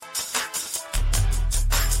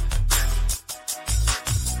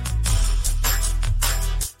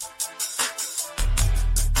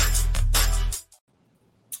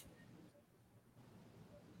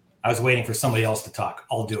I was waiting for somebody else to talk.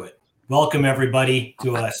 I'll do it. Welcome, everybody,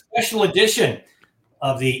 to a special edition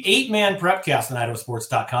of the 8-Man Prepcast on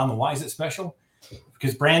idahosports.com. And why is it special?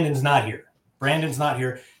 Because Brandon's not here.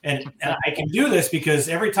 And I can do this because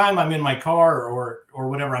every time I'm in my car or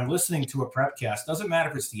whatever, I'm listening to a Prepcast. Doesn't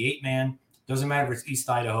matter if it's the 8-Man. Doesn't matter if it's East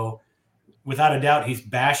Idaho. Without a doubt, he's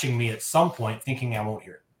bashing me at some point, thinking I won't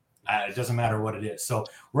hear it. It doesn't matter what it is. So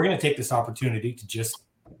we're going to take this opportunity to just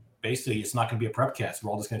basically, it's not going to be a Prepcast.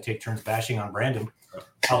 We're all just going to take turns bashing on Brandon.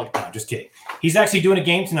 No, just kidding. He's actually doing a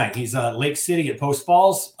game tonight. He's Lake City at Post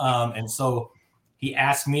Falls. And so he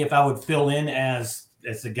asked me if I would fill in as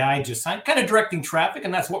the guy just kind of directing traffic.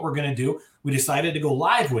 And that's what we're going to do. We decided to go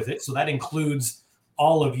live with it. So that includes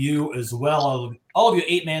all of you as well. All of you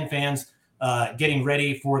 8-Man fans getting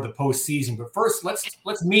ready for the postseason. But first,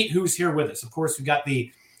 let's meet who's here with us. Of course, we got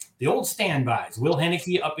the old standbys. Will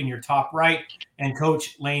Hoenike up in your top right and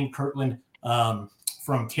Coach Lane Kirkland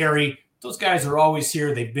from Cary. Those guys are always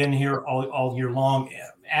here. They've been here all year long,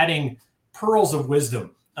 adding pearls of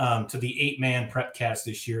wisdom to the 8-Man Prepcast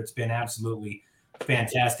this year. It's been absolutely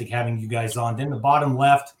fantastic having you guys on. Then the bottom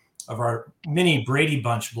left of our mini Brady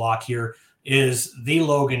Bunch block here is the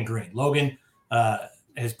Logan Green. Logan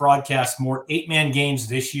has broadcast more 8-Man games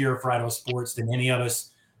this year for Idaho Sports than any of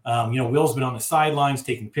us. Will's been on the sidelines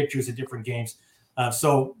taking pictures of different games.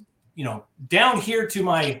 So down here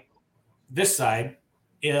to this side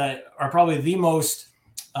are probably the most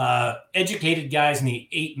educated guys in the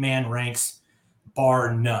 8-Man ranks,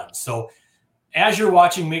 bar none. So as you're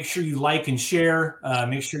watching, make sure you like and share.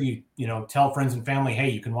 Make sure you tell friends and family, hey,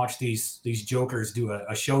 you can watch these jokers do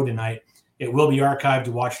a show tonight. It will be archived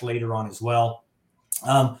to watch later on as well.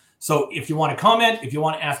 So if you want to comment, if you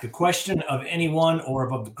want to ask a question of anyone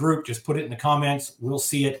or of the group, just put it in the comments. We'll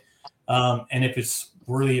see it. And if it's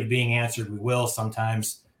worthy of being answered, we will.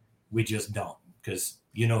 Sometimes we just don't, because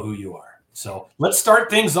you know who you are. So let's start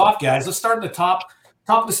things off, guys. Let's start at the top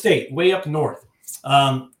of the state, way up north.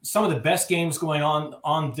 Some of the best games going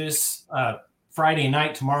on this Friday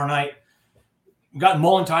night, tomorrow night. We've got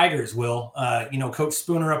Mullen Tigers, Will. Coach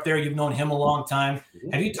Spooner up there, you've known him a long time.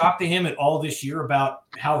 Have you talked to him at all this year about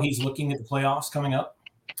how he's looking at the playoffs coming up?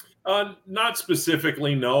 Not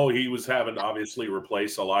specifically, no. He was having to obviously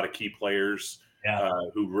replace a lot of key players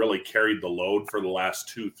who really carried the load for the last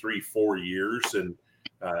 2, 3, 4 years, and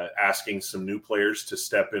asking some new players to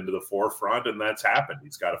step into the forefront, and that's happened.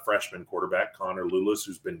 He's got a freshman quarterback, Connor Lulis,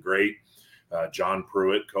 who's been great. John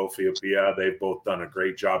Pruitt, Kofi Apia, they've both done a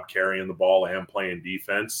great job carrying the ball and playing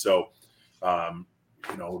defense. So,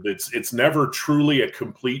 it's never truly a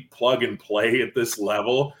complete plug and play at this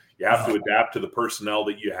level. You have to adapt to the personnel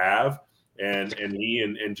that you have. And he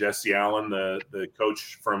and Jesse Allen, the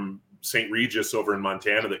coach from St. Regis over in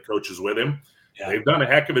Montana that coaches with him, they've done a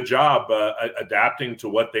heck of a job adapting to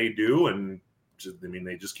what they do. And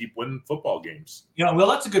they just keep winning football games. Well,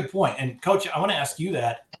 that's a good point. And Coach, I want to ask you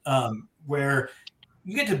that. Where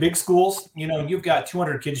you get to big schools, you've got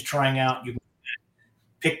 200 kids trying out. You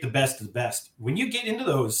pick the best of the best. When you get into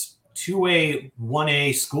those 2A,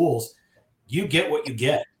 1A schools, you get what you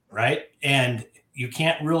get, right? And you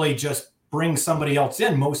can't really just bring somebody else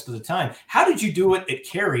in most of the time. How did you do it at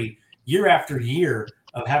Cary year after year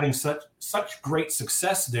of having such great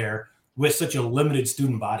success there with such a limited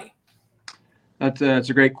student body? That's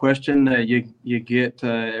a great question. You get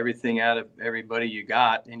everything out of everybody you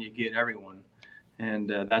got, and you get everyone, and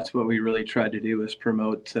that's what we really tried to do, is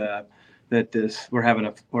promote that we're having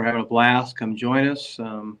a blast. Come join us.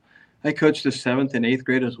 I coached the 7th and 8th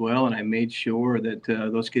grade as well, and I made sure that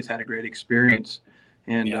those kids had a great experience,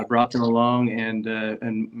 and brought them along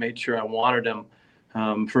and made sure I wanted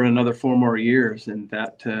them for another 4 more years, and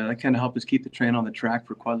that kind of helped us keep the train on the track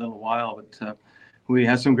for quite a little while. But we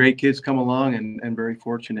had some great kids come along, and very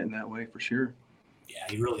fortunate in that way, for sure. Yeah,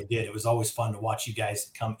 you really did. It was always fun to watch you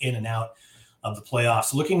guys come in and out of the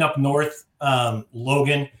playoffs. Looking up north,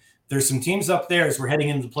 Logan, there's some teams up there as we're heading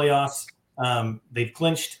into the playoffs. They've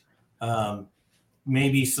clinched.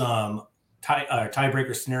 Maybe some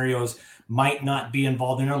tiebreaker scenarios might not be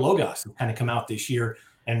involved in our Logos, have kind of come out this year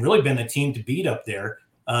and really been the team to beat up there.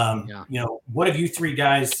 What have you 3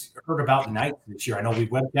 guys heard about the Knights this year? I know we've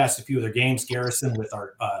webcast a few of their games, Garrison, with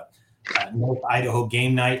our North Idaho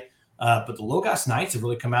game night. But the Logos Knights have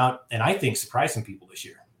really come out and I think surprised some people this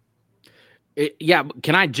year.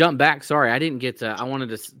 Can I jump back? Sorry, I didn't get to. I wanted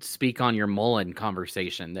to speak on your Mullen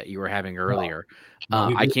conversation that you were having earlier.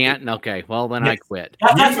 I can't. Okay, well then I quit.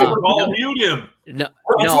 Mute him. No.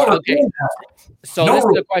 Okay. So this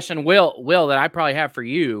is a question, Will, that I probably have for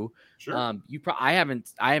you. Sure. I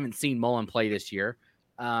haven't seen Mullen play this year.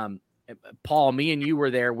 Paul, me and you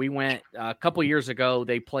were there. We went a couple years ago.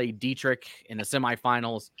 They played Dietrich in the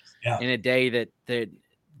semifinals in a day that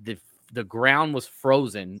the ground was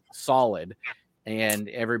frozen solid, and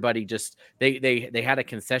everybody just they had a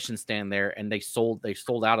concession stand there, and they sold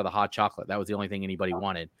out of the hot chocolate. That was the only thing anybody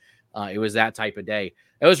wanted. It was that type of day.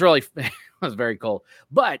 It was really it was very cold.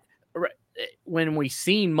 But when we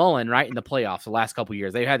seen Mullen right in the playoffs the last couple of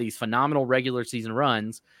years, they've had these phenomenal regular season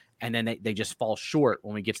runs. And then they just fall short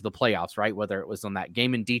when we get to the playoffs, right? Whether it was on that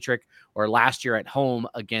game in Dietrich or last year at home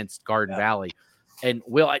against Garden Valley. And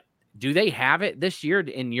do they have it this year,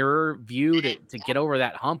 in your view, to get over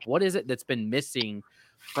that hump? What is it that's been missing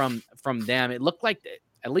from them? It looked like,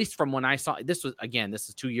 at least from when I saw this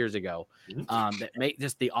is 2 years ago,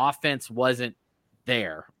 the offense wasn't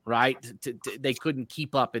there, right? They couldn't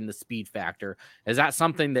keep up in the speed factor. Is that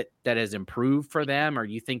something that has improved for them, or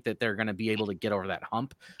you think that they're going to be able to get over that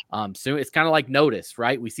hump soon? It's kind of like Notice,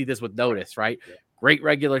 right? We see this with Notice, right? Yeah. Great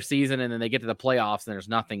regular season, and then they get to the playoffs and there's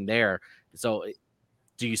nothing there. So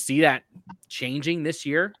do you see that changing this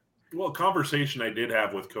year? Well, a conversation I did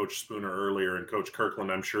have with Coach Spooner earlier, and Coach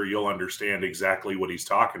Kirkland, I'm sure you'll understand exactly what he's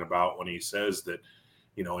talking about when he says that,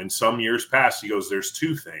 in some years past, he goes, there's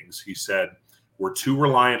two things. He said, we're too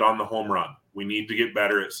reliant on the home run. We need to get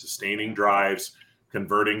better at sustaining drives,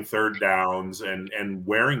 converting third downs, and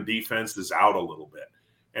wearing defenses out a little bit.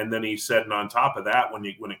 And then he said, and on top of that, when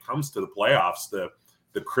it comes to the playoffs, the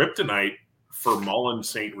kryptonite for Mullen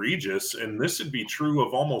St. Regis, and this would be true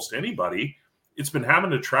of almost anybody, it's been having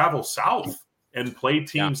to travel south and play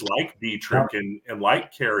teams like Dietrich and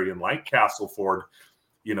like Cary and like Castleford.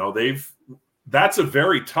 That's a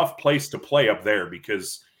very tough place to play up there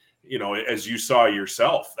because as you saw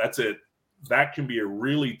yourself, that can be a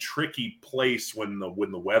really tricky place when the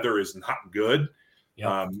weather is not good.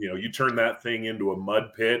 Yep. You turn that thing into a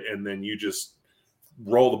mud pit and then you just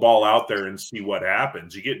roll the ball out there and see what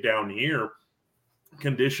happens. You get down here,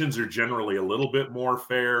 conditions are generally a little bit more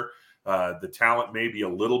fair. The talent may be a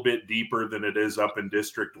little bit deeper than it is up in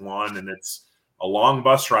District 1, and it's a long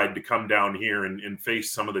bus ride to come down here and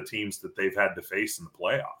face some of the teams that they've had to face in the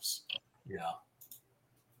playoffs.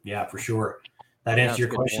 Yeah, for sure. That answers your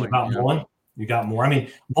question about Mullen. You got more. I mean,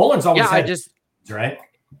 Mullen's always right.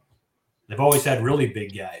 They've always had really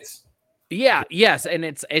big guys. Yeah, yes, and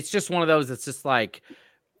it's just one of those. It's just like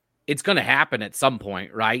it's going to happen at some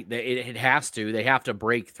point, right? It has to. They have to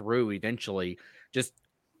break through eventually. Just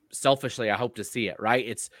selfishly, I hope to see it.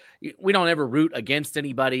 Right? We don't ever root against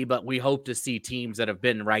anybody, but we hope to see teams that have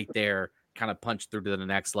been right there kind of punch through to the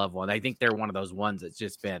next level. And I think they're one of those ones that's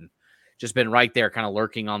just been right there, kind of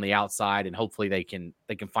lurking on the outside, and hopefully they can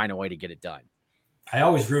find a way to get it done. I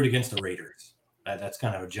always root against the Raiders. That's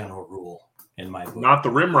kind of a general rule in my book. Not the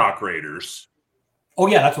Rimrock Raiders. Oh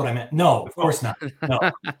yeah, that's what I meant. No, of course not. No,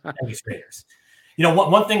 Raiders.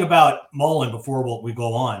 One thing about Mullen before we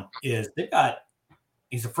go on is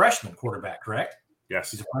he's a freshman quarterback, correct?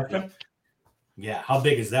 Yes, he's a freshman. Yeah, how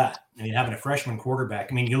big is that? I mean, having a freshman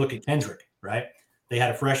quarterback. I mean, you look at Kendrick, right? They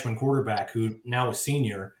had a freshman quarterback who now is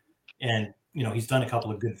senior. And, he's done a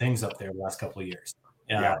couple of good things up there the last couple of years.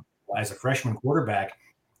 As a freshman quarterback,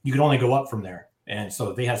 you can only go up from there. And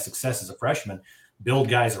so they had success as a freshman, build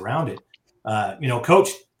guys around it. Coach,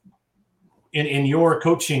 in your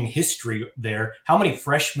coaching history there, how many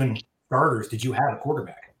freshman starters did you have at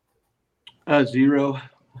quarterback? 0.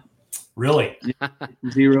 Really?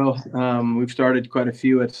 0. We've started quite a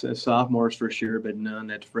few as sophomores for sure, but none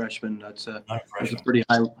at freshmen. That's a pretty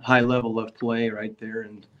high level of play right there.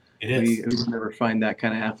 And it is. We never find that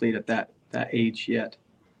kind of athlete at that age yet.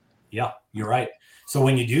 Yeah, you're right. So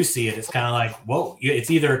when you do see it, it's kind of like, whoa, it's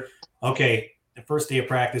either, okay, the first day of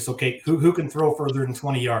practice, okay, who can throw further than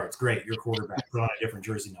 20 yards? Great, you're quarterback. Put on a different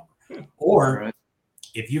jersey number. Or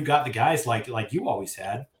if you've got the guys like you always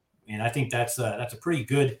had, and I think that's a pretty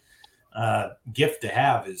good gift to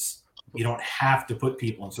have, is you don't have to put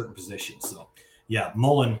people in certain positions. So, yeah,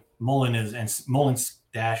 Mullen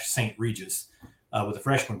St. Regis. With a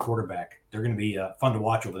freshman quarterback, they're going to be fun to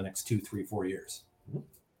watch over the next 2, 3, 4 years.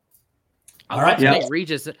 All right. St.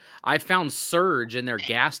 Regis, I found Surge in their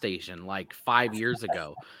gas station like 5 years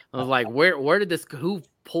ago. I was like, where did who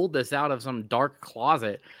pulled this out of some dark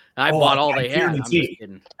closet? And I bought all they had.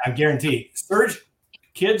 I guarantee. Surge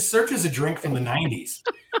is a drink from the 90s.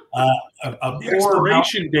 The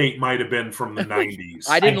expiration date might have been from the 90s.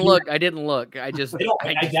 I didn't look. I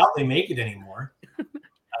doubt they make it anymore.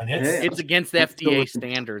 It's against the FDA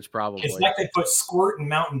standards, probably. It's like they put Squirt and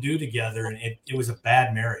Mountain Dew together, and it was a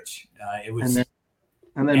bad marriage. It was,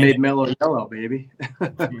 and then made Mellow Yellow, baby.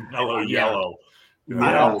 Mellow Yellow.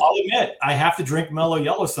 I'll admit, I have to drink Mellow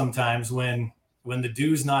Yellow sometimes when when the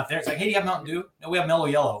dew's not there. It's like, hey, do you have Mountain Dew? No, we have Mellow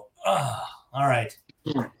Yellow. Oh, all right.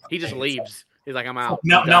 He just leaves. He's like, I'm out.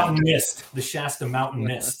 Mountain Mist, the Shasta Mountain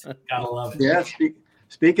Mist. Gotta love it. Yeah.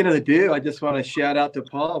 Speaking of the dew, I just want to shout out to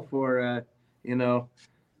Paul for,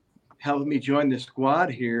 helping me join the squad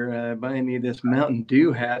here, buying me this Mountain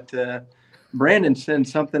Dew hat. Brandon sent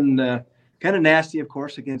something kind of nasty, of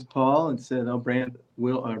course, against Paul and said, "Oh,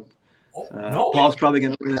 Paul's probably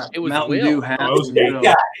going to wear that Mountain Dew hat."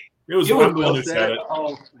 It was Will who said it.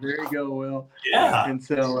 Oh, there you go, Will. Yeah. And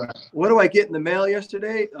so, what do I get in the mail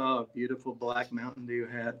yesterday? Oh, beautiful black Mountain Dew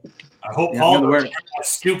hat. I hope Paul wears that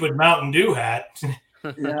stupid Mountain Dew hat.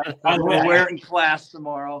 Yeah, I'm going to wear it in class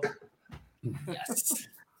tomorrow. Yes.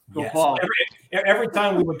 Go yes. Paul. Every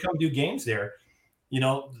time we would come do games there,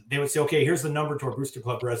 they would say, okay, here's the number to our Booster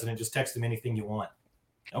Club resident. Just text them anything you want.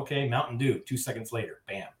 Okay, Mountain Dew. 2 seconds later,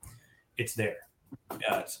 bam, it's there.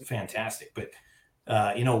 It's fantastic. But,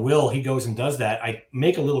 Will, he goes and does that. I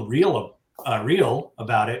make a little reel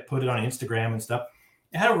about it, put it on Instagram and stuff.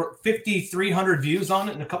 It had over 5,300 views on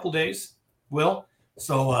it in a couple days, Will.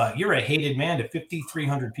 So you're a hated man to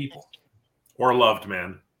 5,300 people. Or loved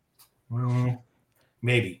man.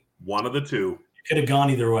 Maybe. One of the two. Could have gone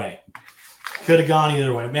either way.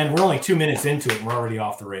 Man, we're only 2 minutes into it and we're already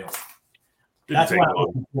off the rails. That's why I'm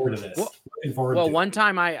looking forward to this. One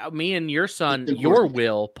time me and your son,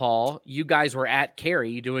 Will, Paul, you guys were at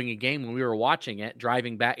Cary doing a game when we were watching it,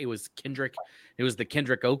 driving back. It was the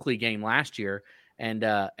Kendrick Oakley game last year. And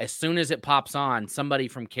as soon as it pops on, somebody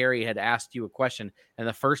from Cary had asked you a question. And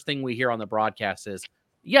the first thing we hear on the broadcast is,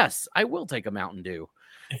 yes, I will take a Mountain Dew.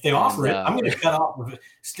 If they offer it, I'm going to cut off.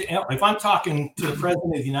 If I'm talking to the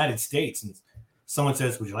president of the United States and someone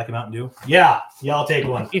says, would you like a Mountain Dew? Yeah, I'll take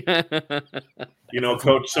one.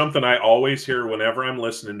 Coach, something I always hear whenever I'm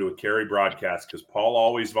listening to a Cary broadcast, because Paul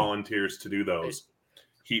always volunteers to do those.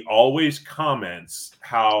 He always comments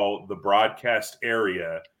how the broadcast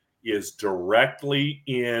area is directly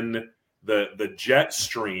in the jet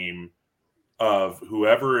stream of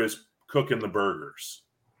whoever is cooking the burgers.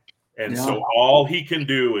 And so all he can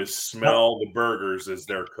do is smell the burgers as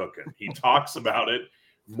they're cooking. He talks about it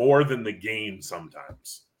more than the game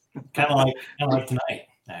sometimes. Kind of like tonight,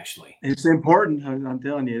 actually. It's important. I'm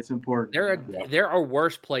telling you, it's important. There are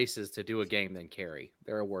worse places to do a game than Cary.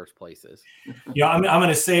 There are worse places. I'm going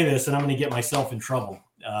to say this, and I'm going to get myself in trouble.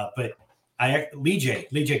 But Lee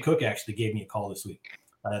J. Cook actually gave me a call this week,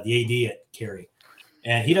 the AD at Cary.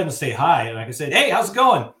 And he doesn't say hi. And I said, hey, how's it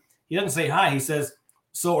going? He doesn't say hi. He says,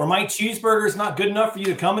 so are my cheeseburgers not good enough for you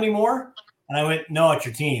to come anymore? And I went, no, it's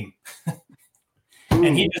your team.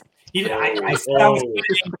 And I said I was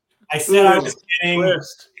kidding. I was kidding.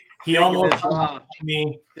 He almost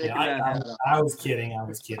me. Yeah, I was kidding.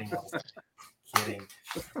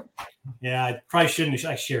 Yeah, I probably shouldn't.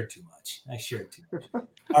 I shared too much.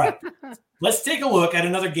 All right. Let's take a look at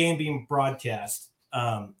another game being broadcast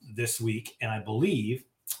this week. And I believe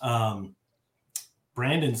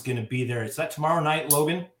Brandon's going to be there. Is that tomorrow night,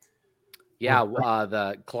 Logan? Yeah,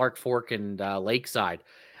 the Clark Fork and Lakeside.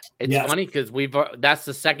 It's funny because that's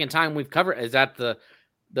the second time we've covered. Is that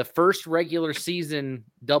the first regular season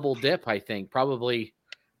double dip? I think probably.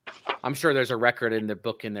 I'm sure there's a record in the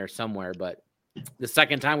book in there somewhere, but the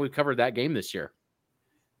second time we've covered that game this year.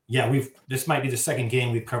 Yeah, this might be the second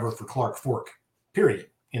game we've covered for Clark Fork. Period.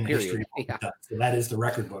 In the history. Yeah. So that is the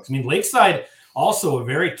record books. I mean, Lakeside also a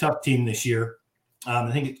very tough team this year.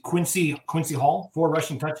 I think it's Quincy Hall, 4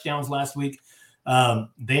 rushing touchdowns last week.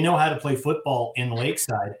 They know how to play football in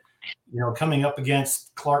Lakeside. Coming up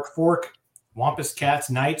against Clark Fork, Wampus Cats,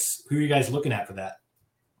 Knights. Who are you guys looking at for that?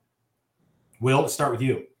 Will, let's start with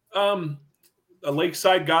you.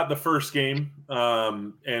 Lakeside got the first game.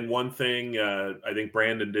 And one thing, I think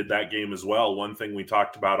Brandon did that game as well. One thing we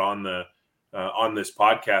talked about on this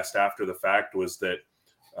podcast after the fact was that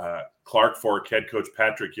Clark Fork head coach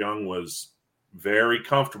Patrick Young was very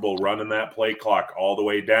comfortable running that play clock all the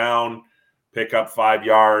way down, pick up 5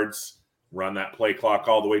 yards, run that play clock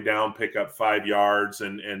all the way down, pick up 5 yards,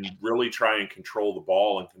 and really try and control the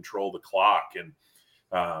ball and control the clock. And,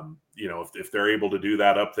 if they're able to do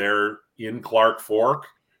that up there in Clark Fork,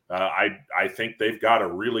 I think they've got a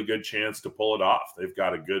really good chance to pull it off. They've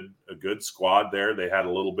got a good squad there. They had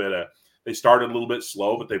they started a little bit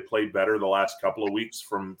slow, but they played better the last couple of weeks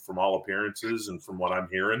from all appearances and from what I'm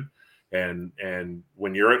hearing. And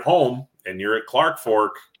when you're at home and you're at Clark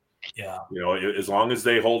Fork, as long as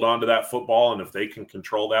they hold on to that football and if they can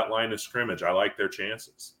control that line of scrimmage, I like their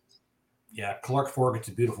chances. Yeah, Clark Fork, it's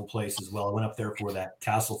a beautiful place as well. I went up there for that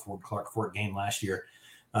Castleford Clark Fork game last year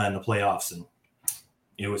in the playoffs, and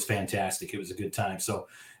it was fantastic. It was a good time. So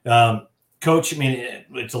Coach, I mean,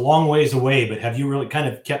 it's a long ways away, but have you really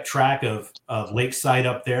kind of kept track of Lakeside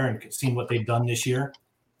up there and seen what they've done this year?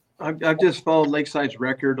 I've just followed Lakeside's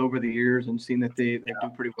record over the years and seen that they do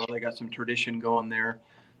pretty well. They got some tradition going there.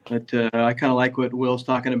 But I kind of like what Will's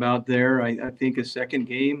talking about there. I think a second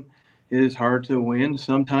game is hard to win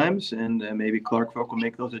sometimes, and maybe Clark Folk will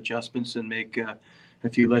make those adjustments and make a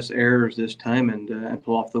few less errors this time and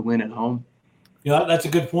pull off the win at home. That's a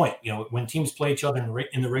good point. When teams play each other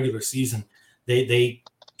in the regular season, they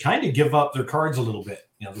kind of give up their cards a little bit.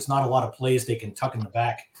 There's not a lot of plays they can tuck in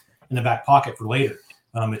the back pocket for later.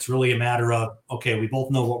 It's really a matter of, okay, we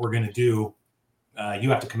both know what we're going to do. You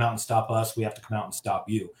have to come out and stop us. We have to come out and stop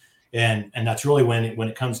you. And that's really when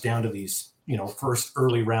it comes down to these, first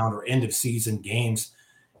early round or end of season games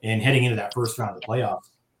and heading into that first round of the playoffs.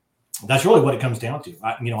 That's really what it comes down to.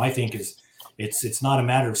 I think it's not a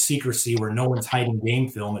matter of secrecy where no one's hiding game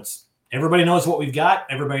film. It's everybody knows what we've got.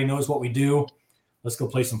 Everybody knows what we do. Let's go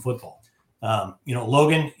play some football.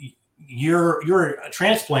 Logan, you're a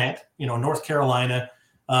transplant, North Carolina.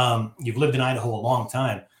 You've lived in Idaho a long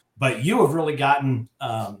time, but you have really gotten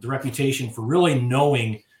the reputation for really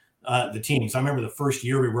knowing the teams. I remember the first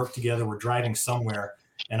year we worked together, we're driving somewhere,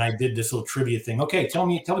 and I did this little trivia thing. Okay, tell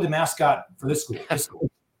me the mascot for this school.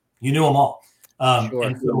 You knew them all. Sure.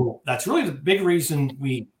 And so that's really the big reason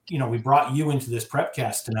we brought you into this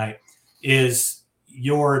prepcast tonight is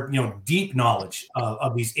your, deep knowledge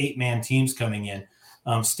of these 8-man teams coming in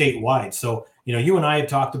statewide. So, you and I have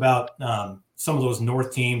talked about some of those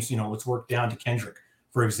North teams. Let's work down to Kendrick,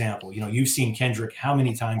 for example. You've seen Kendrick how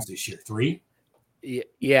many times this year? 3?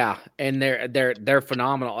 Yeah, and they're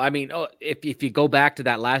phenomenal. I mean, if you go back to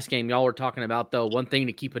that last game y'all were talking about, though, one thing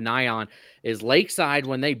to keep an eye on is Lakeside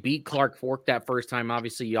when they beat Clark Fork that first time.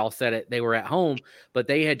 Obviously, y'all said it; they were at home, but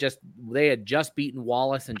they had just beaten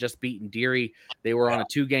Wallace and just beaten Deary. They were on a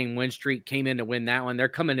 2-game win streak, came in to win that one. They're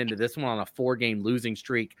coming into this one on a 4-game losing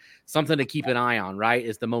streak. Something to keep an eye on, right?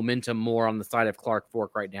 Is the momentum more on the side of Clark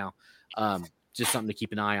Fork right now? Just something to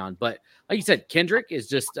keep an eye on. But like you said, Kendrick is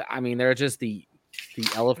just, they're just the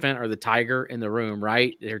elephant or the tiger in the room,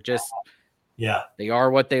 right? They're just, they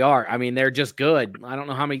are what they are. They're just good. I don't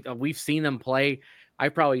know how many we've seen them play.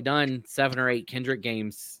 I've probably done 7 or 8 Kendrick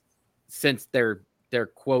games since their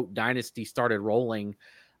quote dynasty started rolling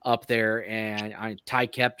up there. And Ty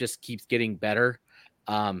Kep just keeps getting better.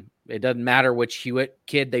 It doesn't matter which Hewitt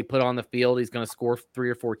kid they put on the field. He's going to score 3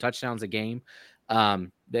 or 4 touchdowns a game. I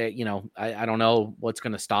don't know what's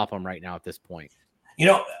going to stop them right now at this point. I'm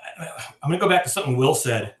going to go back to something Will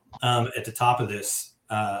said at the top of this.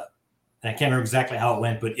 And I can't remember exactly how it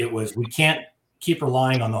went, but it was, we can't keep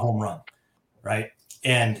relying on the home run, right?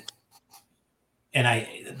 And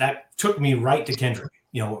that took me right to Kendrick.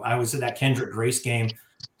 I was at that Kendrick Grace game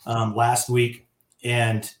last week,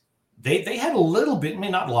 and they had a little bit,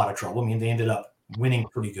 not a lot of trouble. They ended up winning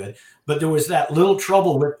pretty good, but there was that little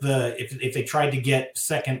trouble with if they tried to get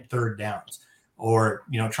second, third downs or,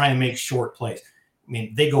 trying to make short plays.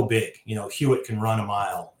 They go big. Hewitt can run a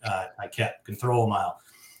mile. I can throw a mile.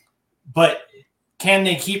 But can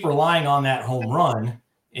they keep relying on that home run?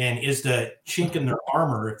 And is the chink in their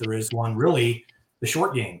armor, if there is one, really the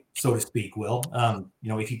short game, so to speak, Will?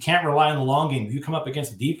 If you can't rely on the long game, if you come up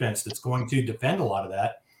against a defense that's going to defend a lot of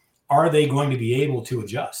that, are they going to be able to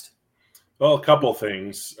adjust? Well, a couple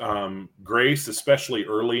things. Grace, especially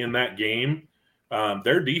early in that game,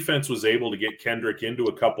 their defense was able to get Kendrick into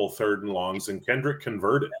a couple 3rd and longs, and Kendrick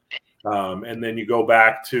converted. And then you go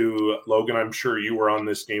back to Logan. I'm sure you were on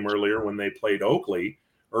this game earlier when they played Oakley.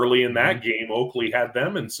 Early in that game, Oakley had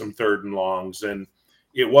them in some 3rd and longs, and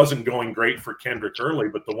it wasn't going great for Kendrick early.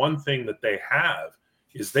 But the one thing that they have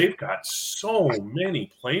is they've got so many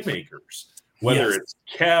playmakers, whether it's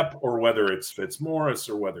Kep or whether it's Fitzmaurice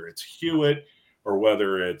or whether it's Hewitt or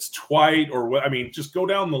whether it's Twite or what. Just go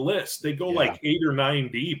down the list. They go like 8 or 9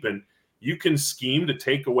 deep, and you can scheme to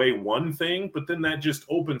take away one thing, but then that just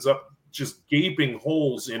opens up just gaping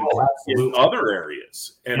holes in other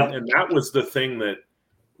areas. And that was the thing that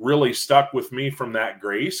really stuck with me from that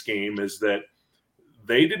Grace game, is that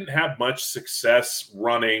they didn't have much success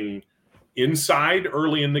running inside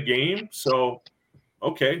early in the game. So,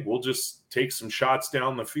 okay, we'll just take some shots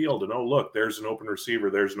down the field and, oh, look, there's an open receiver,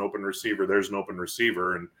 there's an open receiver, there's an open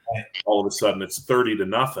receiver. And all of a sudden it's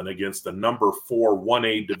 30-0 against the number 4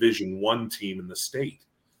 1A Division I team in the state.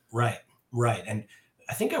 Right. And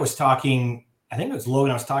I think it was Logan,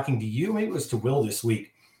 I was talking to you, maybe it was to Will this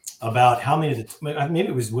week, about how many maybe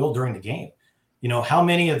it was Will during the game, how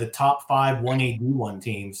many of the top 5 1A D1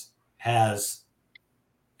 teams has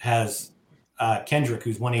Kendrick,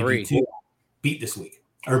 who's 1A D2, beat this week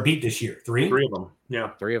or beat this year? 3? 3 of them.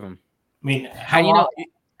 Yeah. 3 of them. mean, how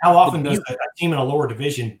often does a team in a lower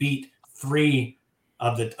division beat 3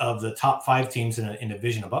 of the top 5 teams in a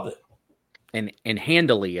division above it? And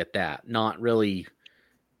handily at that, not really.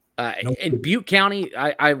 In Butte County,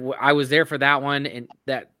 I was there for that one, and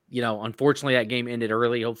that, unfortunately that game ended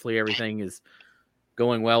early. Hopefully everything is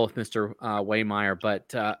going well with Mr. Waymeyer. But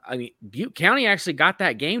Butte County actually got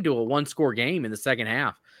that game to a 1-score game in the second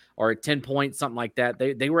half, or 10 points, something like that.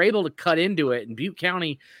 They were able to cut into it. And Butte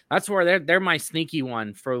County, that's where they're my sneaky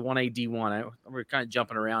one for 1A D1. We're kind of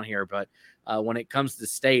jumping around here, but when it comes to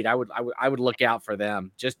state, I would look out for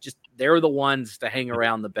them. Just they're the ones to hang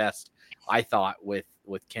around the best, I thought, with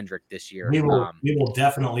Kendrick this year. We will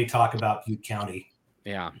definitely talk about Butte County.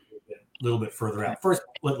 Yeah. A little bit further out. First,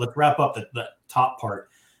 let's wrap up the top part,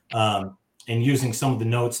 and using some of the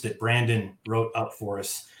notes that Brandon wrote up for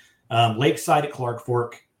us. Lakeside at Clark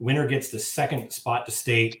Fork, winner gets the second spot to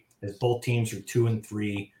state, as both teams are 2 and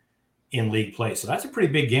 3 in league play. So that's a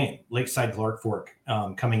pretty big game. Lakeside Clark Fork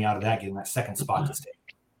coming out of that game, that second spot to state.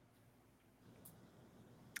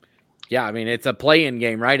 Yeah, I mean, it's a play-in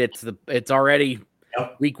game, right? It's already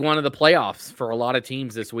week 1 of the playoffs for a lot of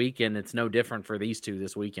teams this week, and it's no different for these two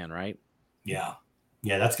this weekend, right? Yeah,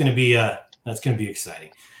 that's going to be exciting.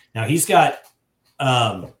 Now he's got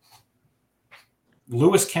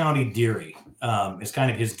Lewis County Deary is kind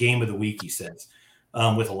of his game of the week, he says,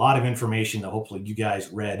 with a lot of information that hopefully you guys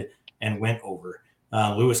read and went over.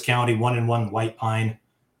 Lewis County 1-1 White Pine.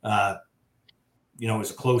 It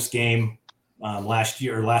was a close game last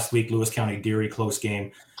week. Lewis County Deary close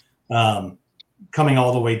game, coming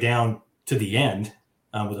all the way down to the end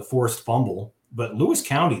with a forced fumble. But Lewis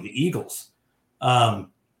County, the Eagles,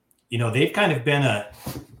 they've kind of been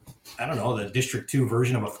the District 2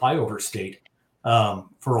 version of a flyover state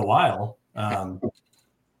for a while. I don't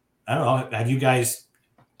know. Have you guys?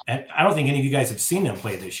 I don't think any of you guys have seen them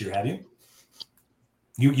play this year, have you?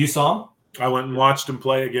 You saw them? I went and watched them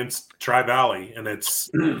play against Tri-Valley, and it's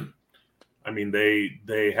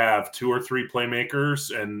they have 2 or 3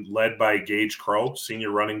 playmakers, and led by Gage Crow,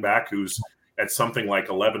 senior running back, who's at something like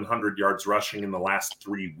 1,100 yards rushing in the last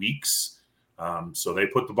 3 weeks. So they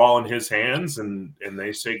put the ball in his hands, and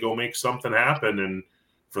they say, go make something happen. And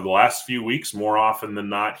for the last few weeks, more often than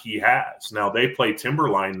not, he has. Now they play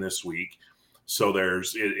Timberline this week. So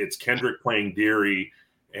it's Kendrick playing Deary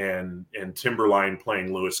and Timberline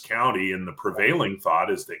playing Lewis County. And the prevailing thought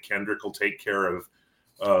is that Kendrick will take care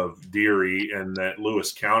of Deary, and that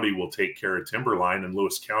Lewis County will take care of Timberline, and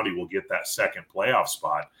Lewis County will get that second playoff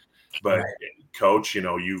spot. But right. Coach,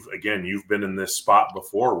 you've been in this spot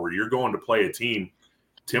before where you're going to play a team.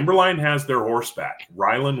 Timberline has their horseback.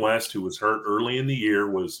 Rylan West, who was hurt early in the year,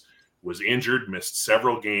 was injured, missed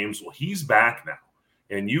several games. Well, he's back now.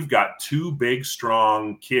 And you've got 2 big,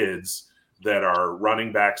 strong kids that are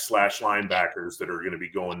running back / linebackers that are going to be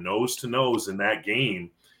going nose to nose in that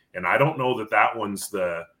game. And I don't know that one's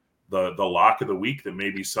the lock of the week that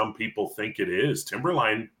maybe some people think it is.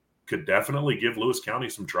 Timberline could definitely give Lewis County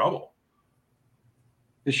some trouble.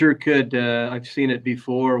 It sure could. I've seen it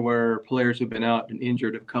before where players who've been out and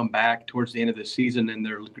injured have come back towards the end of the season, and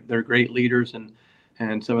they're great leaders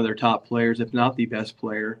and some of their top players, if not the best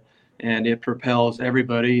player, and it propels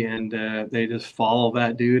everybody, and they just follow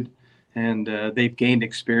that dude, and they've gained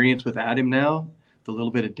experience without him now, a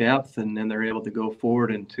little bit of depth, and then they're able to go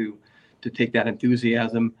forward and to take that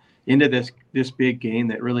enthusiasm into this big game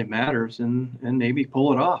that really matters, and maybe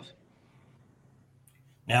pull it off.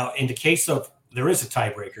 Now, in the case of there is a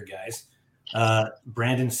tiebreaker, guys.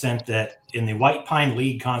 Brandon sent that in the White Pine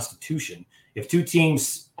League Constitution, if 2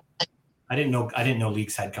 teams, I didn't know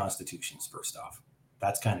leagues had constitutions. First off,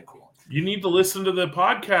 that's kind of cool. You need to listen to the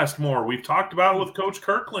podcast more. We've talked about it with Coach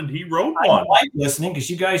Kirkland. He wrote one. I don't like listening because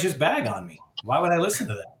you guys just bag on me. Why would I listen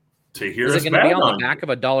to that? To hear is us it going to be on you. The back of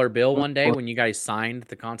a dollar bill one day when you guys signed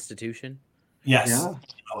the Constitution? Yes. Yeah.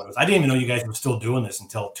 I didn't even know you guys were still doing this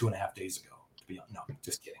until 2.5 days ago. No,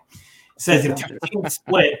 just kidding. It says if 2 teams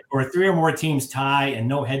split or 3 or more teams tie and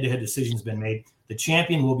no head-to-head decision has been made, the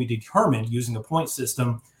champion will be determined using a point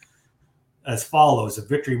system as follows. A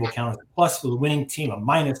victory will count as a plus for the winning team, a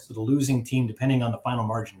minus for the losing team, depending on the final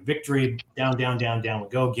margin of victory. Down we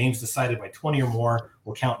go. Games decided by 20 or more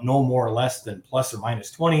will count no more or less than plus or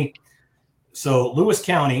minus 20. So Lewis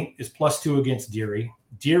County is +2 against Deary.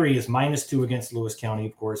 Deary is -2 against Lewis County,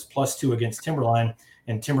 of course, +2 against Timberline,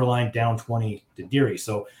 and Timberline down 20 to Deary.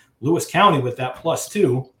 So Lewis County with that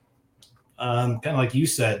 +2, kind of like you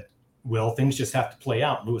said, Will, things just have to play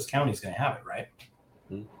out. Lewis County is going to have it, right?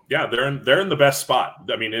 Yeah, they're in the best spot.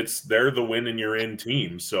 I mean, they're the win and you're in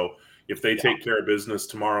team. So if they take care of business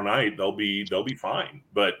tomorrow night, they'll be fine.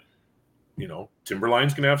 But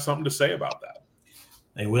Timberline's going to have something to say about that.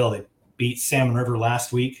 They will. They beat Salmon River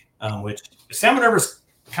last week, which Salmon River's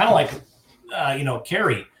kind of like,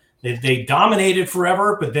 Cary. They dominated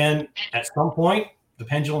forever, but then at some point, the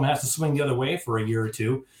pendulum has to swing the other way for a year or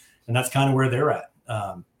two, and that's kind of where they're at.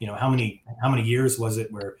 How many years was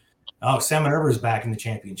it where, Salmon River is back in the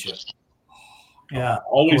championship? Yeah,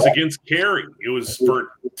 always against Cary. It was for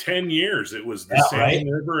 10 years. It was the Salmon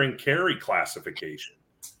River and Cary classification.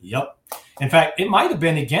 Yep. In fact, it might have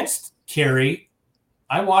been against Cary.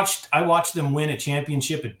 I watched them win a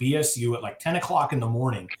championship at BSU at like 10 o'clock in the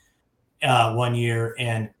morning one year,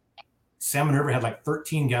 and Salmon River had like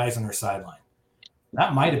 13 guys on their sideline.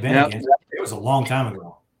 That might have been against. It was a long time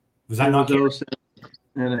ago. Was that not Cary?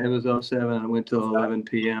 And it was 07. I went till 11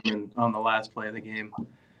 p.m. and on the last play of the game.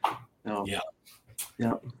 So,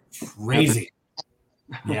 yeah. Crazy.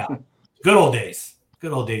 Yeah. Good old days.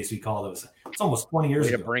 Good old days, we call those. It's almost 20 years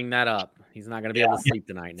ago. To bring that up. He's not going to be able to sleep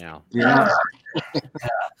tonight now. Yeah.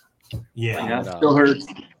 Yeah. Still hurts.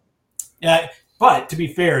 Yeah. But to be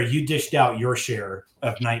fair, you dished out your share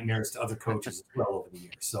of nightmares to other coaches as well over the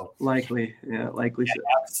years. So likely so.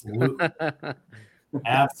 Absolutely.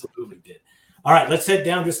 Absolutely did. All right, let's head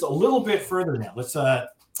down just a little bit further now. Let's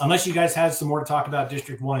unless you guys had some more to talk about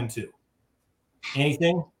District 1 and 2.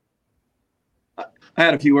 Anything? I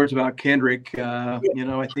had a few words about Kendrick. I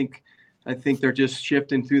think they're just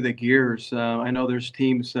shifting through the gears. I know there's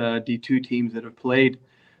teams, D2 teams that have played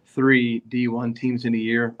 3 D1 teams in a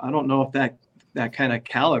year. I don't know if that kind of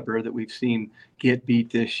caliber that we've seen get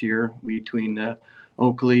beat this year between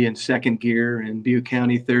Oakley in second gear and Butte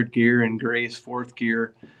County third gear and Gray's fourth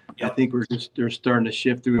gear. Yep. I think they're starting to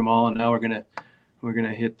shift through them all, and now we're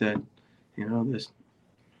gonna hit the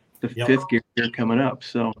fifth gear coming up.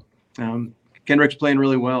 So Kendrick's playing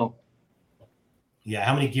really well. Yeah,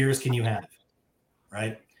 how many gears can you have,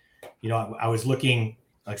 right? I was looking,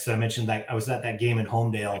 like I said, I mentioned that I was at that game in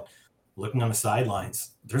Homedale, looking on the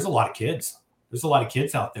sidelines. There's a lot of kids. There's a lot of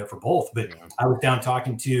kids out there for both. But I was down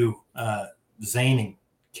talking to Zane and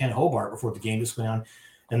Ken Hobart before the game just went on,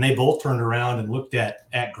 and they both turned around and looked at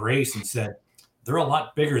Grace and said, they're a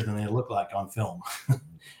lot bigger than they look like on film.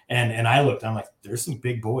 and I looked, I'm like, there's some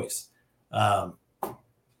big boys. There's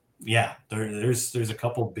a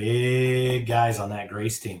couple big guys on that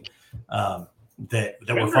Grace team that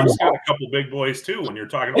were fun. Got a couple big boys too. When you're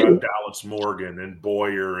talking about Dallas Morgan and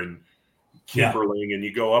Boyer and Kimberling, and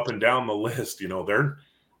you go up and down the list, they're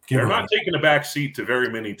not taking a back seat to very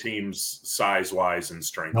many teams size wise and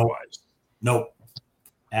strength wise. Nope.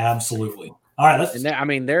 Absolutely. All right,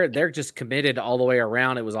 they're just committed all the way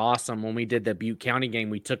around. It was awesome when we did the Butte County game.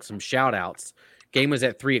 We took some shout outs. Game was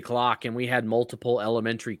at 3:00, and we had multiple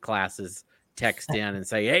elementary classes text in and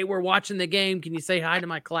say, "Hey, we're watching the game. Can you say hi to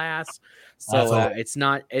my class?" So it's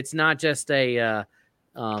not just a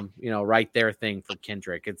right there thing for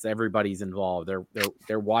Kendrick. It's everybody's involved.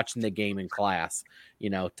 They're watching the game in class,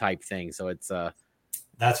 type thing. So it's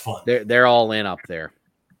that's fun. They're all in up there.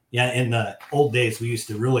 Yeah, in the old days, we used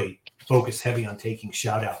to really focus heavy on taking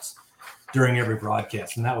shout outs during every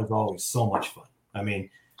broadcast, and that was always so much fun. I mean,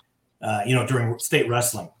 during state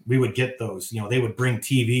wrestling, we would get those, they would bring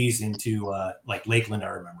TVs into like Lakeland, I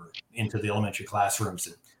remember, into the elementary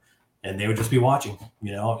classrooms, and they would just be watching,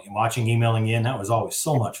 emailing in. That was always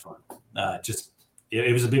so much fun.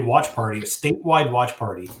 It was a big watch party, a statewide watch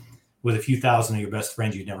party with a few thousand of your best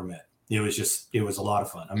friends you'd never met. It was a lot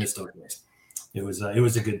of fun. I missed those days. It was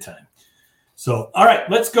a good time. So, all right,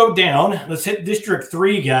 let's go down. Let's hit District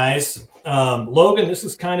 3, guys. Logan, this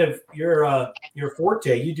is kind of your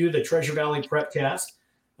forte. You do the Treasure Valley Prepcast.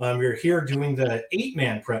 You're here doing the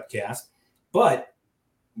 8-man Prepcast, but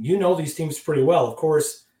you know these teams pretty well. Of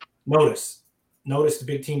course, Notice the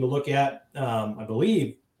big team to look at. I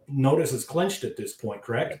believe Notice is clinched at this point,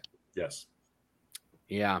 correct? Yes.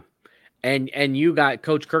 Yeah, and you got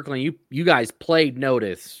Coach Kirkland. You guys played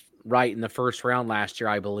Notice right in the first round last year,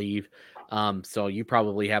 I believe. So you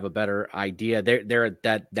probably have a better idea. They're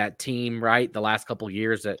that team, right? The last couple of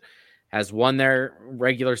years that has won their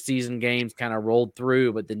regular season games, kind of rolled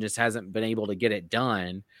through, but then just hasn't been able to get it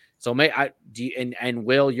done. So and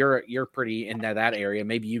Will, you're pretty into that area.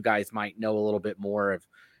 Maybe you guys might know a little bit more of.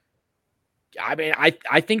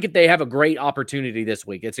 I think if they have a great opportunity this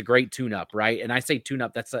week, it's a great tune-up, right? And I say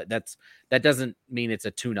tune-up, that doesn't mean it's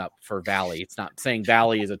a tune-up for Valley. It's not saying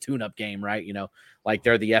Valley is a tune-up game, right? Like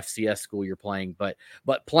they're the FCS school you're playing, but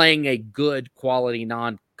playing a good quality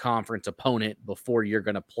non-conference opponent before you're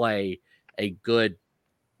going to play a good,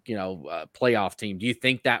 playoff team. Do you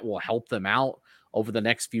think that will help them out over the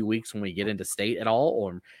next few weeks when we get into state at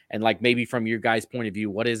all? And like maybe from your guys' point of view,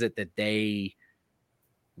 what is it that they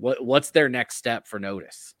What's their next step for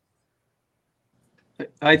Notice?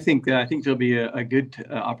 I think there'll be a good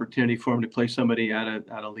opportunity for them to play somebody out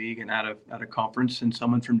of league and out of conference, and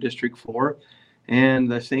someone from District 4,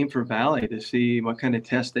 and the same for Valley, to see what kind of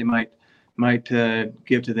test they might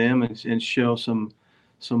give to them and show some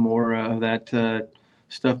more of that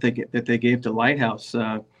stuff that they gave to Lighthouse.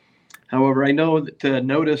 However, I know that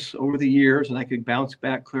Notice over the years, and I could bounce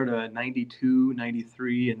back clear to 92,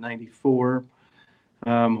 93, and 94,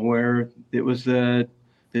 where it was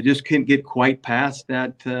they just couldn't get quite past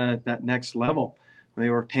that next level. They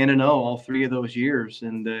were 10-0 all 3 of those years,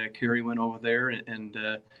 and Kerry went over there and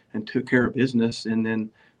took care of business. And then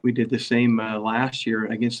we did the same last year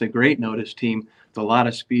against a great Notice team with a lot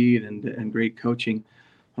of speed and great coaching.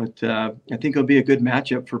 But I think it'll be a good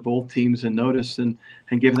matchup for both teams and Notice, and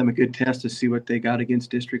give them a good test to see what they got against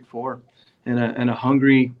District 4 and a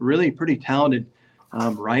hungry, really pretty talented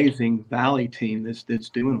rising Valley team that's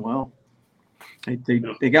doing well.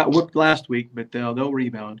 They got whooped last week, but they'll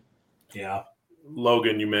rebound. Yeah.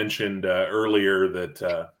 Logan, you mentioned earlier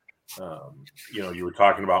that you were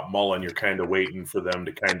talking about Mullen. You're kind of waiting for them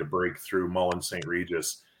to kind of break through Mullen St.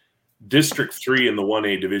 Regis. District 3 in the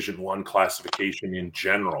 1A Division 1 classification in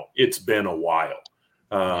general, it's been a while.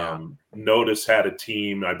 Notice had a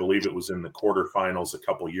team, I believe it was in the quarterfinals a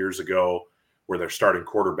couple years ago, where their starting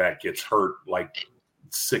quarterback gets hurt like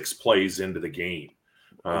 6 plays into the game.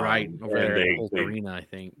 Right over there at Holt Arena, I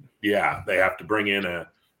think. Yeah, they have to bring in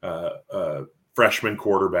a freshman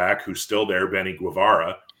quarterback who's still there, Benny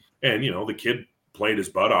Guevara, and the kid played his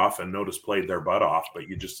butt off, and Notice played their butt off. But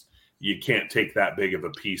you can't take that big of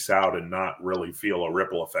a piece out and not really feel a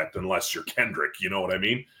ripple effect unless you're Kendrick. You know what I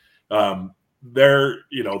mean?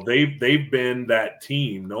 They've been that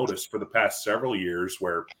team, Notice, for the past several years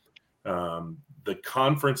where the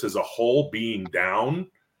conference as a whole being down,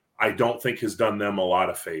 I don't think has done them a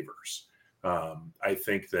lot of favors. I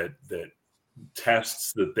think that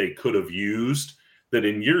tests that they could have used that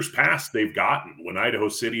in years past they've gotten when Idaho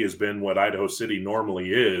City has been what Idaho City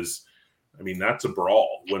normally is. I mean, that's a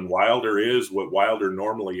brawl. When Wilder is what Wilder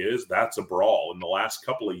normally is, that's a brawl. In the last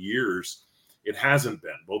couple of years, it hasn't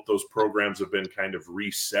been. Both those programs have been kind of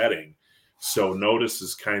resetting. So Notice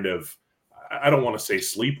is kind of, I don't want to say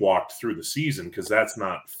sleepwalked through the season because that's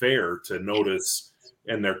not fair to Notice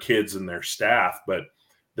and their kids and their staff, but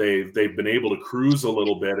they've been able to cruise a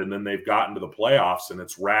little bit, and then they've gotten to the playoffs and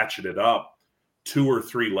it's ratcheted up 2 or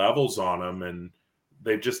 3 levels on them, and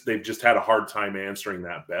they've just had a hard time answering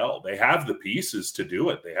that bell. They have the pieces to do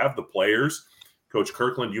it. They have the players. Coach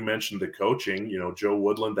Kirkland, you mentioned the coaching. Joe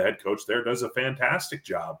Woodland, the head coach there, does a fantastic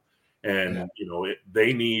job. And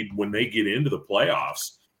they need, when they get into the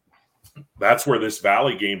playoffs, that's where this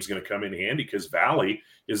Valley game is going to come in handy, because Valley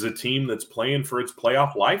is a team that's playing for its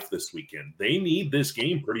playoff life this weekend. They need this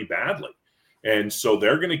game pretty badly. And so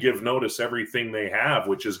they're going to give Notice everything they have,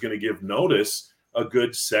 which is going to give Notice a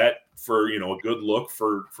good set for, a good look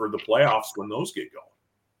for the playoffs when those get going.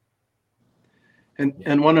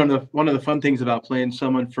 And one of the fun things about playing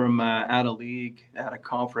someone from out of league, out of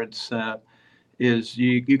conference, is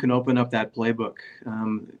you can open up that playbook.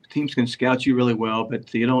 Teams can scout you really well,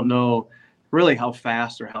 but you don't know really how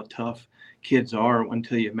fast or how tough kids are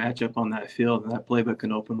until you match up on that field, and that playbook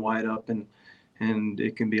can open wide up, and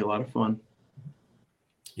it can be a lot of fun.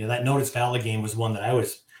 Yeah, that Notice Valley game was one that I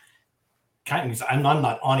was I'm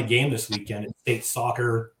not on a game this weekend. It's state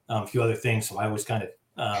soccer, a few other things, so I was kind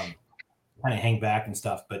of hang back and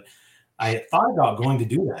stuff. But I thought about going to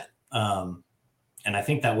do that, and I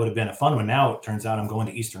think that would have been a fun one. Now it turns out I'm going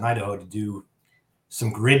to Eastern Idaho to do some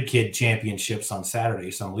Grid Kid Championships on Saturday,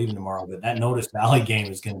 so I'm leaving tomorrow. But that Notice Valley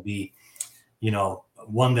game is going to be,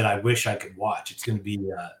 one that I wish I could watch. It's going to be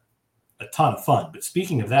a ton of fun. But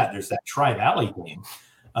speaking of that, there's that Tri-Valley game,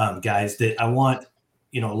 guys, that I want.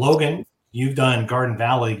 Logan, you've done Garden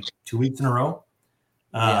Valley 2 weeks in a row.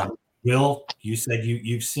 Will, you said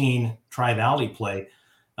you've seen Tri-Valley play.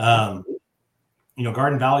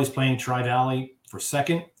 Garden Valley's playing Tri-Valley for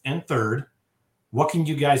second and third. What can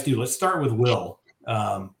you guys do? Let's start with Will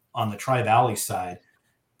on the Tri-Valley side.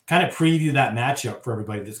 Kind of preview that matchup for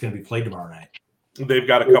everybody that's going to be played tomorrow night. They've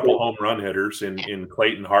got a couple home run hitters in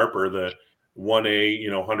Clayton Harper, the 1A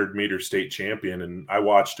 100-meter state champion, and I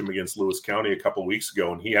watched him against Lewis County a couple weeks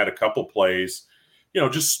ago, and he had a couple plays,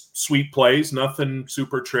 just sweet plays, nothing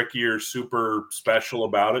super tricky or super special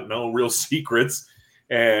about it, no real secrets.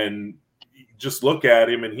 And just look at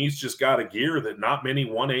him, and he's just got a gear that not many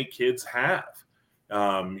 1A kids have.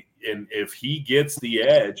 And if he gets the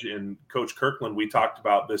edge, and Coach Kirkland, we talked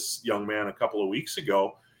about this young man a couple of weeks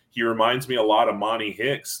ago, he reminds me a lot of Monty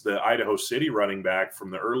Hicks, the Idaho City running back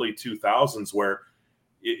from the early 2000s, where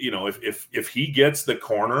if he gets the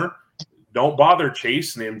corner, don't bother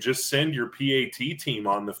chasing him. Just send your PAT team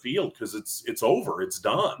on the field because it's over. It's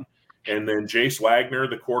done. And then Jace Wagner,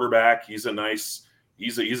 the quarterback, he's a nice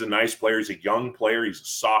player. He's a young player. He's a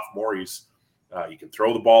sophomore. He can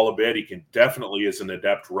throw the ball a bit. He can definitely is an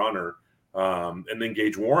adept runner. And then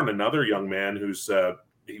Gage Warren, another young man who's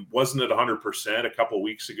he wasn't at 100% a couple of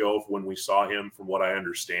weeks ago when we saw him, from what I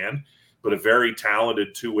understand, but a very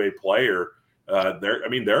talented two-way player.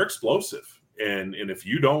 They're explosive. And if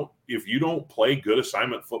you don't play good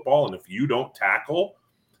assignment football and if you don't tackle,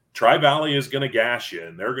 Tri-Valley is going to gash you,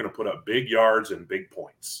 and they're going to put up big yards and big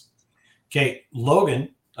points. Okay,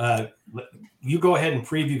 Logan, you go ahead and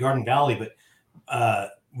preview Garden Valley, but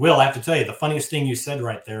Will, I have to tell you, the funniest thing you said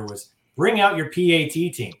right there was bring out your PAT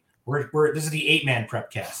team. This is the 8-man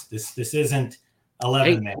prep cast. This isn't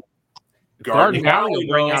 11-man. Garden Valley will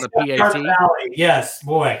bring out a PAT. Garden Valley, yes,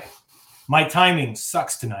 boy. My timing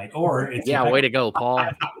sucks tonight. Way to go, Paul.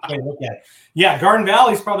 Look at it. Yeah, Garden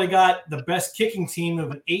Valley's probably got the best kicking team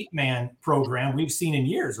of an 8-man program we've seen in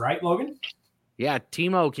years, right, Logan? Yeah,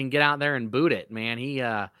 Timo can get out there and boot it, man. He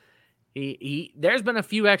there's been a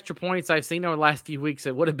few extra points I've seen over the last few weeks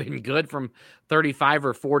that would have been good from 35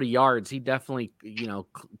 or 40 yards. He definitely,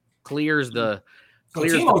 clears the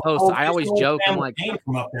post. I always joke, I'm like,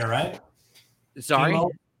 from up there, right? Sorry.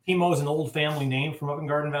 Timo's an old family name from up in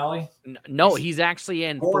Garden Valley? No, he's actually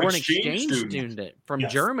a foreign exchange student from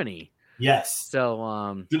Germany. Yes.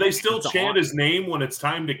 So, do they still chant his name when it's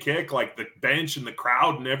time to kick, like the bench and the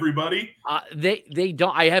crowd and everybody? They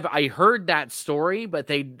don't. I heard that story, but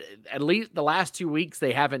they, at least the last 2 weeks,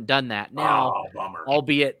 they haven't done that. Now, bummer.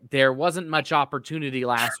 Albeit there wasn't much opportunity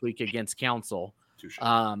last week against Council.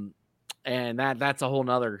 And that's a whole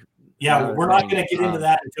nother. Yeah, we're not going to get into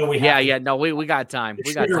that until we have. No, we got time.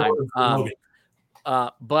 We got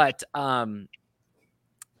time. But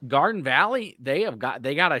Garden Valley, they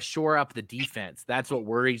got to shore up the defense. That's what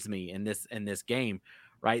worries me in this game,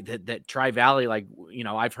 right? That Tri-Valley,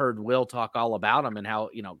 I've heard Will talk all about them and how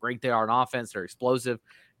great they are on offense. They're explosive.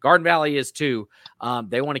 Garden Valley is too.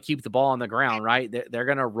 They want to keep the ball on the ground, right? They're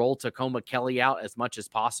going to roll Tacoma Kelly out as much as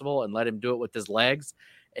possible and let him do it with his legs.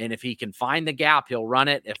 And if he can find the gap, he'll run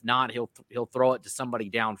it. If not, he'll throw it to somebody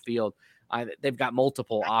downfield. They've got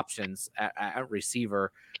multiple options at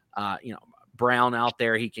receiver. Brown out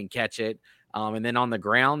there, he can catch it. And then on the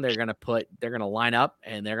ground, they're going to line up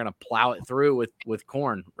and they're going to plow it through with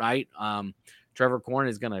Korn, right? Trevor Korn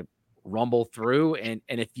is going to rumble through. And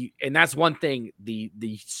that's one thing, the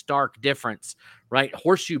stark difference, right?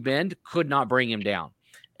 Horseshoe Bend could not bring him down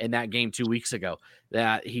in that game 2 weeks ago.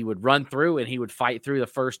 That he would run through and he would fight through the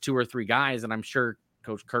first 2 or 3 guys. And I'm sure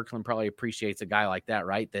Coach Kirkland probably appreciates a guy like that,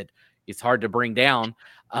 right? That it's hard to bring down.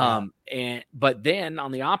 But then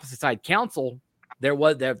on the opposite side, Council,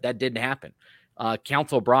 that didn't happen.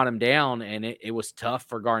 Council brought him down, and it was tough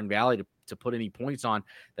for Garden Valley to put any points on.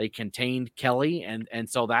 They contained Kelly, and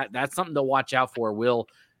so that's something to watch out for.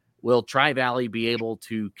 Will Tri-Valley be able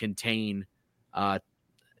to contain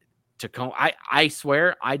Tacoma? I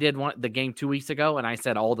swear I did the game 2 weeks ago, and I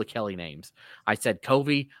said all the Kelly names. I said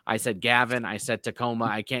Covey, I said Gavin, I said Tacoma.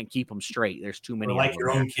 I can't keep them straight. There's too many. Like your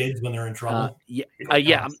own kids when they're in trouble.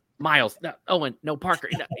 Miles, no, Owen, no Parker.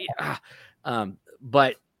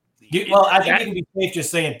 But I think it can be safe just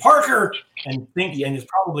saying Parker and it's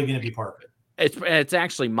probably going to be Parker. It's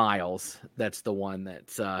actually Miles. That's the one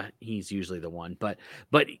that's he's usually the one. But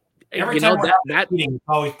every time that meeting, it's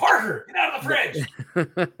always Parker, get out of the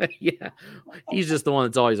fridge. Yeah, he's just the one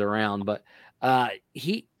that's always around. But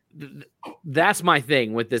that's my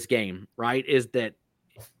thing with this game, right? Is that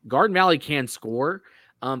Garden Valley can score.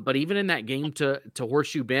 But even in that game to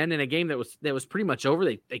Horseshoe Bend, in a game that was pretty much over,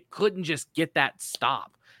 they couldn't just get that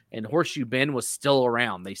stop. And Horseshoe Bend was still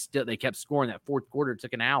around. They kept scoring. That fourth quarter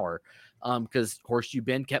took an hour because Horseshoe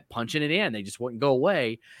Bend kept punching it in. They just wouldn't go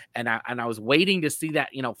away. And I was waiting to see that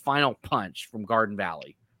final punch from Garden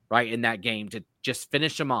Valley right in that game to just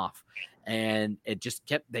finish them off. And they just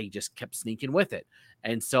kept sneaking with it.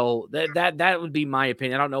 And so that would be my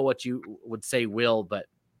opinion. I don't know what you would say, Will, but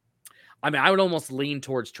I mean, I would almost lean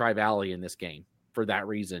towards Tri-Valley in this game for that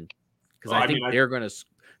reason, because I think they're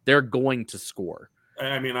going to score.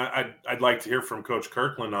 I mean, I'd like to hear from Coach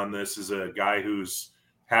Kirkland on this. As a guy who's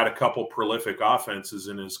had a couple prolific offenses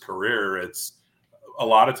in his career, it's a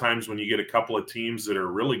lot of times when you get a couple of teams that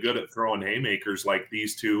are really good at throwing haymakers like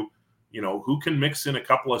these two, who can mix in a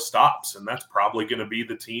couple of stops, and that's probably going to be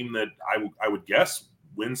the team that I would guess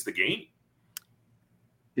wins the game.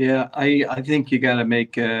 Yeah, I think you got to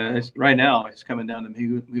make right now it's coming down to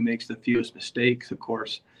who makes the fewest mistakes, of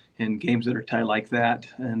course, in games that are tight like that,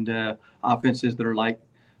 and offenses that are like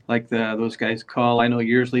like those guys call. I know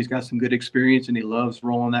Yearsley's got some good experience, and he loves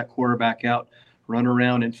rolling that quarterback out, run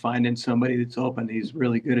around and finding somebody that's open. He's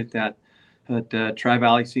really good at that. But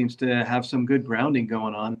Tri-Valley seems to have some good grounding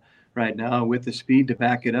going on right now with the speed to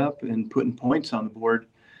back it up and putting points on the board.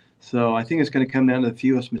 So I think it's going to come down to the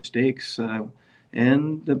fewest mistakes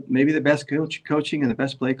and maybe the best coaching and the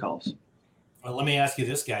best play calls. Well, let me ask you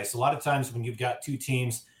this, guys. A lot of times when you've got two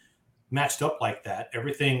teams matched up like that,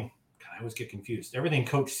 everything – I always get confused. Everything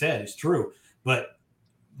Coach said is true. But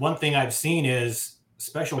one thing I've seen is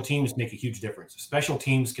special teams make a huge difference. Special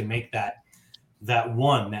teams can make that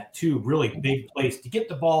one, that two really big plays to get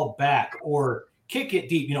the ball back or kick it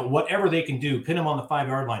deep, whatever they can do, pin them on the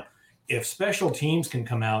 5-yard line. If special teams can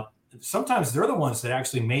come out, sometimes they're the ones that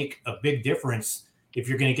actually make a big difference if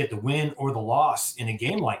you're going to get the win or the loss in a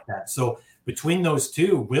game like that. So between those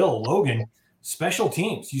two, Will, Logan, special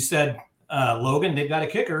teams, you said, Logan, they've got a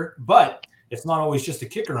kicker, but it's not always just a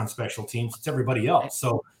kicker on special teams. It's everybody else.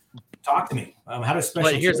 So talk to me. How does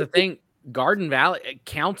special teams? But here's the thing. Garden Valley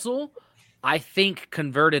Council, I think,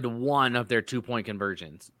 converted one of their 2-point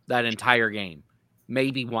conversions that entire game.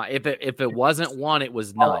 Maybe one. If it wasn't one, it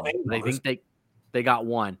was none. I think they got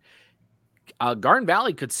one. Garden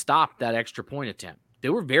Valley could stop that extra point attempt. They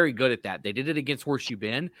were very good at that. They did it against Horseshoe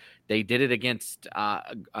Bend. They did it against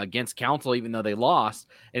Council, even though they lost.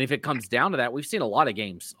 And if it comes down to that, we've seen a lot of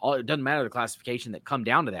games. It doesn't matter the classification that come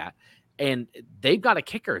down to that. And they've got a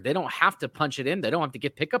kicker. They don't have to punch it in. They don't have to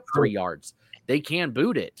pick up 3 yards. They can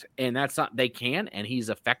boot it, and they can, and he's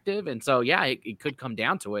effective. And so, yeah, it could come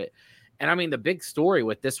down to it. And I mean, the big story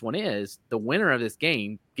with this one is the winner of this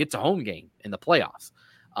game gets a home game in the playoffs.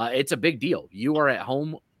 It's a big deal. You are at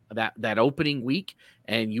home that opening week,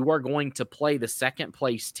 and you are going to play the second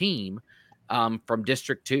place team from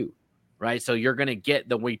District 2, right? So you're going to get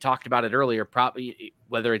we talked about it earlier, probably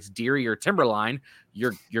whether it's Deary or Timberline,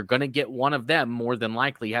 you're going to get one of them more than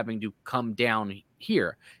likely having to come down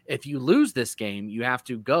here. If you lose this game, you have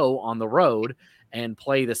to go on the road and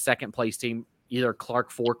play the second place team, either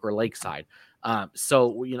Clark Fork or Lakeside.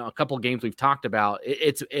 So, a couple of games we've talked about,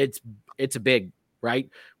 it's a big, right?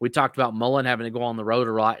 We talked about Mullen having to go on the road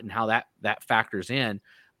a lot and how that factors in.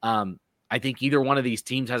 I think either one of these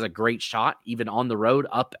teams has a great shot, even on the road,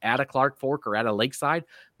 up at a Clark Fork or at a Lakeside,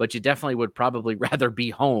 but you definitely would probably rather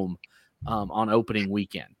be home on opening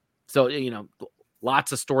weekend. So,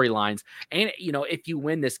 lots of storylines. And, if you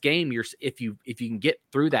win this game, if you can get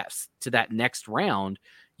through that to that next round,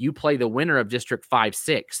 you play the winner of District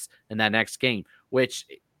 5-6 in that next game, which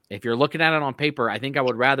if you're looking at it on paper, I think I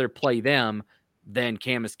would rather play them than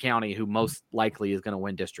Camas County, who most likely is going to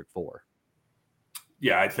win District 4.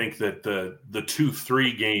 Yeah, I think that the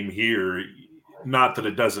 2-3 game here, not that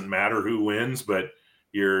it doesn't matter who wins, but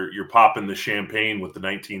you're popping the champagne with the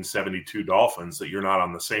 1972 Dolphins that you're not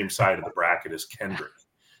on the same side of the bracket as Kendrick.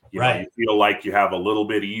 You feel like you have a little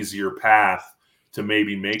bit easier path to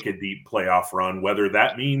maybe make a deep playoff run, whether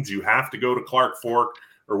that means you have to go to Clark Fork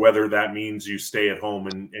or whether that means you stay at home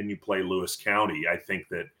and you play Lewis County. I think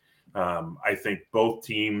that I think both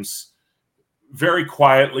teams very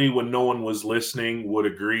quietly, when no one was listening, would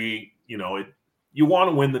agree, you want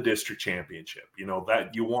to win the district championship, that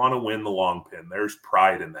you want to win the long pin. There's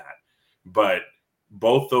pride in that. But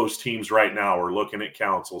both those teams right now are looking at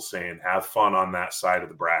Council saying, have fun on that side of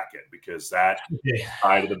the bracket, because that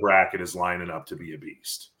side of the bracket is lining up to be a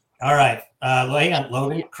beast. All right. Hang on,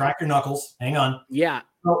 Logan, crack your knuckles. Hang on. Yeah.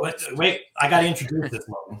 Oh, wait, I got to introduce this,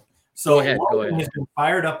 Logan. So Logan has been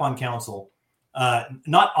fired up on Council,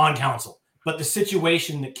 not on Council, but the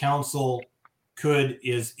situation that Council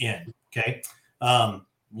is in. Okay.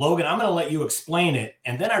 Logan, I'm going to let you explain it.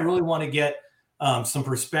 And then I really want to get some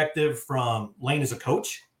perspective from Lane as a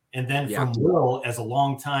coach, and then from Will as a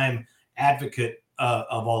longtime advocate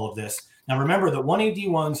of all of this. Now, remember that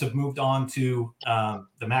 1AD1s have moved on to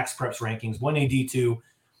the Max Preps rankings.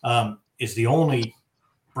 1AD2 is the only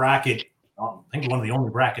bracket, I think one of the only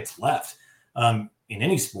brackets left in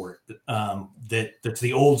any sport that's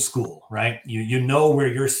the old school, right? You know where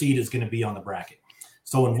your seed is going to be on the bracket.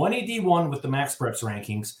 So in 1AD1 with the Max Preps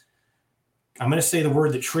rankings, I'm going to say the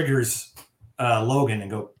word that triggers Logan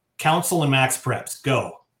and go, Council and Max Preps,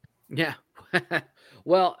 go. Yeah.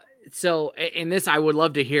 Well, so in this, I would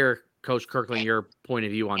love to hear, Coach Kirkland, your point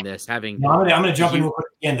of view on this. I'm going to jump in real quick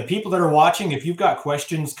again. The people that are watching, if you've got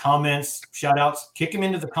questions, comments, shout outs, kick them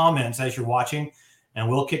into the comments as you're watching, and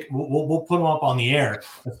we'll put them up on the air,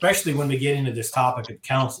 especially when we get into this topic of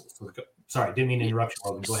Council. Sorry, didn't mean to interrupt you,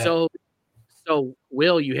 Logan. Go ahead. So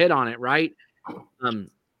Will, you hit on it, right?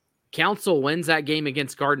 Council wins that game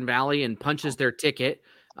against Garden Valley and punches their ticket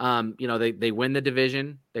They win the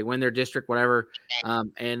division, they win their district, whatever.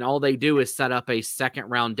 And all they do is set up a second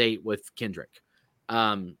round date with Kendrick.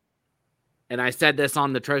 And I said this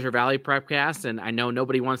on the Treasure Valley Prepcast, and I know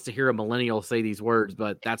nobody wants to hear a millennial say these words,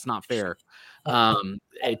 but that's not fair.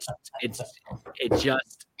 It's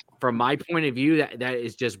just, from my point of view, that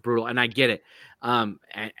is just brutal. And I get it.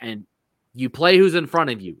 And you play who's in front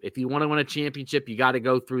of you. If you want to win a championship, you got to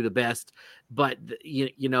go through the best. But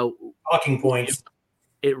talking points.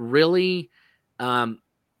 It really, I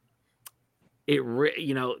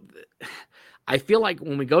feel like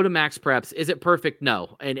when we go to Max Preps, is it perfect?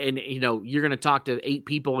 No. And you're going to talk to 8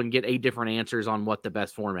 people and get 8 different answers on what the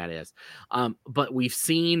best format is. But we've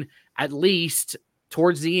seen, at least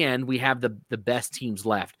towards the end, we have the best teams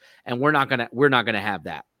left, and we're not going to have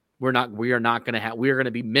that. We're going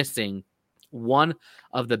to be missing one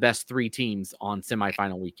of the best 3 teams on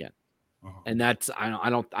semifinal weekend. And that's, I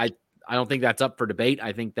don't think that's up for debate.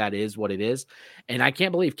 I think that is what it is. And I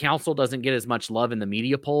can't believe Council doesn't get as much love in the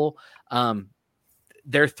media poll.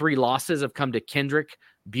 Their 3 losses have come to Kendrick,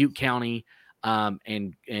 Butte County,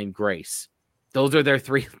 and Grace. Those are their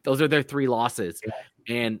 3 losses.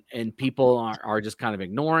 And people are just kind of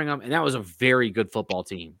ignoring them. And that was a very good football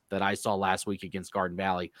team that I saw last week against Garden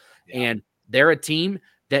Valley. Yeah. And they're a team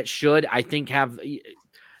that should, I think, have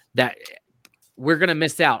that. We're going to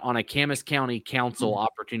miss out on a Camas County Council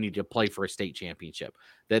opportunity to play for a state championship.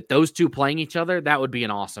 That those 2 playing each other, that would be an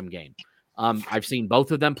awesome game. I've seen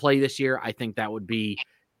both of them play this year. I think that would be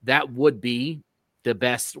the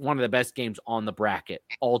best, one of the best games on the bracket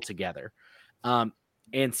altogether. And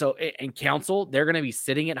Council, they're going to be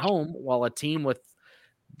sitting at home while a team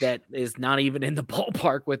that is not even in the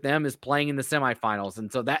ballpark with them is playing in the semifinals.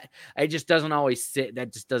 And so that it just doesn't always sit.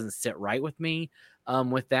 That just doesn't sit right with me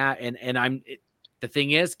with that. And the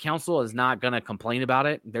thing is, Council is not going to complain about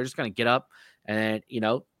it. They're just going to get up and,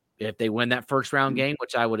 if they win that first round game,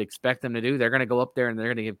 which I would expect them to do, they're going to go up there and they're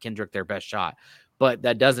going to give Kendrick their best shot. But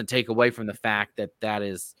that doesn't take away from the fact that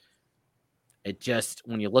is, it just,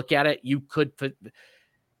 when you look at it, you could put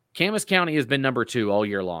Camas County has been number 2 all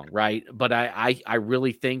year long, right? But I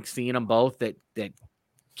really think, seeing them both, that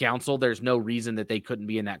Council, there's no reason that they couldn't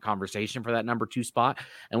be in that conversation for that number 2 spot.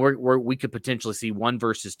 And we could potentially see 1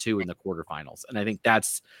 versus 2 in the quarterfinals. And I think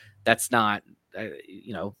that's not,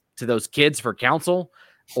 to those kids for Council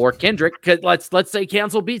or Kendrick, let's say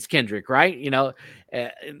Council beats Kendrick, right?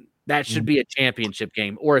 That should be a championship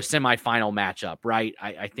game or a semifinal matchup, right?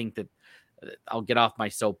 I think that I'll get off my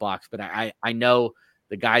soapbox, but I know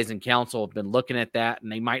the guys in Council have been looking at that,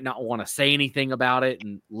 and they might not want to say anything about it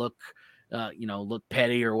and look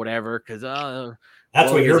petty or whatever, because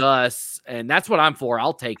that's what you're us, and that's what I'm for.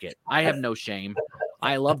 I'll take it. I have no shame.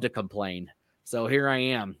 I love to complain, so here I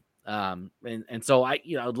am. And so I'd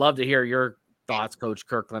love to hear your thoughts, Coach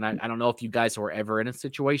Kirkland. I don't know if you guys were ever in a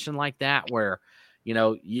situation like that where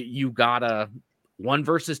you got a 1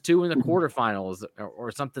 versus 2 in the quarterfinals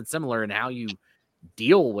or something similar, and how you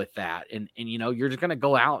deal with that. And you're just going to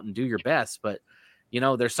go out and do your best, but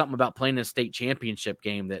there's something about playing a state championship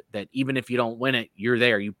game that even if you don't win it, you're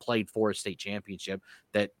there. You played for a state championship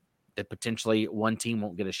that potentially one team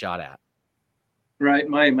won't get a shot at. Right.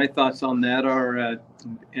 My thoughts on that are,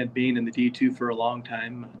 and being in the D2 for a long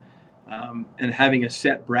time, and having a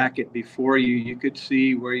set bracket before you could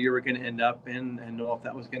see where you were going to end up in and know if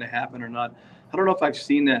that was going to happen or not. I don't know if I've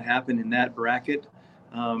seen that happen in that bracket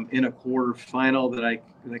in a quarterfinal that I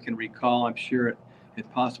can recall. I'm sure it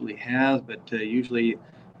possibly has, but usually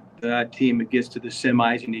that team gets to the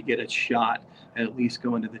semis and you get a shot at least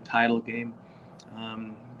going to the title game.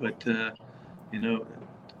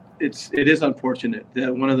 It is unfortunate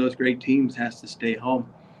that one of those great teams has to stay home.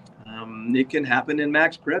 It can happen in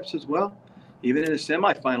Max Preps as well. Even in a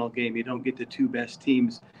semifinal game, you don't get the 2 best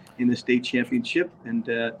teams in the state championship. And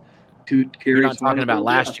you're not talking about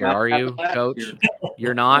last year, are you, Coach?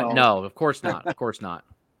 You're not? No, of course not. Of course not.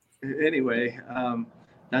 Anyway,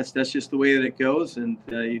 that's just the way that it goes, and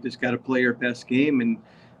you just got to play your best game. And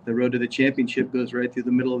the road to the championship goes right through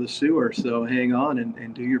the middle of the sewer. So hang on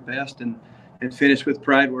and do your best and finish with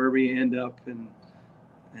pride wherever you end up, and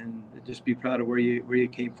just be proud of where you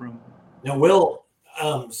came from. Now, Will,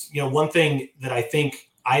 one thing that I think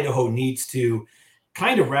Idaho needs to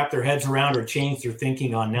kind of wrap their heads around or change their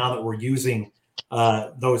thinking on now that we're using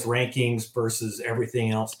those rankings versus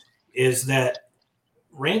everything else is that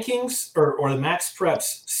rankings or the Max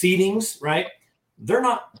Preps seedings, right? They're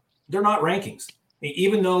not rankings,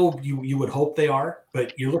 even though you would hope they are,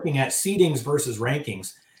 but you're looking at seedings versus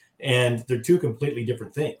rankings. And they're 2 completely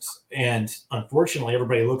different things. And unfortunately,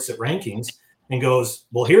 everybody looks at rankings and goes,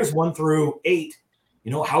 well, here's 1 through 8.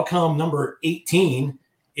 How come number 18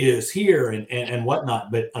 is here and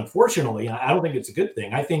whatnot. But unfortunately, I don't think it's a good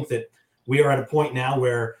thing. I think that we are at a point now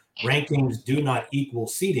where rankings do not equal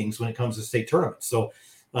seedings when it comes to state tournaments. So,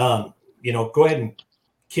 go ahead and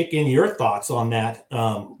kick in your thoughts on that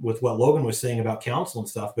with what Logan was saying about council and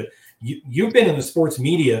stuff. But you've been in the sports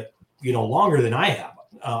media, longer than I have.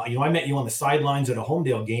 I met you on the sidelines at a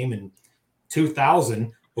Homedale game in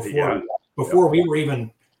 2000 before we were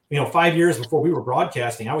even, 5 years before we were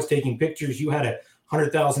broadcasting. I was taking pictures. You had a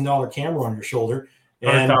 $100,000 camera on your shoulder.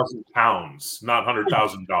 100,000 pounds, not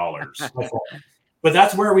 $100,000. But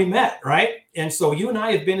that's where we met, right? And so you and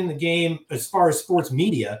I have been in the game as far as sports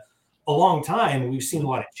media a long time. We've seen a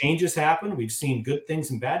lot of changes happen. We've seen good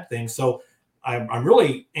things and bad things. So I'm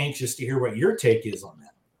really anxious to hear what your take is on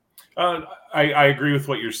that. I agree with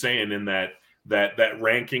what you're saying in that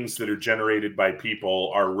rankings that are generated by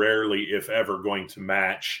people are rarely, if ever, going to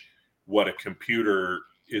match what a computer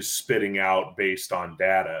is spitting out based on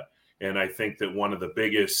data. And I think that one of the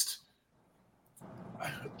biggest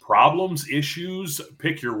problems, issues,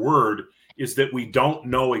 pick your word, is that we don't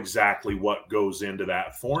know exactly what goes into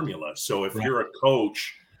that formula. So if you're a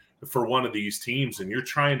coach for one of these teams and you're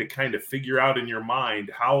trying to kind of figure out in your mind,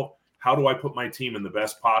 how do I put my team in the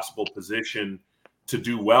best possible position to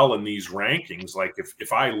do well in these rankings? Like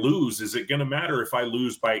if I lose, is it going to matter if I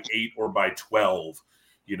lose by 8 or by 12?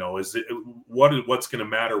 Is it what's going to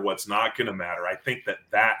matter? What's not going to matter? I think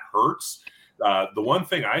that hurts. The one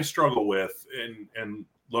thing I struggle with, and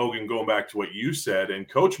Logan, going back to what you said, and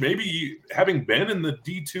Coach, maybe having been in the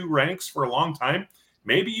D2 ranks for a long time,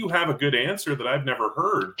 maybe you have a good answer that I've never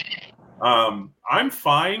heard. I'm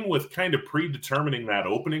fine with kind of predetermining that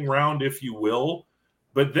opening round, if you will.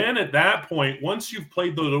 But then at that point, once you've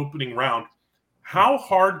played the opening round, how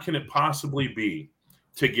hard can it possibly be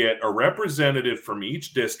to get a representative from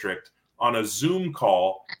each district on a Zoom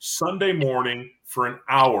call Sunday morning for an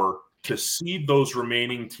hour to seed those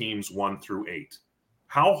remaining teams 1 through 8?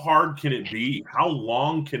 How hard can it be? How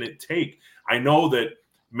long can it take? I know that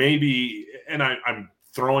maybe, and I'm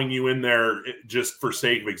throwing you in there just for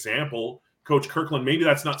sake of example, Coach Kirkland, maybe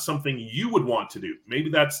that's not something you would want to do. Maybe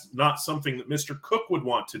that's not something that Mr. Cook would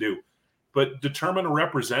want to do. But determine a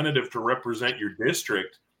representative to represent your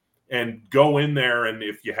district and go in there, and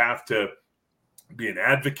if you have to be an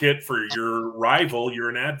advocate for your rival, you're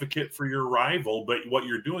an advocate for your rival. But what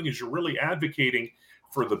you're doing is you're really advocating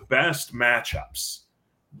for the best matchups,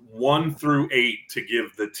 1 through 8, to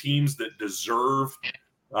give the teams that deserve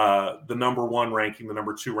the number 1 ranking, the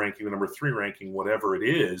number 2 ranking, the number 3 ranking, whatever it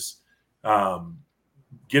is,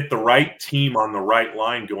 get the right team on the right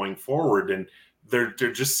line going forward. And there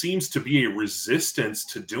just seems to be a resistance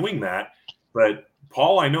to doing that. But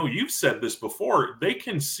Paul, I know you've said this before, they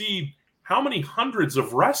can seed how many hundreds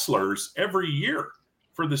of wrestlers every year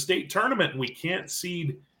for the state tournament, and we can't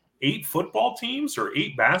seed 8 football teams or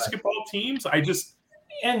 8 basketball teams.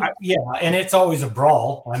 And it's always a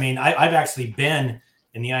brawl. I mean, I've actually been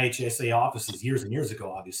in the IHSA offices years and years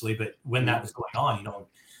ago, obviously, but when that was going on,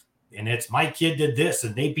 and it's my kid did this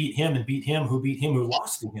and they beat him, who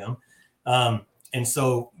lost to him. And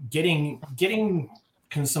so getting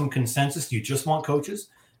some consensus. Do you just want coaches?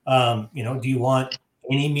 Do you want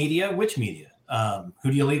any media? Which media?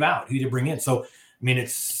 Who do you leave out? Who do you bring in? So, I mean,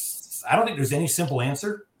 I don't think there's any simple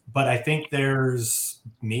answer, but I think there's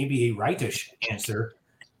maybe a rightish answer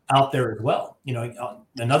out there as well.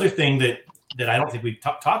 Another thing that I don't think we've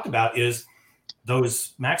talked about is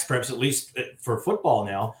those max preps, at least for football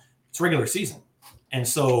now, it's regular season. And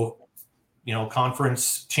so,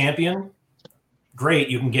 conference champion, great,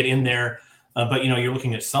 you can get in there. But, you're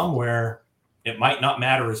looking at somewhere it might not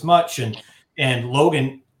matter as much. And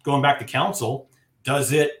Logan, going back to council,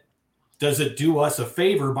 does it do us a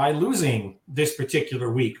favor by losing this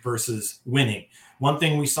particular week versus winning? One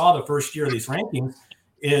thing we saw the first year of these rankings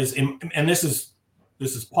is, and this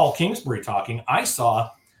is Paul Kingsbury talking, I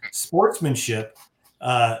saw sportsmanship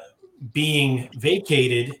being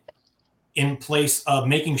vacated in place of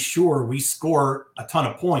making sure we score a ton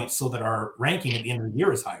of points so that our ranking at the end of the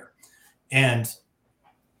year is higher. And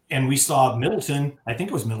we saw Middleton, I think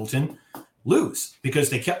it was Middleton, lose because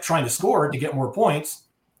they kept trying to score to get more points.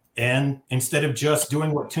 And instead of just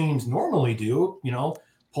doing what teams normally do,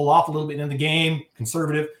 pull off a little bit in the game,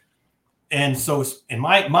 conservative. And so in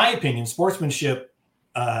my opinion, sportsmanship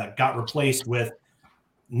got replaced with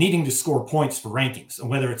needing to score points for rankings. And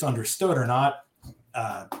whether it's understood or not,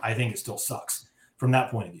 I think it still sucks from that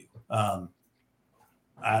point of view.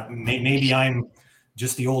 Maybe I'm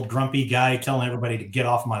just the old grumpy guy telling everybody to get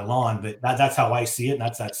off my lawn, but that's how I see it. And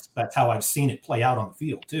that's how I've seen it play out on the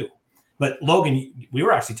field too. But Logan, we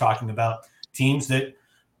were actually talking about teams that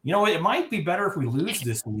you know, it might be better if we lose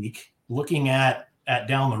this week, looking at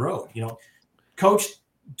down the road. You know, coach,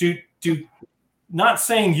 do not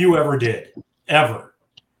saying you ever did, ever,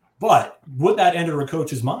 but would that enter a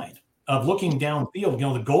coach's mind of looking downfield? You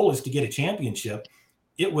know, the goal is to get a championship.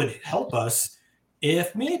 It would help us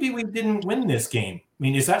if maybe we didn't win this game. I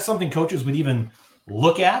mean, is that something coaches would even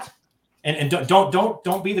look at? And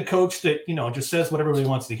don't be the coach that, you know, just says what everybody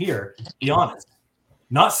wants to hear. Be honest.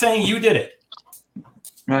 Not saying you did it.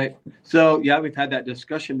 Right. So, yeah, we've had that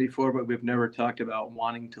discussion before, but we've never talked about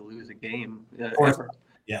wanting to lose a game ever.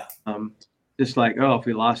 Yeah. Just like, oh, if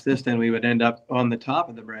we lost this, then we would end up on the top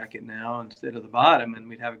of the bracket now instead of the bottom, and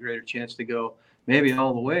we'd have a greater chance to go maybe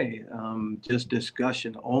all the way. Just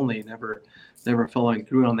discussion only, never following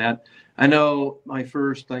through on that. I know my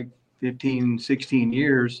first 15, 16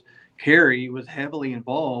 years, Harry was heavily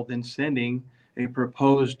involved in sending a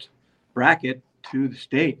proposed bracket to the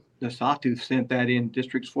state. The Sawtooth sent that in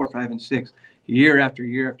districts 4, 5, and 6 year after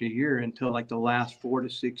year after year until the last 4 to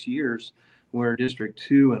 6 years, where District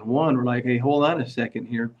 2 and 1 were like, hey, hold on a second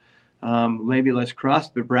here. Maybe let's cross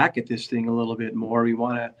the bracket this thing a little bit more. We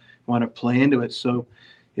want to play into it. So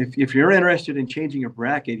if you're interested in changing a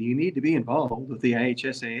bracket, you need to be involved with the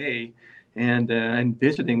IHSAA and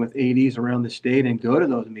visiting with ADs around the state and go to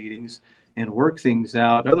those meetings and work things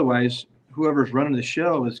out. Otherwise, whoever's running the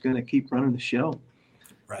show is going to keep running the show.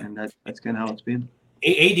 Right. And that's kind of how it's been.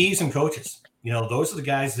 ADs and coaches, you know, those are the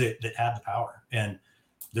guys that have the power, and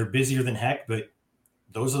they're busier than heck, but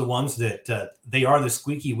those are the ones that they are the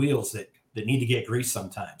squeaky wheels that need to get greased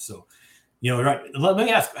sometimes. So, you know, right. Let me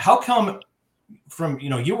ask, how come from, you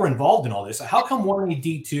know, you were involved in all this, how come 1A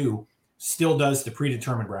D2 still does the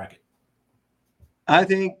predetermined bracket? I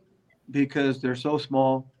think because they're so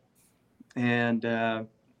small, and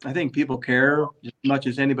I think people care as much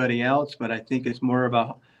as anybody else, but I think it's more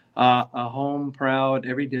about a home proud.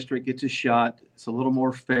 Every district gets a shot. It's a little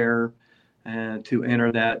more fair to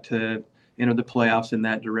enter the playoffs in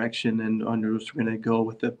that direction. And we're going to go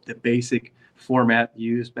with the basic format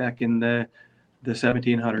used back in the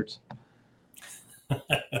 1700s.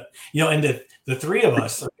 You know, and the three of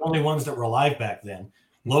us are the only ones that were alive back then.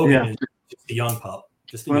 Logan is just a young pup.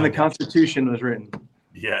 When the Constitution was written.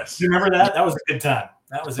 Yes. You remember that? That was a good time.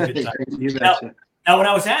 Now, when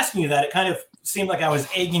I was asking you that, it kind of seemed like I was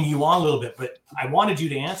egging you on a little bit, but I wanted you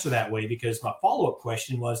to answer that way because my follow-up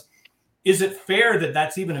question was, is it fair that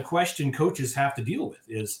that's even a question coaches have to deal with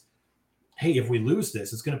is, hey, if we lose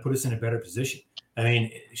this, it's going to put us in a better position. I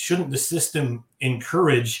mean, shouldn't the system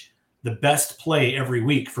encourage the best play every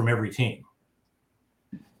week from every team?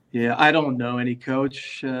 Yeah, I don't know any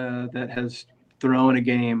coach that has thrown a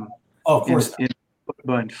game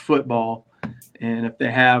in football. And if they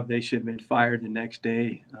have, they should have been fired the next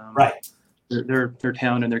day. Right. Their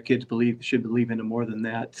town and their kids should believe in more than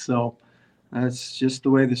that. So that's just the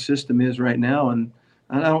way the system is right now. And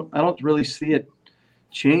I don't really see it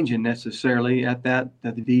changing necessarily at the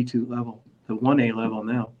D2 level, the 1A level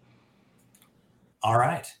now. All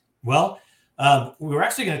right. Well, we were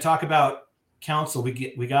actually going to talk about council.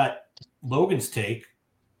 We got Logan's take.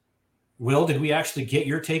 Will, did we actually get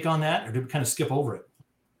your take on that, or did we kind of skip over it?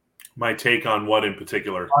 My take on what in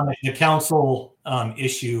particular? On the council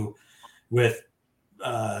issue with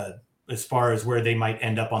as far as where they might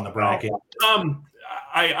end up on the bracket.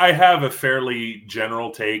 I have a fairly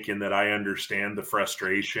general take in that I understand the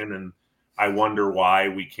frustration, and I wonder why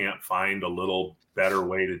we can't find a little better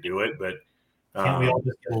way to do it. But can't we all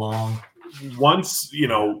just get along? Once, you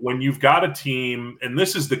know, when you've got a team, and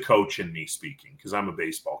this is the coach in me speaking because I'm a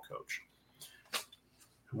baseball coach.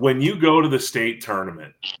 When you go to the state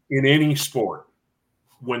tournament in any sport,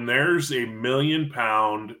 when there's a 1 million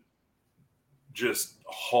pound just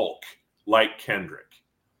Hulk like Kendrick,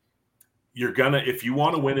 you're gonna, if you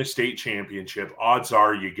want to win a state championship, odds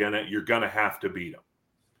are you're gonna have to beat him.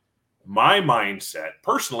 My mindset,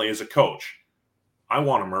 personally, as a coach, I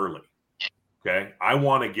want him early. Okay, I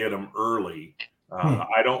want to get him early.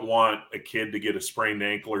 I don't want a kid to get a sprained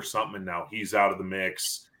ankle or something, and now he's out of the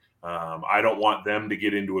mix. I don't want them to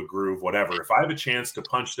get into a groove, whatever. If I have a chance to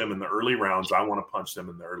punch them in the early rounds, I want to punch them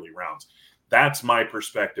in the early rounds. That's my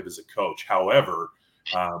perspective as a coach. However,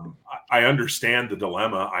 I understand the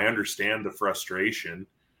dilemma. I understand the frustration.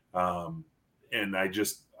 And I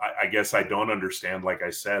guess I don't understand, like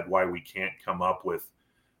I said, why we can't come up with,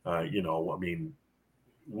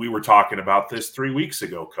 we were talking about this 3 weeks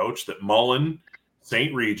ago, Coach, that Mullen,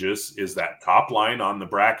 St. Regis is that top line on the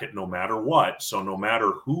bracket no matter what. So no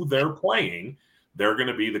matter who they're playing, they're going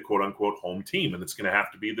to be the quote-unquote home team, and it's going to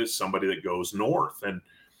have to be somebody that goes north. And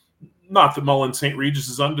not that Mullen St. Regis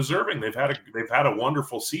is undeserving. They've had a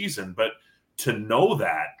wonderful season, but to know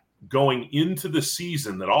that going into the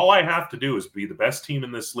season, that all I have to do is be the best team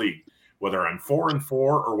in this league, whether I'm 4-4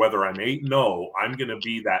 or whether I'm 8-0, I'm going to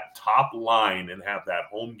be that top line and have that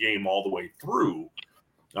home game all the way through.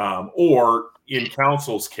 Or in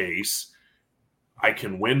Council's case, I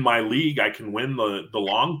can win my league. I can win the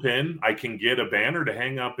long pin. I can get a banner to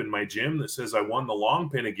hang up in my gym that says I won the long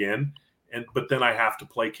pin again. But then I have to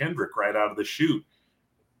play Kendrick right out of the chute.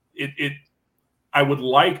 I would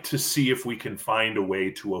like to see if we can find a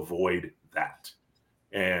way to avoid that.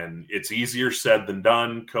 And it's easier said than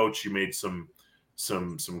done. Coach, you made some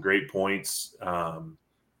great points. I'm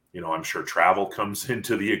sure travel comes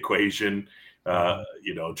into the equation,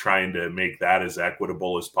 trying to make that as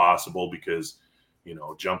equitable as possible, because,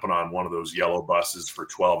 jumping on one of those yellow buses for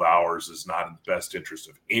 12 hours is not in the best interest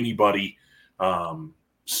of anybody.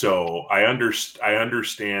 So I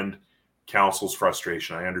understand Council's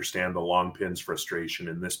frustration. I understand the long pins frustration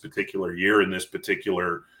in this particular year, in this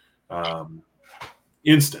particular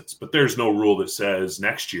instance, but there's no rule that says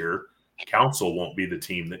next year Council won't be the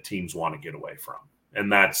team that teams want to get away from.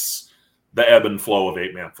 And that's the ebb and flow of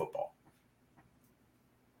 8-man football.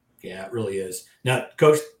 Yeah, it really is. Now,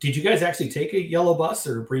 Coach, did you guys actually take a yellow bus,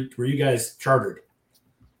 or were you guys chartered?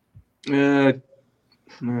 I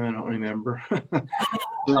don't remember.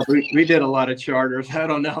 we did a lot of charters. I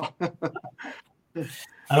don't know.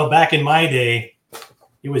 I know back in my day,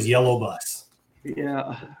 it was yellow bus.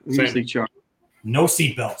 Yeah, we usually charter. No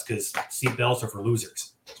seatbelts, because seatbelts are for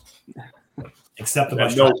losers. Except the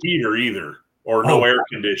bus. No heater either, or no air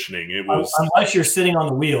conditioning. It was unless you're sitting on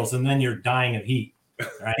the wheels, and then you're dying of heat.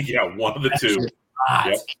 Right? Yeah, one of the two. Hot.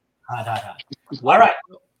 Yep. Hot. All right.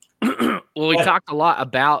 Well, we talked a lot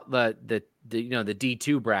about the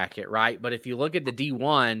D2 bracket, right? But if you look at the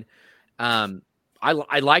D1,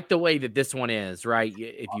 I like the way that this one is, right?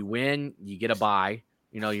 If you win, you get a bye.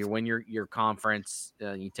 You win your conference,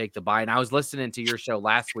 you take the bye. And I was listening to your show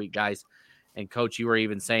last week, guys, and Coach, you were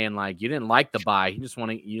even saying like you didn't like the bye. You just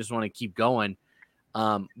want to keep going.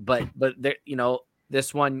 But there,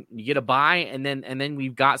 this one you get a bye, and then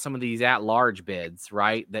we've got some of these at-large bids,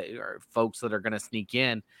 right? That are folks that are going to sneak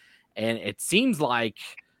in, and it seems like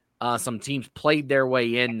some teams played their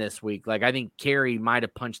way in this week. Like I think Cary might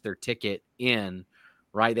have punched their ticket in,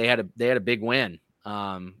 right? They had a big win,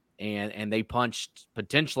 and they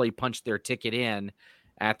potentially punched their ticket in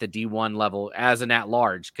at the D1 level as an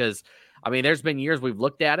at-large. Because I mean, there's been years we've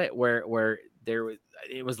looked at it where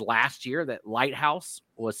it was last year that Lighthouse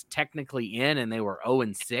was technically in, and they were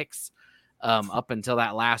 0-6 up until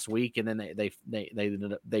that last week, and then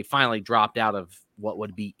they finally dropped out of what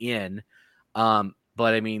would be in. But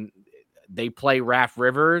I mean, they play Raft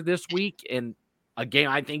River this week, and a game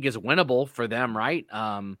I think is winnable for them, right?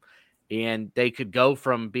 And they could go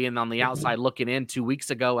from being on the outside looking in 2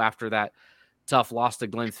 weeks ago after that tough loss to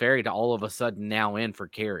Glens Ferry to all of a sudden now in for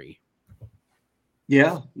Cary.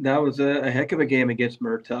 Yeah, that was a heck of a game against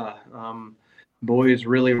Murtaugh. Boys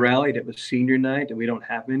really rallied. It was senior night, and we don't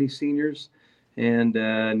have many seniors. And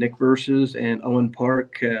Nick Versus and Owen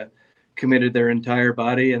Park committed their entire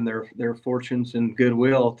body and their fortunes and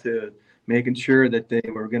goodwill to making sure that they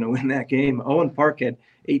were going to win that game. Owen Park had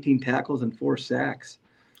 18 tackles and 4 sacks,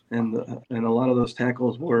 and a lot of those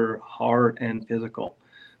tackles were hard and physical.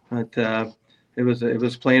 But it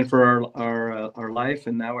was playing for our life,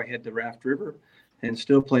 and now we head to Raft River. And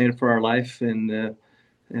still playing for our life, and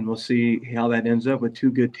we'll see how that ends up with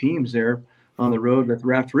 2 good teams there on the road with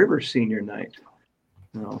Raft River senior night.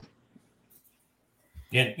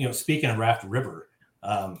 And speaking of Raft River,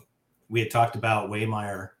 we had talked about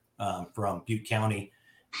Waymeyer from Butte County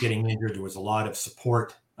getting injured. There was a lot of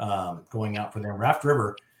support going out for them. Raft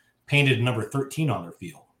River painted number 13 on their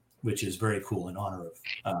field, which is very cool in honor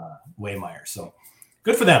of Waymeyer. So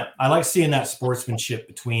good for them. I like seeing that sportsmanship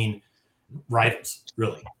between rivals,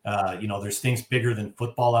 really. There's things bigger than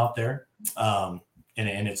football out there, and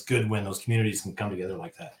it's good when those communities can come together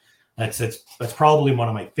like that. That's probably one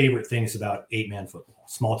of my favorite things about 8-man football,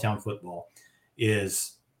 small town football,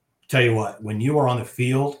 is tell you what, when you are on the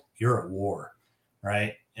field, you're at war,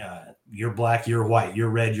 right? You're black, you're white,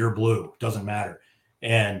 you're red, you're blue, doesn't matter.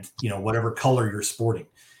 And whatever color you're sporting,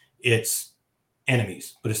 it's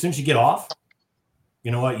enemies. But as soon as you get off,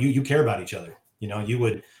 you know what, you care about each other. You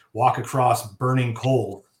would walk across burning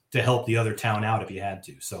coal to help the other town out if you had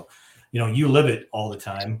to. So, you live it all the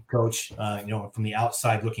time, Coach. From the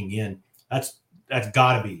outside looking in, that's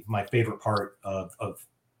got to be my favorite part of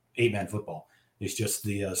 8-man football. It's just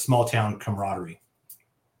the small town camaraderie.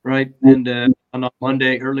 Right. And on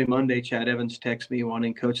early Monday, Chad Evans texted me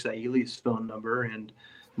wanting Coach Saili's phone number, and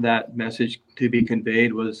that message to be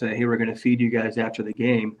conveyed was, hey, we're going to feed you guys after the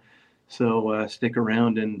game. So stick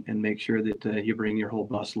around and make sure that you bring your whole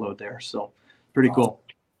bus load there. So pretty cool.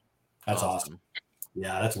 That's awesome.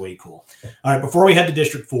 Yeah, that's way cool. All right, before we head to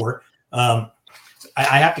District 4, I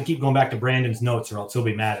have to keep going back to Brandon's notes, or else he'll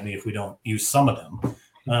be mad at me if we don't use some of them.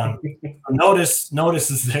 Notice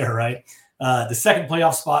is there, right? The second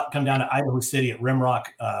playoff spot come down to Idaho City at Rimrock.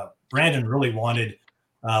 Brandon really wanted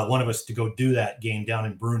one of us to go do that game down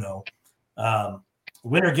in Bruno.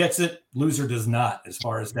 Winner gets it, loser does not, as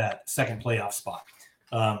far as that second playoff spot.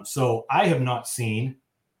 So I have not seen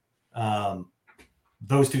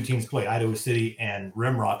those two teams play, Idaho City and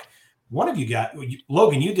Rimrock. One of you got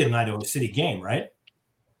Logan. You did an Idaho City game, right?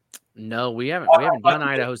 No, we haven't. We haven't done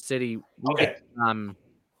Idaho City. We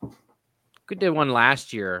did one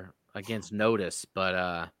last year against Notice,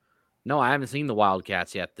 but no, I haven't seen the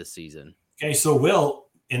Wildcats yet this season. Okay, so Will,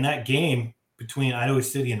 in that game between Idaho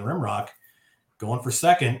City and Rimrock, going for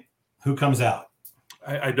second, who comes out?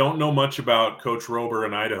 I don't know much about Coach Rober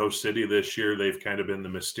and Idaho City this year. They've kind of been the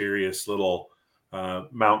mysterious little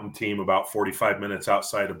mountain team about 45 minutes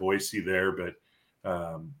outside of Boise there. But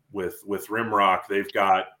with Rimrock, they've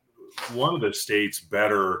got one of the state's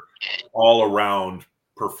better all-around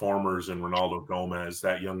performers in Ronaldo Gomez.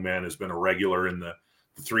 That young man has been a regular in the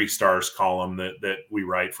 3 stars column that we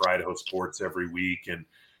write for Idaho Sports every week. And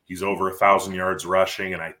he's over 1,000 yards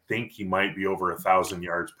rushing, and I think he might be over 1,000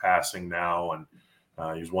 yards passing now. And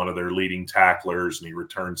he's one of their leading tacklers, and he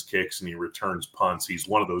returns kicks and he returns punts. He's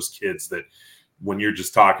one of those kids that when you're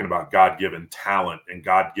just talking about God-given talent and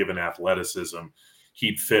God-given athleticism,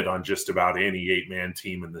 he'd fit on just about any 8-man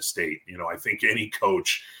team in the state. You know, I think any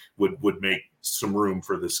coach would make some room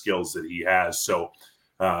for the skills that he has. So,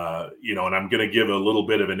 you know, and I'm going to give a little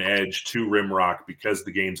bit of an edge to Rimrock because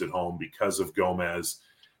the game's at home, because of Gomez.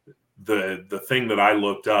 The thing that I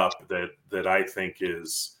looked up that I think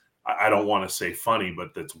is, I don't want to say funny,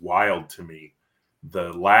 but that's wild to me.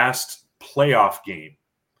 The last playoff game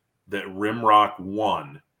that Rimrock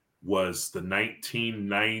won was the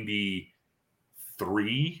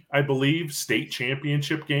 1993, I believe, state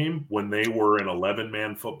championship game when they were an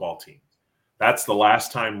 11-man football team. That's the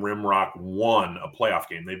last time Rimrock won a playoff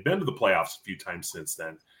game. They've been to the playoffs a few times since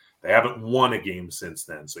then. They haven't won a game since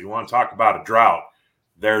then. So you want to talk about a drought,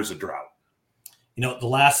 there's a drought. You know, the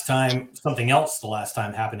last time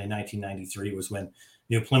happened in 1993 was when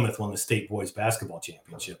New Plymouth won the state boys basketball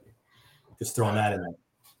championship. Just throwing that in there.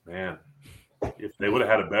 Man, if they would have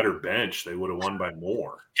had a better bench, they would have won by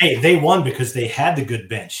more. Hey, they won because they had the good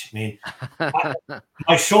bench. I mean, I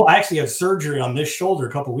actually had surgery on this shoulder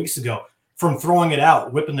a couple of weeks ago from throwing it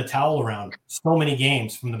out, whipping the towel around so many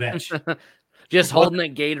games from the bench. Just holding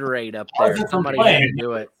that Gatorade up there. Somebody had to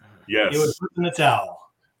do it. Yes. It was whipping the towel.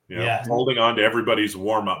 Yeah. Holding on to everybody's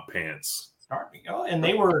warm-up pants. And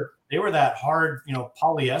they were that hard,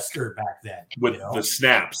 polyester back then. With the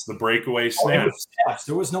snaps, the breakaway snaps.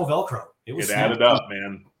 There was no Velcro. It added up,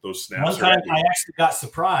 man. Those snaps. One time I actually got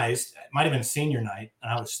surprised. It might have been senior night,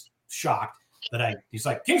 and I was shocked that he's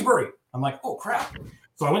like, Kingsbury. I'm like, oh, crap.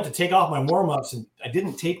 So I went to take off my warm-ups, and I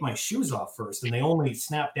didn't take my shoes off first, and they only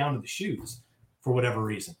snapped down to the shoes for whatever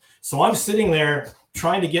reason. So I'm sitting there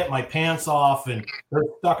trying to get my pants off, and they're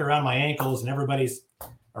stuck around my ankles, and everybody's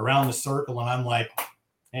around the circle, and I'm like,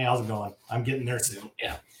 hey, how's it going? I'm getting there soon.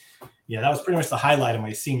 Yeah, that was pretty much the highlight of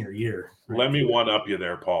my senior year. Right? Let me one-up you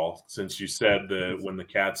there, Paul, since you said that when the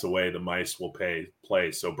cat's away, the mice will play.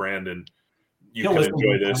 So, Brandon, you can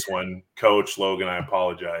enjoy this one. Coach Logan, I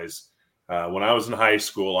apologize. When I was in high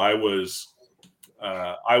school, I was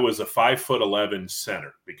a 5'11"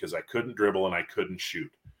 center because I couldn't dribble and I couldn't shoot.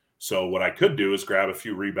 So what I could do is grab a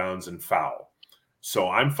few rebounds and foul. So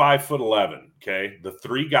I'm 5'11". Okay, the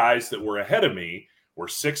 3 guys that were ahead of me were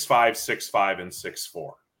 6'5", 6'5", and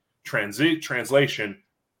 6'4". Translation: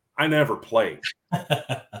 I never played.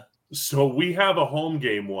 So we have a home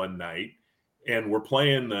game one night, and we're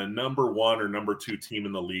playing the number 1 or number 2 team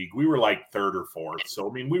in the league. We were like 3rd or 4th. So,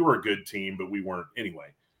 I mean, we were a good team, but we weren't.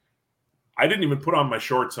 Anyway, I didn't even put on my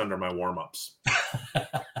shorts under my warm-ups.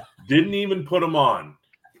 Didn't even put them on.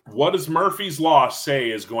 What does Murphy's Law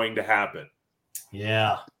say is going to happen?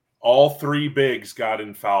 Yeah. All 3 bigs got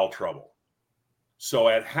in foul trouble. So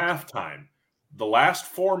at halftime, the last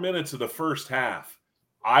 4 minutes of the first half,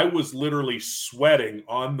 I was literally sweating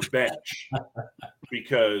on the bench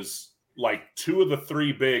because like 2 of the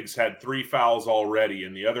 3 bigs had 3 fouls already,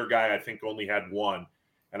 and the other guy I think only had 1.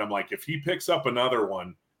 And I'm like, if he picks up another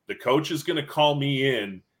one, the coach is going to call me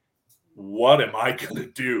in. What am I going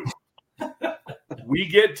to do? We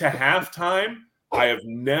get to halftime. I have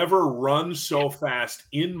never run so fast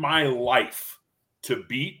in my life to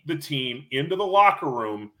beat the team into the locker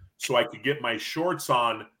room so I could get my shorts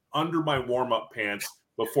on under my warm-up pants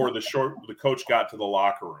before the coach got to the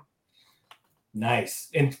locker room. Nice.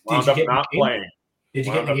 And wound up not playing. Did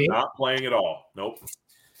you get in the game? Not playing at all. Nope.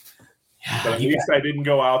 Yeah, but at least I didn't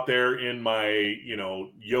go out there in my,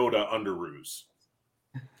 Yoda underoos.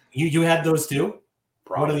 You had those too?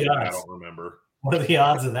 Probably. What are the odds? I don't remember. What are the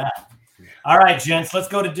odds of that? All right, gents, let's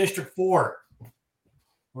go to District 4.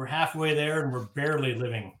 We're halfway there, and we're barely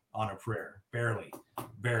living on a prayer. Barely.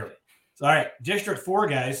 So, all right, District 4,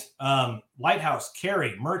 guys. Lighthouse,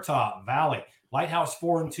 Cary, Murtaugh, Valley. Lighthouse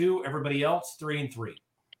 4-2. Everybody else 3-3.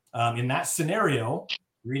 In that scenario,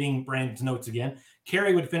 reading Brandon's notes again,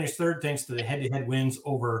 Cary would finish third thanks to the head-to-head wins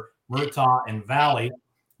over Murtaugh and Valley.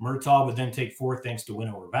 Murtaugh would then take fourth thanks to win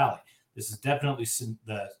over Valley. This is definitely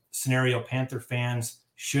the scenario Panther fans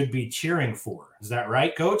should be cheering for. Is that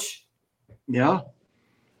right, Coach? Yeah.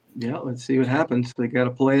 Let's see what happens. They got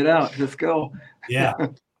to play it out. Let's go. Yeah.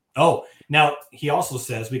 Oh, now he also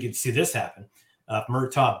says we could see this happen.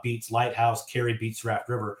 Murtaugh beats Lighthouse, Cary beats Raft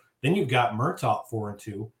River. Then you've got Murtaugh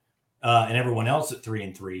 4-2, and everyone else at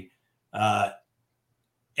 3-3.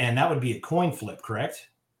 And that would be a coin flip, correct?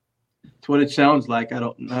 That's what it sounds like. I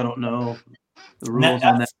don't know the rules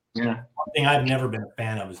on that. Yeah. One thing I've never been a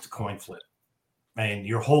fan of is the coin flip. I mean,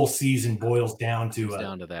 your whole season boils down to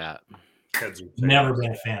that. Never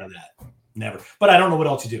been a fan of that. Never. But I don't know what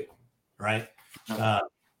else you do, right?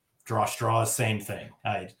 Draw straws, same thing.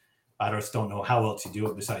 I just don't know how else you do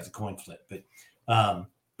it besides a coin flip.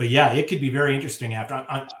 But yeah, it could be very interesting after.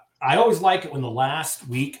 I always like it when the last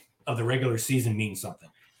week of the regular season means something.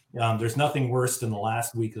 There's nothing worse than the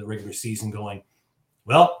last week of the regular season going,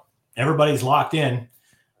 well, everybody's locked in.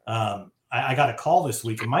 I got a call this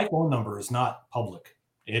week, and my phone number is not public.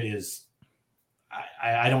 It is.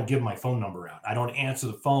 I don't give my phone number out. I don't answer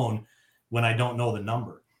the phone when I don't know the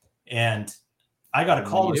number. And I got a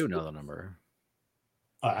call. You do know the number.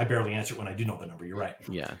 I barely answer it when I do know the number. You're right.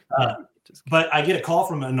 Yeah. But I get a call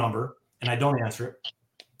from a number, and I don't answer it.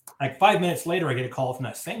 Like 5 minutes later, I get a call from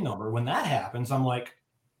that same number. When that happens, I'm like,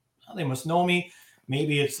 oh, they must know me.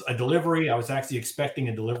 Maybe it's a delivery. I was actually expecting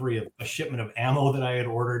a delivery of a shipment of ammo that I had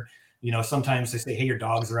ordered. Sometimes they say, hey, your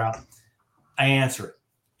dogs are out. I answer it.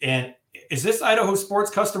 And is this Idaho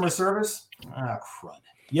Sports customer service? Ah, crud.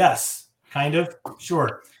 Yes, kind of.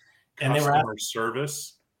 Sure. And customer they were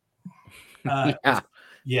service?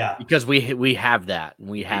 Yeah. Because we have that.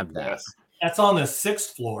 We have that. Yes. That's on the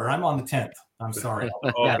 6th floor. I'm on the 10th. I'm sorry.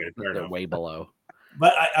 Okay, they're way below.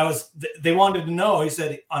 But they wanted to know. He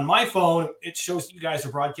said, on my phone, it shows you guys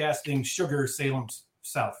are broadcasting Sugar, Salem,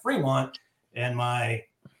 South Fremont. And my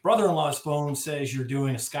brother-in-law's phone says you're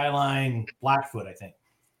doing a Skyline Blackfoot, I think.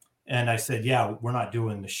 And I said, yeah, we're not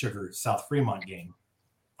doing the Sugar, South Fremont game.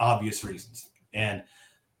 Obvious reasons. And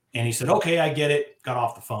he said, okay, I get it. Got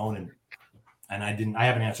off the phone. And I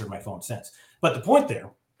haven't answered my phone since. But the point there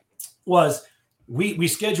was we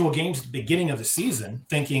schedule games at the beginning of the season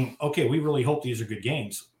thinking, okay, we really hope these are good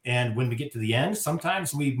games. And when we get to the end,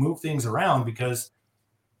 sometimes we move things around because,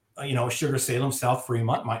 Sugar, Salem, South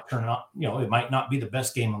Fremont might turn out, it might not be the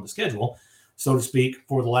best game on the schedule, so to speak,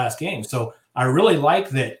 for the last game. So I really like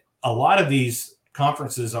that a lot of these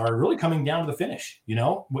conferences are really coming down to the finish.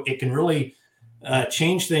 It can really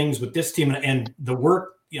change things with this team and the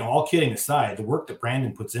work, all kidding aside, the work that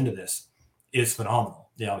Brandon puts into this is phenomenal.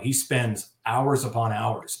 He spends hours upon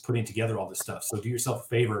hours putting together all this stuff. So do yourself a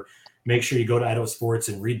favor, make sure you go to Idaho Sports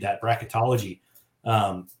and read that bracketology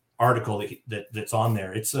article that's on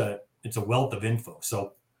there. It's a wealth of info.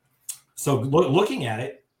 So looking at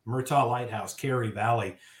it, Murtaugh, Lighthouse, Cary,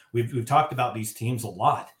 Valley, we've talked about these teams a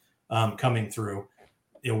lot coming through.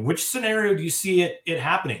 Which scenario do you see it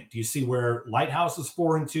happening? Do you see where Lighthouse is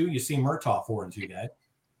 4-2? You see Murtaugh 4-2, guys?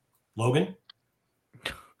 Logan?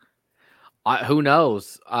 Who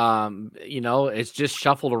knows? It's just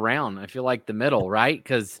shuffled around. I feel like the middle, right?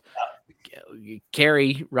 Because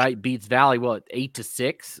Cary, right, beats Valley.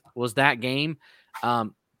 8-6 was that game.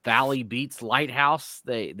 Valley beats Lighthouse.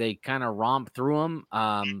 They kind of romp through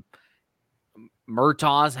them.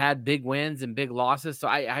 Murtaugh's had big wins and big losses, so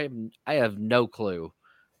I have no clue.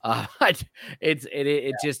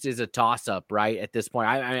 It just is a toss up, right? At this point,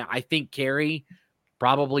 I think Cary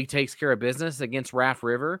probably takes care of business against Raft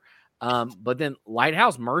River. But then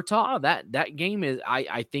Lighthouse Murtaugh, that game is,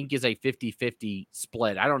 I think, is a 50-50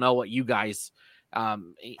 split. I don't know what you guys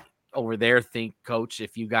over there think, Coach,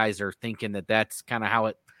 if you guys are thinking that that's kind of how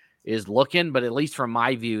it is looking, but at least from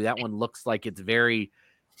my view, that one looks like it's very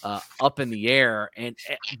up in the air.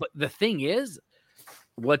 But the thing is,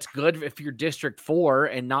 what's good if you're District 4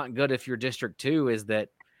 and not good if you're District 2 is that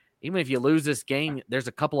even if you lose this game, there's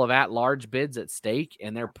a couple of at-large bids at stake,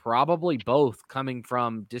 and they're probably both coming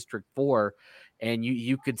from District 4. And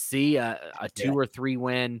you could see a 2 or 3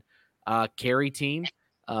 win Cary team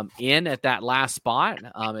in at that last spot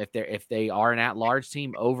if they are an at-large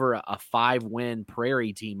team over a 5-win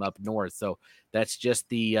Prairie team up north. So that's just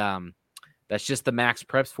the max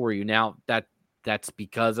preps for you. Now that's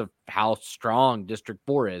because of how strong District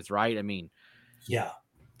 4 is, right? I mean, yeah.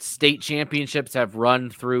 State championships have run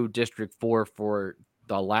through District 4 for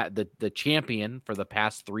the champion for the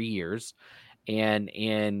past 3 years. And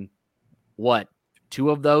in 2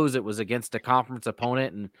 of those, it was against a conference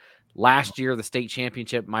opponent. And last year, the state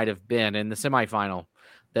championship might have been in the semifinal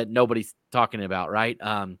that nobody's talking about, right?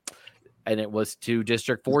 And it was 2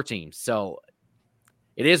 District 4 teams. So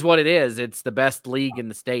it is what it is. It's the best league in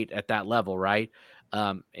the state at that level, right?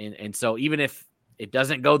 And so even if it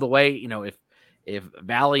doesn't go the way, if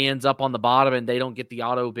Valley ends up on the bottom and they don't get the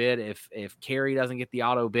auto bid, if Cary doesn't get the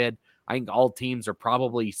auto bid, I think all teams are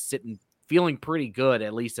probably feeling pretty good,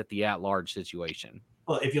 at least at the at-large situation.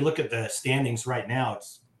 Well, if you look at the standings right now,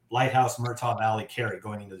 it's Lighthouse, Murtaugh Valley, Cary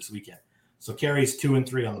going into this weekend. So Cary's 2 and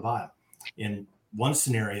 3 on the bottom. In one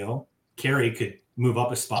scenario, Cary could move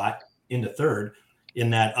up a spot into third. In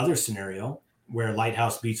that other scenario, where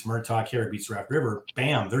Lighthouse beats Murtaugh, Cary beats Raft River,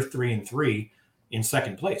 bam, they're 3 and 3 in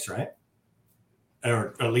second place, right?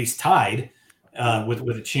 Or at least tied with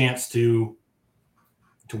a chance to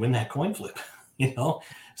win that coin flip,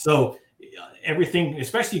 So everything,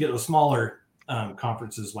 especially you get those smaller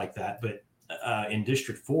conferences like that, but in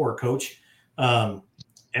District 4, Coach,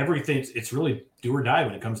 everything, it's really do or die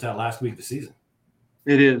when it comes to that last week of the season.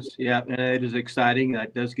 It is, yeah, and it is exciting.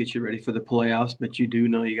 That does get you ready for the playoffs, but you do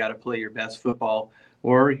know you got to play your best football,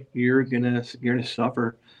 or you're gonna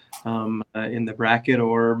suffer in the bracket,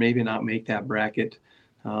 or maybe not make that bracket.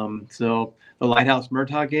 So the Lighthouse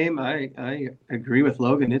Murtaugh game, I agree with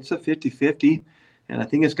Logan. It's a 50-50, and I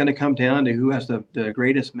think it's going to come down to who has the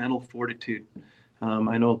greatest mental fortitude.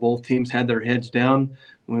 I know both teams had their heads down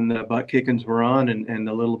when the butt kickings were on, and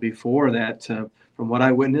a little before that, from what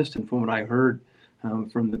I witnessed and from what I heard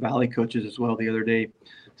from the Valley coaches as well the other day.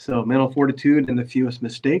 So mental fortitude and the fewest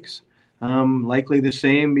mistakes. Likely the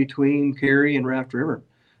same between Cary and Raft River.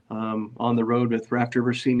 On the road with Raft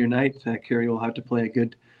River senior night, Cary will have to play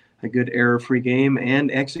a good error-free game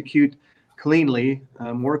and execute cleanly,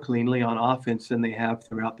 more cleanly on offense than they have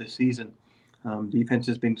throughout the season. Defense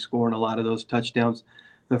has been scoring a lot of those touchdowns.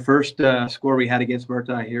 The first score we had against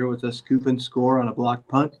Murtaugh here was a scoop and score on a blocked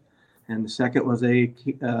punt, and the second was a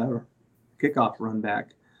kickoff run back.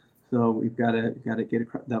 So we've got to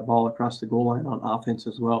get that ball across the goal line on offense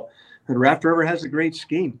as well. But Raft River has a great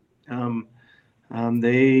scheme.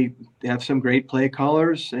 They have some great play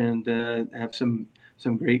callers and have some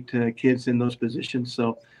great kids in those positions.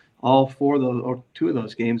 So all 4 of those, or 2 of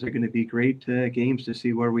those games, are going to be great games to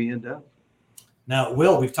see where we end up. Now,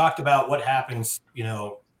 Will, we've talked about what happens,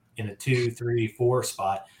 in a 2, 3, 4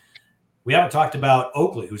 spot. We haven't talked about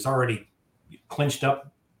Oakley, who's already clinched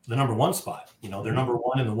up the number 1 spot. They're number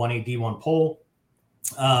 1 in the 1A D1 poll.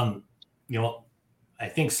 I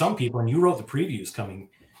think some people, and you wrote the previews coming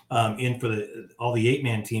in for all the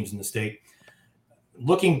 8-man teams in the state.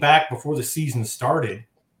 Looking back before the season started,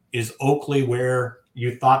 is Oakley where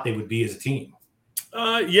you thought they would be as a team?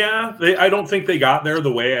 Yeah, I don't think they got there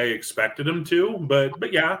the way I expected them to,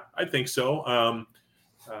 but yeah, I think so.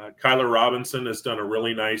 Kyler Robinson has done a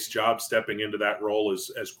really nice job stepping into that role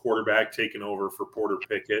as quarterback, taking over for Porter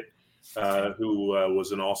Pickett, who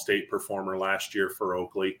was an all-state performer last year for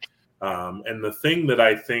Oakley. And the thing that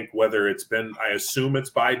I think, whether it's been, I assume it's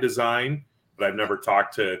by design, but I've never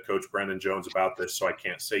talked to Coach Brendan Jones about this, so I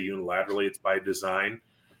can't say unilaterally it's by design.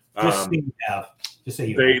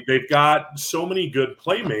 They've got so many good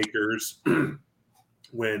playmakers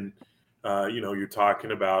when you're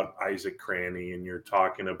talking about Isaac Cranny and you're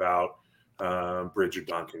talking about Bridger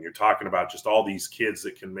Duncan. You're talking about just all these kids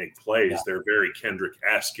that can make plays. Yeah. They're very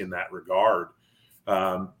Kendrick-esque in that regard.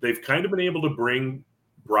 They've kind of been able to bring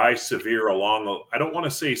Bryce Sevier along. I don't want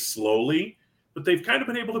to say slowly, but they've kind of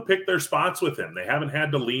been able to pick their spots with him. They haven't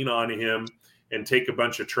had to lean on him and take a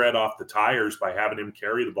bunch of tread off the tires by having him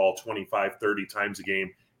carry the ball 25, 30 times a game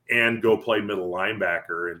and go play middle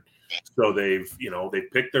linebacker. And so they've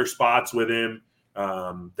picked their spots with him.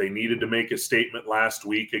 They needed to make a statement last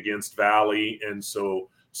week against Valley. And so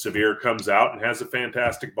Sevier comes out and has a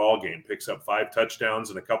fantastic ball game, picks up 5 touchdowns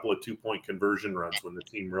and a couple of 2-point conversion runs when the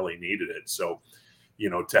team really needed it. So,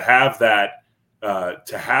 to have that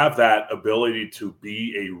ability to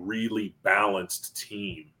be a really balanced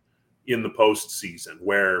team in the postseason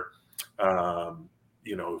where,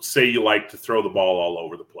 say you like to throw the ball all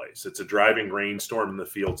over the place. place. It's a driving rainstorm and the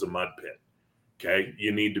field's a mud pit. Okay.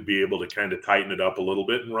 You need to be able to kind of tighten it up a little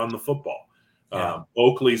bit and run the football. Yeah.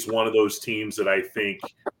 Oakley's one of those teams that I think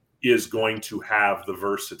is going to have the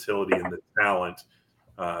versatility and the talent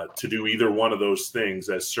to do either one of those things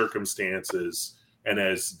as circumstances and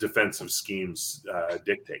as defensive schemes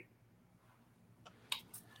dictate.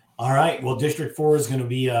 All right. Well, District 4 is going to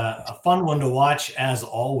be a fun one to watch, as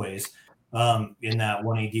always, in that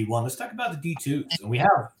 1A D1. Let's talk about the D2s. And we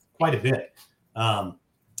have quite a bit.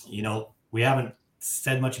 We haven't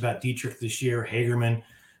said much about Dietrich this year, Hagerman.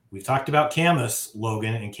 We've talked about Camas,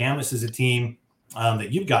 Logan, and Camas is a team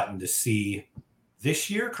that you've gotten to see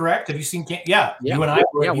this year, correct? Have you seen Yeah, you and I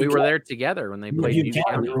were. Yeah, we were there together when they played. You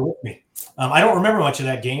were with me. I don't remember much of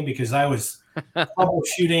that game because I was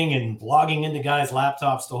troubleshooting and logging into guys'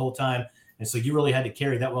 laptops the whole time, and so you really had to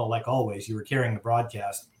carry that. Well, like always, you were carrying the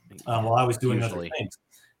broadcast while I was doing other things.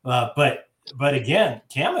 But again,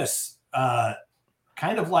 Camas,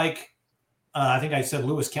 kind of like I think I said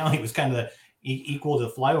Lewis County was kind of the equal to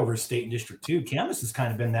the flyover state in District 2. Camas has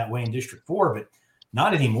kind of been that way in District 4, but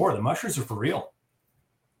not anymore. The Mushers are for real.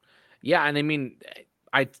 Yeah, and I mean,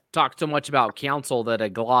 I talked so much about Council that I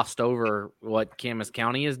glossed over what Camas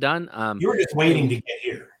County has done. You were just waiting to get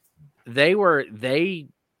here. They were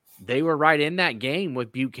right in that game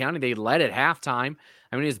with Butte County. They led at halftime.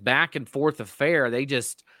 I mean, it's back and forth affair.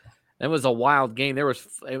 That was a wild game. I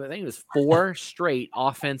think it was 4 straight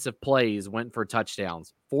offensive plays went for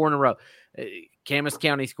touchdowns, 4 in a row. Camas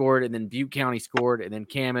County scored, and then Butte County scored, and then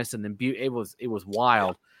Camas, and then Butte. It was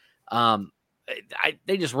wild.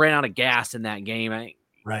 They just ran out of gas in that game.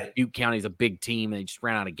 Right. Butte County's a big team. They just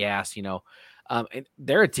ran out of gas, and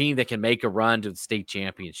they're a team that can make a run to the state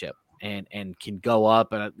championship and can go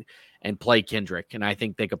up and play Kendrick. And I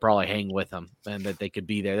think they could probably hang with them and that they could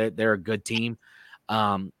be there. They're a good team.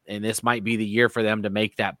 And this might be the year for them to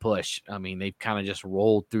make that push. I mean, they've kind of just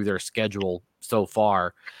rolled through their schedule so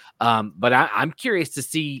far. But I'm curious to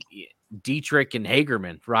see Dietrich and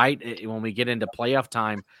Hagerman, right? When we get into playoff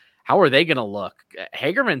time, how are they going to look?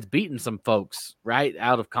 Hagerman's beaten some folks, right,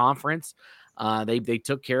 out of conference. They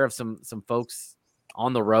took care of some folks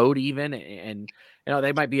on the road even, and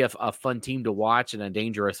they might be a fun team to watch and a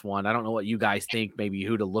dangerous one. I don't know what you guys think, maybe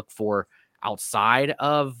who to look for outside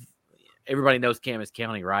of. Everybody knows Camas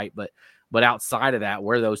County, right? But outside of that,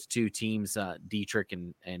 where those two teams, Dietrich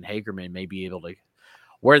and Hagerman,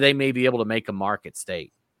 where they may be able to make a mark at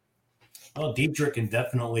state. Well, Dietrich can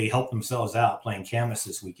definitely help themselves out playing Camas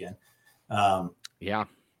this weekend. Yeah.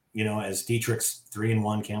 As Dietrich's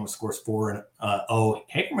 3-1, Camas scores 4-0.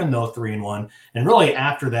 Hagerman, though, 3-1. And really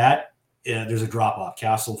after that, there's a drop-off.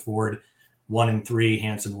 Castleford, 1-3,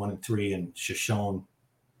 Hanson, 1-3, and Shoshone,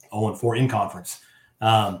 0-4 in conference.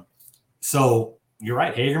 So you're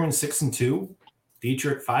right. Hagerman 6-2,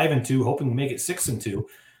 Dietrich 5-2, hoping to make it 6-2.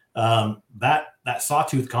 That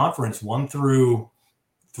Sawtooth Conference 1-3,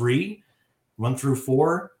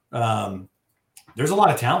 1-4. There's a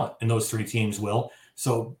lot of talent in those 3 teams, Will.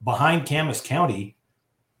 So behind Camas County,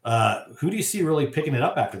 who do you see really picking it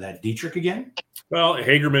up after that? Dietrich again? Well,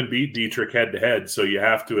 Hagerman beat Dietrich head to head, so you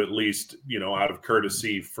have to at least, out of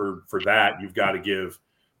courtesy for that, you've got to give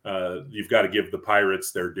the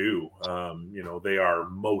Pirates their due. They are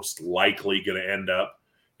most likely going to end up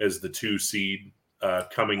as the 2 seed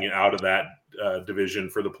coming out of that division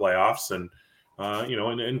for the playoffs, and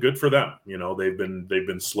good for them. They've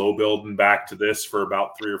been slow building back to this for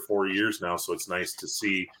about 3 or 4 years now, so it's nice to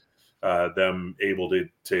see them able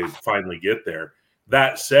to finally get there.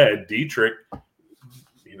 That said, Dietrich,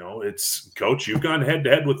 it's coach. You've gone head to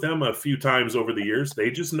head with them a few times over the years. They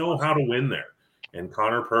just know how to win there. And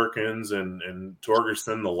Connor Perkins and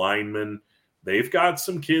Torgerson, the lineman, they've got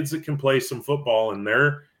some kids that can play some football. And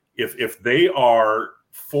if they are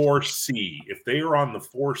 4C, if they are on the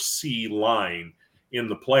 4C line in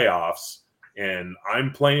the playoffs, and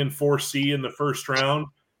I'm playing 4C in the first round,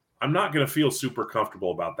 I'm not going to feel super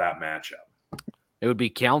comfortable about that matchup. It would be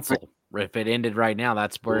Council. If it ended right now,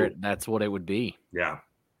 that's what it would be. Yeah.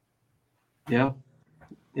 Yeah.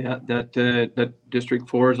 Yeah, that District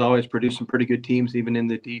 4 has always produced some pretty good teams, even in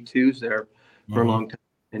the D2s there for a long time.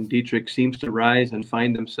 And Dietrich seems to rise and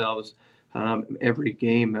find themselves every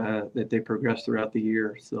game that they progress throughout the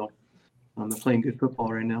year. So they're playing good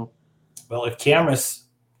football right now. Well, if Camas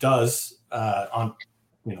does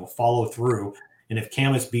follow through, and if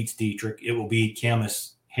Camas beats Dietrich, it will be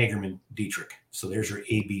Camas, Hagerman, Dietrich. So there's your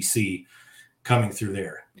ABC coming through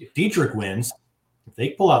there. If Dietrich wins, if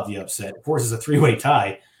they pull out the upset, it forces a 3-way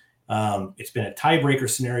tie. It's been a tiebreaker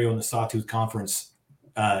scenario in the Sawtooth Conference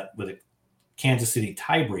with a Kansas City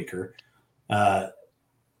tiebreaker.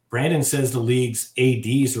 Brandon says the league's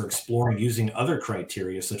ADs are exploring using other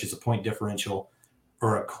criteria, such as a point differential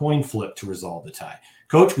or a coin flip to resolve the tie.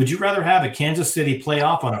 Coach, would you rather have a Kansas City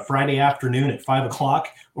playoff on a Friday afternoon at 5:00,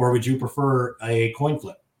 or would you prefer a coin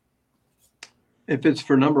flip? If it's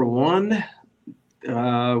for number one,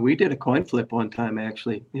 we did a coin flip one time,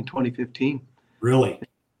 actually, in 2015. Really?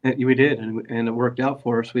 We did, and it worked out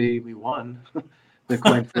for us. We won the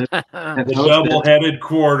coin flip. The double-headed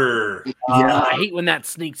quarter. Yeah, I hate when that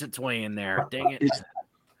sneaks its way in there. Dang it.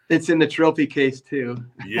 It's in the trophy case, too.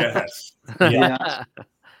 Yes. Yeah.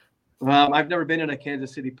 I've never been in a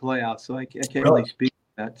Kansas City playoff, so I can't really speak to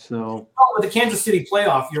that. So, with the Kansas City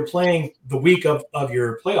playoff, you're playing the week of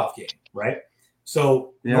your playoff game, right?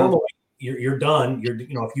 So normally you're done.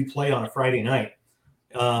 If you play on a Friday night,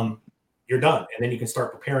 you're done, and then you can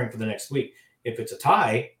start preparing for the next week. If it's a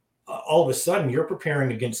tie, all of a sudden you're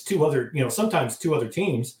preparing against sometimes two other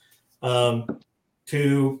teams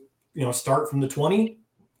to start from the 20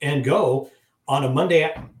 and go on a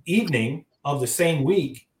Monday evening of the same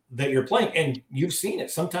week that you're playing. And you've seen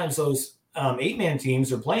it. Sometimes those 8-man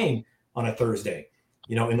teams are playing on a Thursday,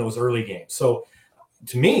 in those early games. So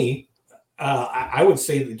to me, I would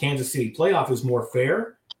say the Kansas City playoff is more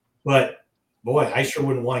fair, but boy, I sure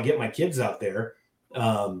wouldn't want to get my kids out there,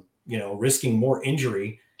 risking more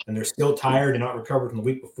injury, and they're still tired and not recovered from the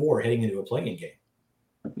week before heading into a playing game.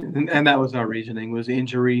 And that was our reasoning, was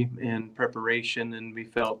injury and preparation, and we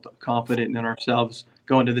felt confident in ourselves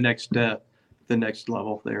going to the next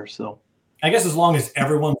level there. So I guess as long as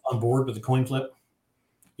everyone's on board with the coin flip,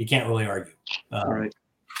 you can't really argue. Right.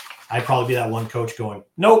 I'd probably be that one coach going,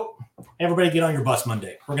 nope, everybody get on your bus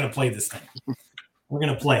Monday. We're going to play this thing. We're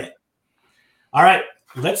going to play it. All right,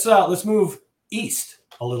 let's move east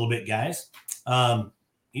a little bit, guys.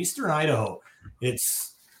 Eastern Idaho.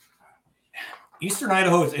 It's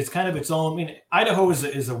kind of its own. I mean, Idaho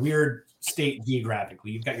is a weird state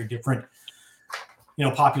geographically. You've got your different,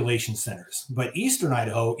 population centers. But Eastern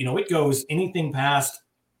Idaho, it goes anything past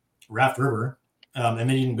Raft River, and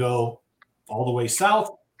then you can go all the way south.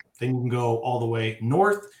 Then you can go all the way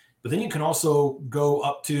north. But then you can also go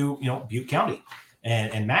up to, Butte County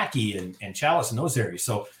and Mackay and Chalice and those areas.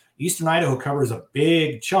 So Eastern Idaho covers a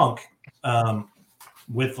big chunk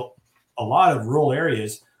with a lot of rural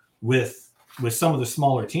areas with some of the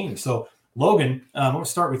smaller teams. So Logan, I'm going to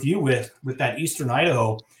start with you with that Eastern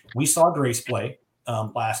Idaho. We saw Grace play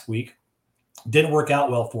last week. Didn't work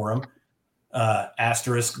out well for them.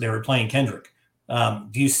 Asterisk, they were playing Kendrick.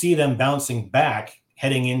 Do you see them bouncing back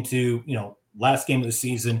heading into, last game of the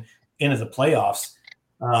season into the playoffs?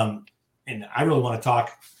 And I really want to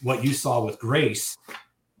talk what you saw with Grace,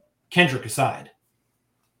 Kendrick aside.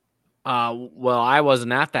 Well, I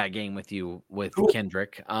wasn't at that game with you with Cool.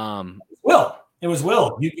 Kendrick. It was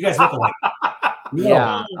Will. You guys look alike.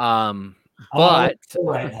 Yeah. But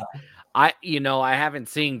right now. I haven't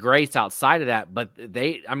seen Grace outside of that, but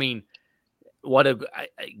we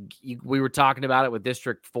were talking about it with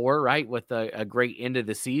District 4, right? With a great end of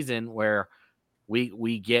the season where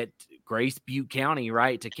we get Grace Butte County,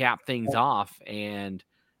 right, to cap things off. And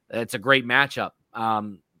it's a great matchup.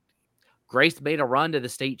 Grace made a run to the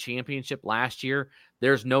state championship last year.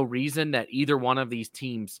 There's no reason that either one of these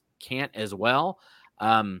teams can't as well.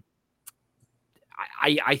 I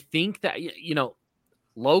think that,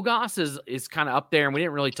 Logos is kind of up there, and we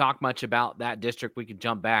didn't really talk much about that district. We could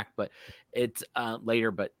jump back, but it's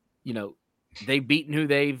later. But, they've beaten who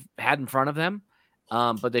they've had in front of them,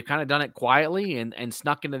 but they've kind of done it quietly and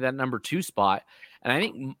snuck into that number 2 spot. And I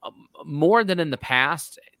think more than in the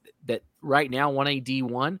past, that right now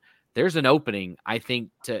 1AD1, there's an opening, I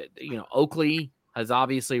think, to, Oakley has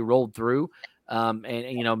obviously rolled through. And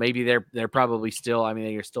maybe they're probably still,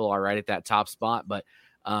 they're still all right at that top spot, but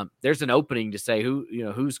there's an opening to say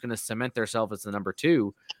who's going to cement themselves as the number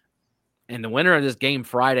 2. And the winner of this game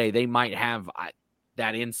Friday, they might have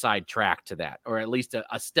that inside track to that, or at least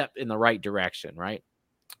a step in the right direction, right?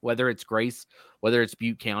 Whether it's Grace, whether it's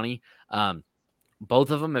Butte County,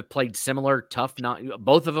 both of them have played similar tough.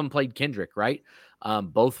 Both of them played Kendrick, right?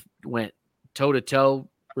 Both went toe to toe,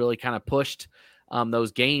 really kind of pushed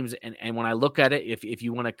those games. And when I look at it, if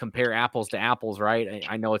you want to compare apples to apples, right?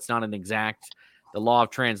 I know it's not an exact, the law of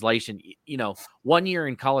translation, 1 year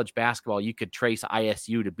in college basketball, you could trace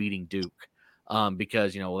ISU to beating Duke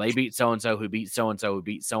because, they beat so-and-so who beat so-and-so who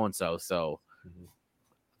beat so-and-so. So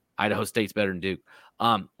Idaho State's better than Duke.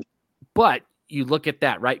 But you look at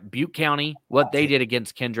that, right? Butte County, what they did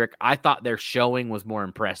against Kendrick, I thought their showing was more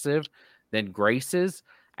impressive than Grace's.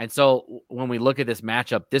 And so when we look at this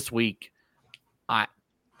matchup this week, I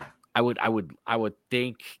would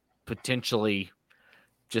think potentially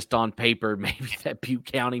just on paper, maybe that Butte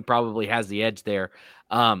County probably has the edge there.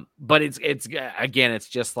 But it's again, it's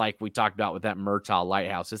just like we talked about with that Murtaugh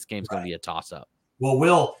Lighthouse. This game's going to be a toss up. Well,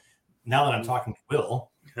 Will, now that I'm talking to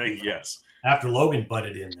Will, yes, after Logan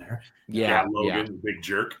butted in there, Logan, big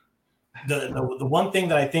jerk. The one thing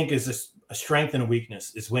that I think is a strength and a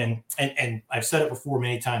weakness is when, and I've said it before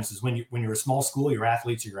many times, is when you're a small school, your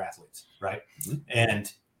athletes are your athletes, right? Mm-hmm.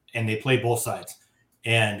 And they play both sides.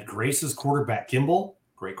 And Grace's quarterback, Kimball,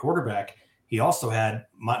 great quarterback. He also had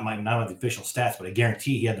not on the official stats, but I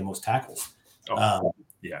guarantee he had the most tackles.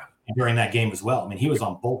 During that game as well. I mean, he was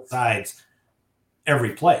on both sides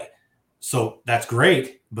every play. So that's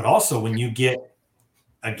great. But also when you get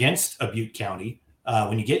against a Butte County,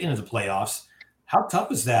 when you get into the playoffs, how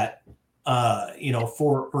tough is that,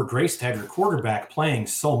 for Grace to have your quarterback playing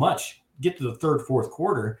so much, get to the third, fourth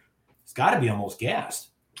quarter, it's got to be almost gassed.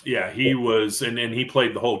 Yeah, he was, and he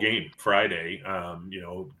played the whole game Friday.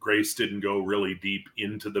 Grace didn't go really deep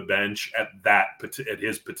into the bench at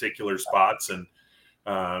his particular spots, and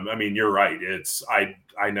you're right.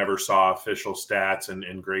 I never saw official stats,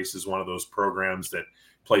 and Grace is one of those programs that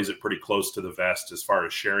plays it pretty close to the vest as far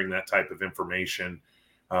as sharing that type of information.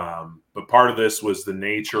 But part of this was the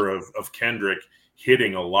nature of Kendrick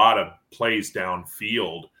hitting a lot of plays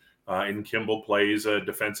downfield. And Kimball plays a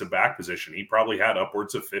defensive back position. He probably had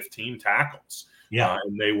upwards of 15 tackles. Yeah,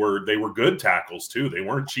 and they were good tackles too. They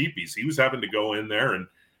weren't cheapies. He was having to go in there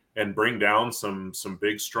and bring down some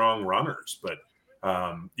big, strong runners. But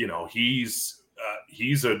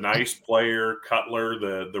he's a nice player. Cutler,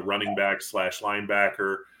 the running back /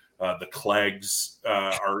 linebacker, the Cleggs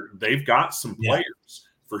they've got some players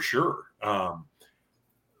for sure.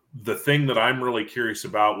 The thing that I'm really curious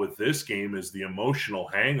about with this game is the emotional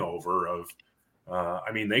hangover of,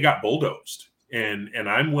 they got bulldozed, and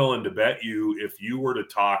I'm willing to bet you if you were to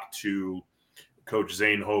talk to Coach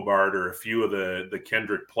Zane Hobart or a few of the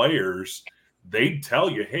Kendrick players, they'd tell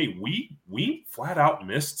you, hey, we flat out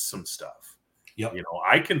missed some stuff. Yep.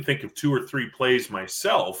 I can think of 2 or 3 plays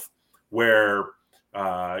myself where,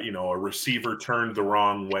 a receiver turned the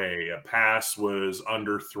wrong way, a pass was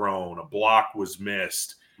underthrown, a block was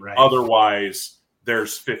missed. Right. Otherwise,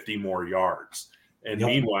 there's 50 more yards. And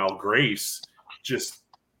meanwhile, Grace, just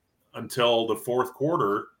until the fourth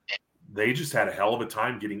quarter, they just had a hell of a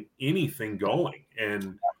time getting anything going.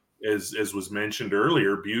 And as was mentioned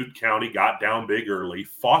earlier, Butte County got down big early,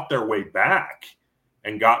 fought their way back,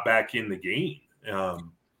 and got back in the game.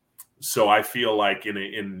 So I feel like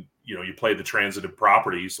you play the transitive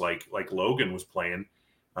properties like Logan was playing.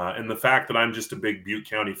 And the fact that I'm just a big Butte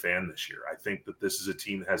County fan this year, I think that this is a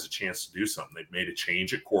team that has a chance to do something. They've made a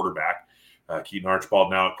change at quarterback. Keaton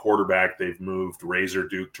Archibald now at quarterback. They've moved Razor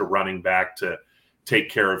Duke to running back to take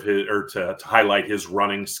care of to highlight his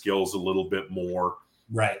running skills a little bit more.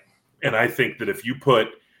 Right. And I think that if you put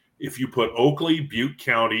Oakley, Butte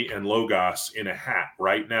County, and Logos in a hat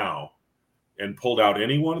right now and pulled out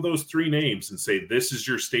any one of those 3 names and say, this is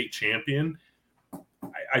your state champion,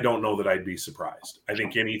 I don't know that I'd be surprised. I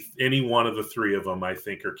think any one of the 3 of them, I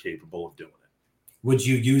think, are capable of doing it. Would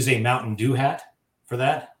you use a Mountain Dew hat for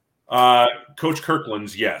that? Coach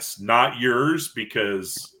Kirkland's, yes. Not yours,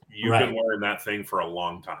 because you've been wearing that thing for a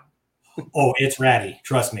long time. Oh, it's ratty.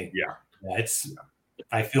 Trust me. Yeah.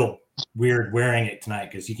 I feel weird wearing it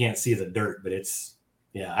tonight because you can't see the dirt, but it's,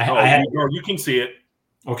 you can see it.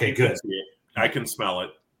 Okay, you good. I can smell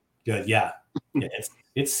it. Good, yeah.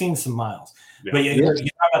 It's seen some miles. Yeah. But you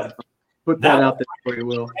put that out there for you,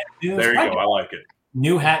 Will. There you go. I like it.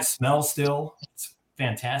 New hat smells still. It's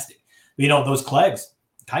fantastic. Those Cleggs,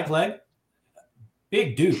 Ty Clegg,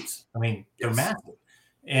 big dudes. They're massive.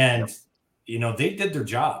 And, they did their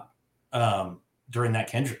job during that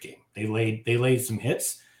Kendrick game. They laid some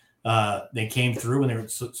hits. They came through when they were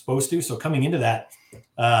supposed to. So coming into that,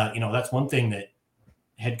 that's one thing that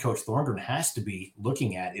head coach Thorngren has to be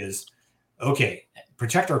looking at is, okay,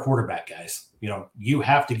 protect our quarterback, guys. You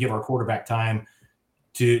have to give our quarterback time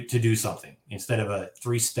to do something. Instead of a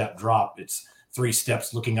 3-step drop, it's 3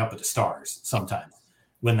 steps looking up at the stars sometimes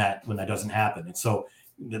when that doesn't happen. And so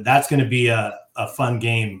that's going to be a fun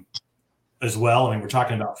game as well. We're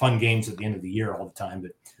talking about fun games at the end of the year all the time,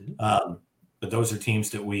 but those are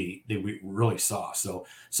teams that we really saw. So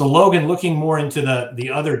Logan, looking more into the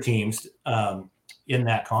other teams in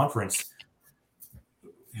that conference,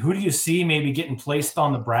 who do you see maybe getting placed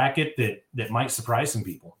on the bracket that might surprise some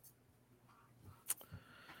people?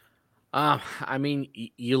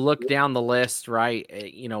 You look down the list, right?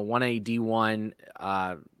 1A D1,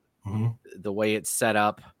 the way it's set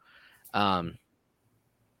up.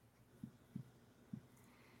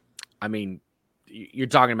 you're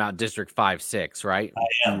talking about District 5-6, right?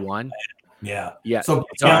 I am. D1. Yeah. Yeah. So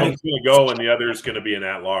one's going to go and the other is going to be an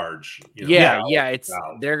at-large.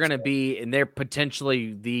 They're going to be, and they're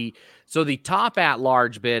potentially the top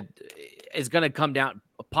at-large bid is going to come down.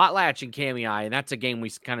 Potlatch and Kamei, and that's a game we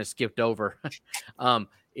kind of skipped over. The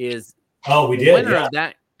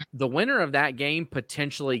winner of that game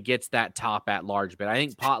potentially gets that top at-large bid. I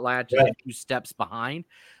think Potlatch is a few steps behind,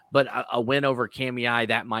 but a win over Kamei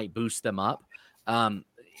that might boost them up. And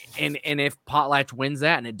if Potlatch wins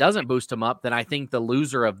that and it doesn't boost them up, then I think the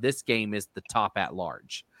loser of this game is the top at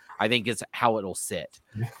large. I think is how it'll sit,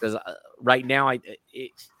 because right now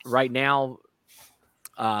it's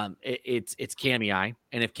Kamei,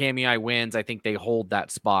 and if Kamei wins, I think they hold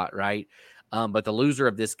that spot, right? But the loser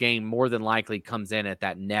of this game more than likely comes in at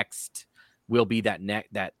that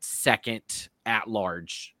second at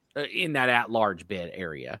large in that at large bid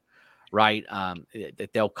area. Right. That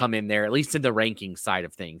they'll come in there, at least in the ranking side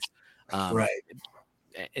of things. Right.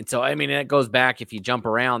 And so, I mean, it goes back, if you jump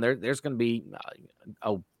around there's going to be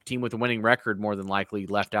a team with a winning record more than likely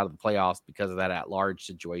left out of the playoffs because of that at large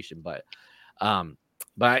situation. But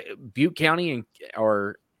Butte County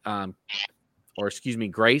or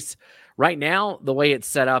Grace right now, the way it's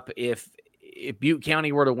set up, if Butte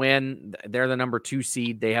County were to win, they're the number 2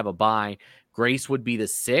 seed. They have a bye. Grace would be the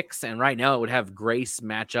 6th, and right now it would have Grace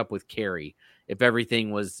match up with Cary if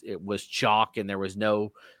everything was chalk and there was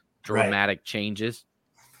no dramatic changes.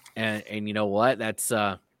 And you know what? That's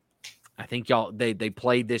I think they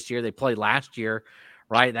played this year. They played last year,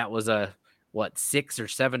 right? That was 6 or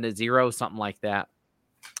 7-0, something like that.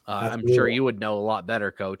 I'm sure you would know a lot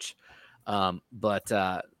better, Coach. But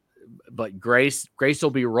Grace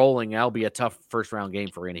will be rolling. That'll be a tough first round game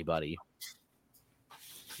for anybody.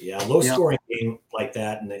 Yeah, low scoring game like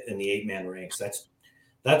that in the 8-man ranks. That's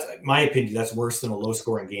my opinion. That's worse than a low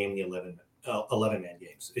scoring game in the 11-man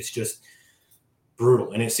games. It's just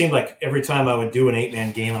brutal. And it seemed like every time I would do an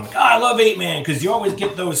 8-man game, I'm like, I love 8-man because you always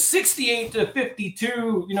get those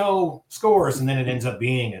 68-52, scores, and then it ends up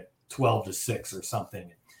being a 12-6 or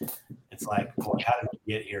something. It's like, boy, how did we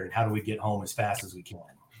get here, and how do we get home as fast as we can?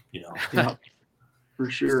 Yeah, for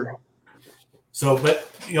sure. So, but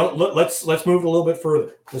let's move a little bit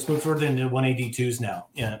further. Let's move further into 1AD2s now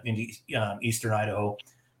in Eastern Idaho.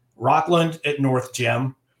 Rockland at North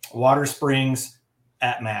Gem, Water Springs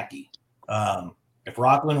at Mackey. If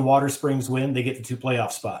Rockland and Water Springs win, they get the 2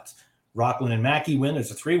 playoff spots. Rockland and Mackey win.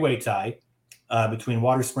 There's a 3-way tie between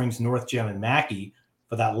Water Springs, North Gem, and Mackey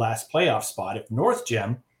for that last playoff spot. If North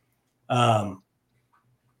Gem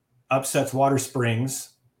upsets Water Springs,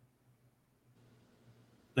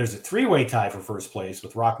 there's a 3-way tie for first place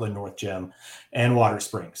with Rockland, North Gem, and Water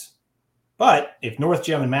Springs. But if North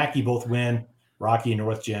Gem and Mackey both win, Rocky and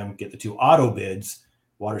North Gem get the 2 auto bids.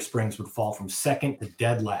 Water Springs would fall from second to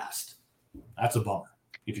dead last. That's a bummer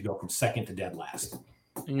if you go from second to dead last.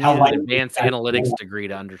 You need an advanced analytics degree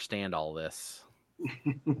to understand all this.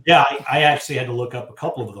 Yeah, I actually had to look up a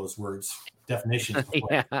couple of those words, definitions.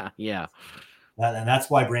 Yeah. And that's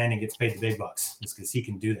why Brandon gets paid the big bucks, is because he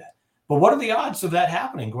can do that. But what are the odds of that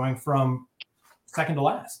happening, going from second to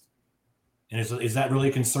last? And is that really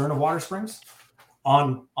a concern of Water Springs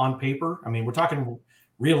on paper? I mean, we're talking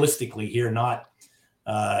realistically here, not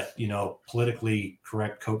politically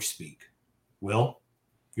correct coach speak. Will,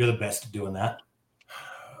 you're the best at doing that.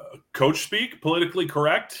 Coach speak, politically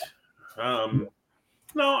correct? No,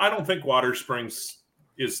 I don't think Water Springs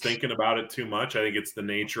is thinking about it too much. I think it's the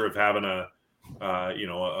nature of having a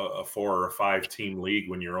 4 or a 5 team league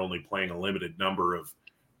when you're only playing a limited number of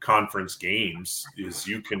conference games. Is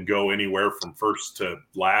you can go anywhere from first to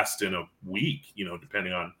last in a week,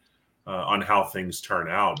 depending on how things turn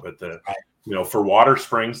out. But for Water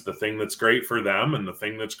Springs, the thing that's great for them and the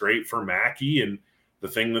thing that's great for Mackey and the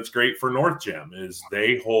thing that's great for North Gem is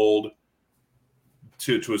they hold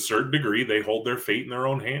to a certain degree, they hold their fate in their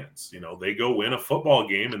own hands. They go win a football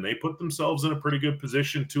game and they put themselves in a pretty good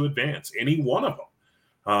position to advance, any one of them.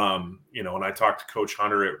 And I talked to Coach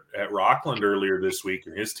Hunter at Rockland earlier this week,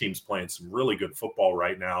 and his team's playing some really good football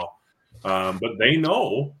right now. But they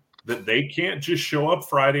know that they can't just show up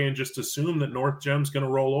Friday and just assume that North Gem's going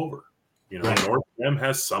to roll over. Right. North Gem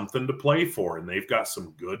has something to play for, and they've got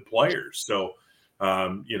some good players. So,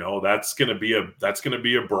 that's going to be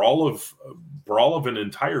a brawl of an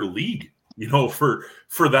entire league, for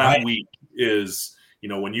that right. week is,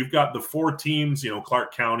 when you've got the 4 teams,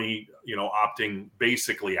 Clark County, opting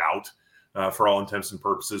basically out for all intents and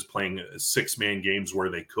purposes, playing 6-man games where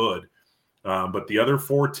they could. But the other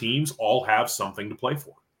 4 teams all have something to play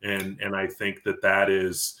for. And I think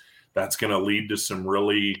that's going to lead to some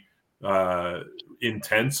really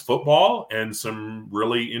intense football and some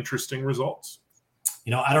really interesting results.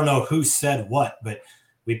 I don't know who said what, but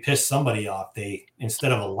we pissed somebody off. They,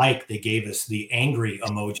 instead of a like, they gave us the angry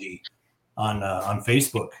emoji on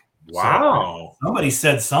Facebook. Wow. So somebody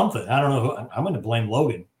said something. I don't know who. I'm going to blame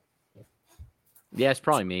Logan. Yeah, it's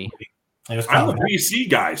probably me. I'm the PC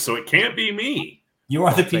guy, so it can't be me. You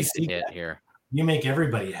are the PC guy. Here. You make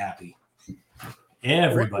everybody happy.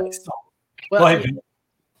 Everybody. Well, go ahead,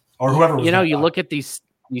 or whoever. You look at these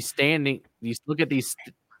standings. You look at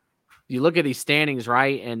these standings,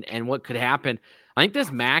 right? And what could happen. I think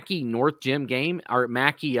this Mackey North Gym game, or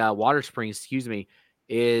Mackey Water Springs, excuse me,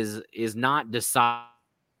 is not decided.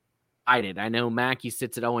 I know Mackey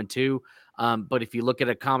sits at 0-2, but if you look at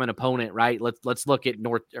a common opponent, right? Let's look at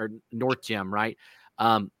North Gym, right?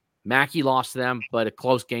 Mackey lost to them, but a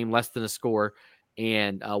close game, less than a score,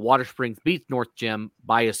 and Water Springs beats North Gym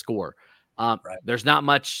by a score. Right. There's not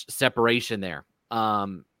much separation there.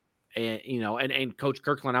 And Coach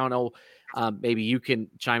Kirkland, I don't know, maybe you can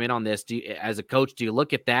chime in on this. As a coach, do you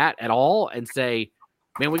look at that at all and say,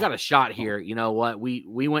 man, we got a shot here? You know what?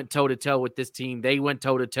 We went toe-to-toe with this team. They went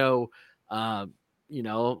toe-to-toe.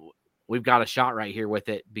 We've got a shot right here with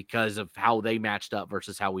it because of how they matched up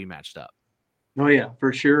versus how we matched up. Oh, yeah,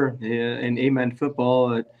 for sure. Yeah, in A-man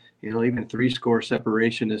football, even 3-score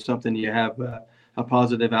separation is something you have a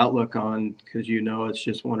positive outlook on, because it's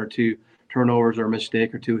just 1 or 2 turnovers or a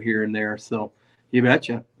mistake or 2 here and there. So you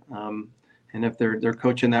betcha. And if they're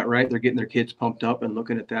coaching that right, they're getting their kids pumped up and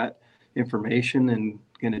looking at that information and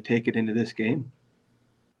going to take it into this game.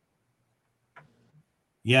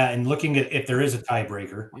 Yeah, and looking at if there is a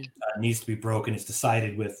tiebreaker, needs to be broken. It's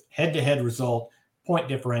decided with head-to-head result, point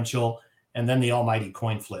differential, and then the almighty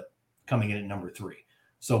coin flip coming in at number 3.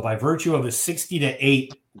 So by virtue of a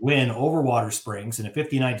 60-8 win over Water Springs and a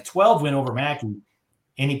 59-12 win over Mackey,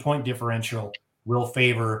 any point differential will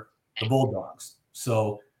favor the Bulldogs.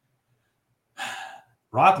 So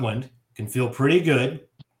Rockland can feel pretty good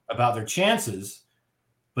about their chances,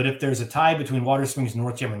 but if there's a tie between Water Springs and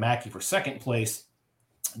North Gym and Mackey for second place,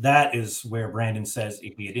 that is where Brandon says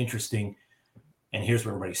it'd be interesting. And here's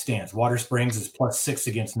where everybody stands. Water Springs is +6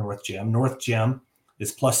 against North Gym. North Gym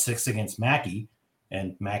is +6 against Mackey,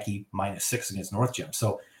 and Mackey -6 against North Gym.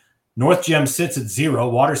 So North Gym sits at 0,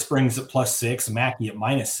 Water Springs at +6, Mackey at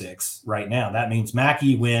 -6 right now. That means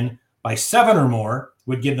Mackey win by 7 or more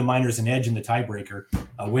would give the Miners an edge in the tiebreaker.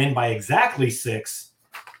 A win by exactly 6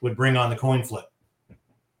 would bring on the coin flip.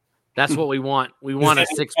 That's what we want. We want a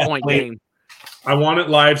 6-point game. I want it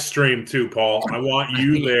live streamed too, Paul. I want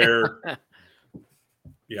you there.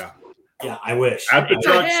 Yeah. Yeah, I wish. At the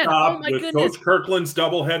truck stop with Coach Kirkland's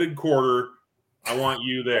double-headed quarter, I want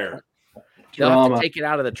you there. They'll have to take it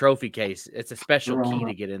out of the trophy case. It's a special key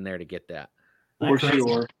to get in there to get that. For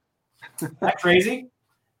sure. That crazy?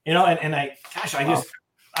 And I don't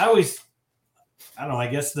know, I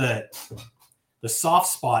guess the soft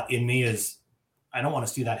spot in me is I don't want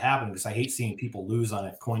to see that happen because I hate seeing people lose on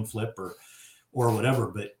a coin flip or whatever.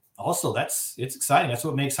 But also it's exciting. That's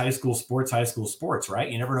what makes high school sports,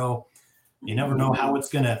 right? You never know how it's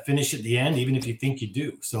going to finish at the end, even if you think you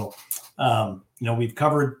do. So, we've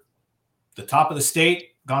covered the top of the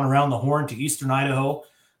state, gone around the horn to Eastern Idaho.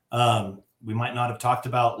 We might not have talked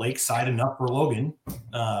about Lakeside enough for Logan.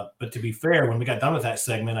 But to be fair, when we got done with that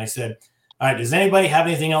segment, I said, all right, does anybody have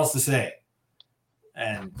anything else to say?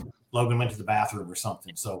 And Logan went to the bathroom or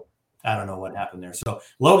something. So I don't know what happened there. So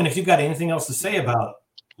Logan, if you've got anything else to say about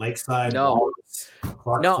Lakeside,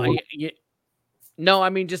 No, I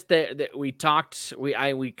mean, just that we talked,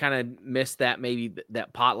 we kind of missed that, maybe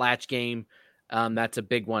that Potlatch game. That's a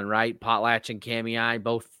big one, right? Potlatch and Kamei,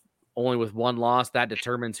 both only with 1 loss. That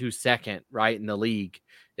determines who's second, right, in the league,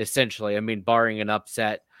 essentially. I mean, barring an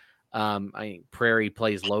upset. I think Prairie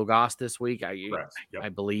plays Logos this week, I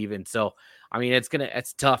believe. And so, I mean,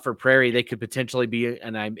 it's tough for Prairie. They could potentially be,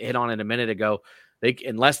 and I hit on it a minute ago,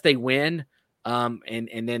 unless they win,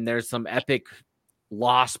 and then there's some epic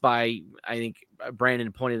loss by, I think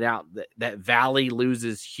Brandon pointed out that Valley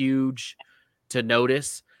loses huge to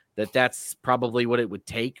notice that's probably what it would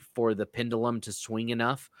take for the pendulum to swing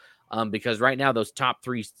enough. Because right now those top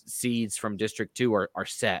 3 seeds from District 2 are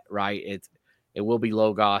set, right? It will be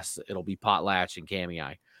Logos, it'll be Potlatch and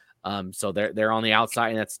Kamei. So they're on the outside,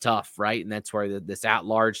 and that's tough, right? And that's where this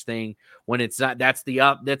at-large thing, when it's not, that's the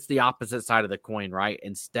opposite side of the coin, right?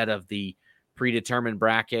 Instead of the predetermined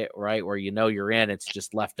bracket, right, where you're in, it's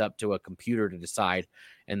just left up to a computer to decide,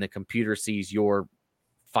 and the computer sees your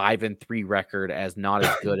 5-3 record as not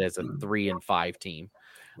as good as a 3-5 team.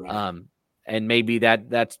 Right. And maybe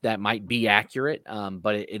that might be accurate,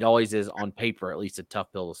 but it always is on paper, at least a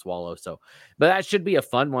tough pill to swallow. So, but that should be a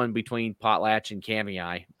fun one between Potlatch and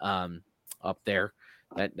Kamei up there.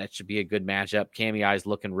 That should be a good matchup. Kamei is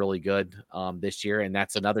looking really good this year, and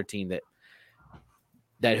that's another team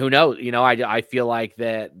that who knows? I feel like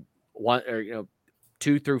that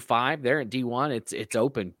 2 through 5 there at D1, it's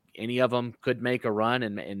open. Any of them could make a run,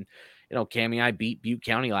 and Kamei beat Butte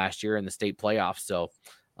County last year in the state playoffs, so.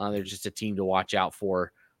 They're just a team to watch out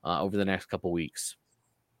for over the next couple weeks.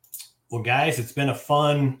 Well, guys, it's been a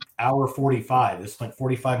fun hour 45. This went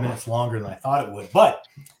 45 minutes longer than I thought it would, but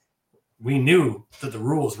we knew that the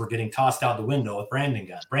rules were getting tossed out the window with Brandon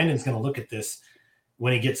got. Brandon's going to look at this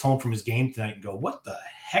when he gets home from his game tonight and go, what the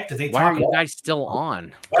heck did they talk about? Why are you guys still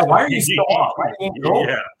on? Why are you still on?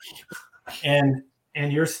 Yeah.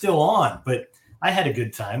 And you're still on, but I had a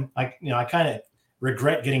good time. I kind of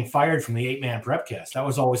regret getting fired from the 8-man Prepcast. That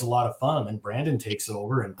was always a lot of fun. And Brandon takes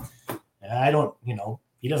over, and I don't,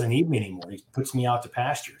 he doesn't need me anymore. He puts me out to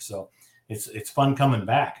pasture. So it's fun coming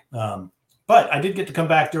back. But I did get to come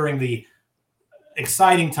back during the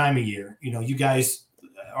exciting time of year. You guys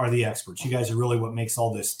are the experts. You guys are really what makes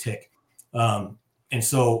all this tick. And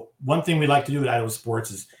so one thing we like to do at Idaho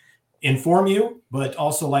Sports is inform you, but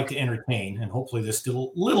also like to entertain. And hopefully there's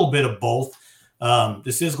still a little bit of both.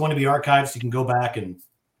 This is going to be archived, so you can go back and,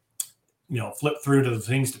 flip through to the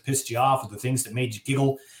things that pissed you off or the things that made you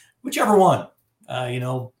giggle, whichever one.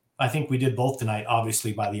 I think we did both tonight,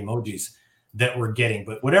 obviously, by the emojis that we're getting.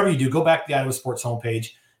 But whatever you do, go back to the Idaho Sports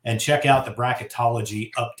homepage and check out the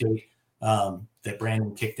bracketology update that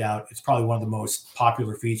Brandon kicked out. It's probably one of the most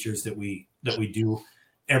popular features that we do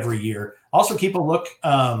every year. Also, keep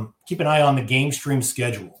an eye on the game stream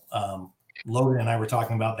schedule. Logan and I were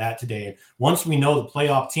talking about that today. Once we know the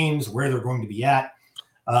playoff teams, where they're going to be at,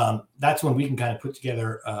 that's when we can kind of put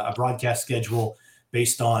together a broadcast schedule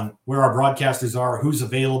based on where our broadcasters are, who's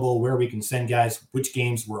available, where we can send guys, which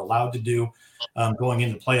games we're allowed to do going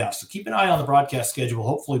into the playoffs. So keep an eye on the broadcast schedule.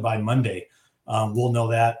 Hopefully by Monday, we'll know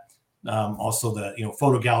that. Also the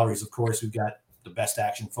photo galleries, of course, we've got the best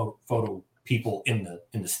action photo people in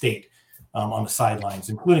the state on the sidelines,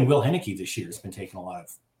 including Will Hoenike this year has been taking a lot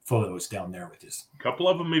of photos down there with his. A couple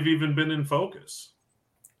of them have even been in focus.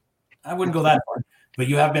 I wouldn't go that far, but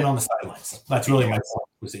you have been on the sidelines. That's really my point,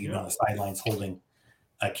 was that you've been on the sidelines holding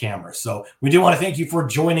a camera. So we do want to thank you for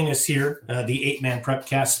joining us here, the 8-man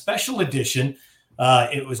Prepcast special edition.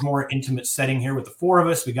 It was more intimate setting here with the four of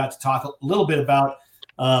us. We got to talk a little bit about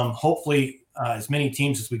hopefully as many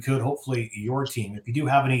teams as we could, hopefully your team. If you do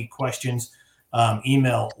have any questions,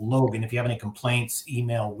 email Logan. If you have any complaints,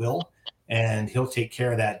 email Will, and he'll take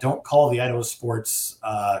care of that. Don't call the Idaho Sports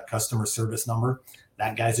customer service number.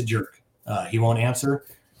 That guy's a jerk. He won't answer,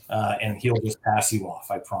 and he'll just pass you off,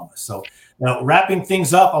 I promise. So now, wrapping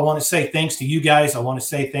things up, I want to say thanks to you guys. I want to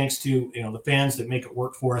say thanks to the fans that make it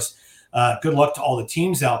work for us. Good luck to all the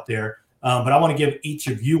teams out there. But I want to give each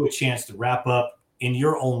of you a chance to wrap up in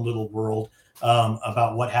your own little world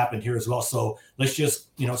about what happened here as well. So let's just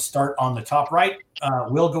start on the top right.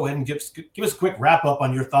 Will, go ahead and give us a quick wrap up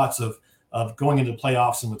on your thoughts of going into the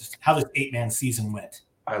playoffs and with how this 8-man season went.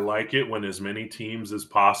 I like it when as many teams as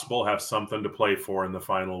possible have something to play for in the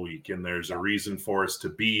final week, and there's a reason for us to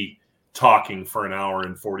be talking for an hour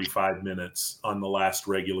and 45 minutes on the last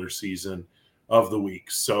regular season of the week.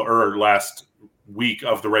 Or last week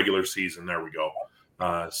of the regular season. There we go.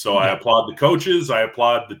 So I applaud the coaches, I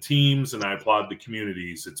applaud the teams, and I applaud the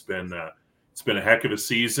communities. It's been a heck of a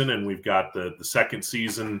season, and we've got the second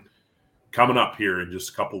season coming up here in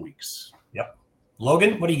just a couple weeks. Yep.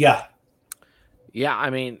 Logan, what do you got? Yeah, I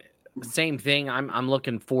mean, same thing. I'm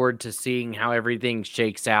looking forward to seeing how everything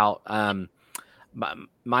shakes out.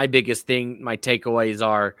 My biggest thing, my takeaways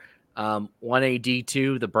are 1A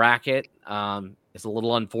D2, the bracket is a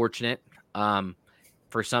little unfortunate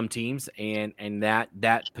for some teams, and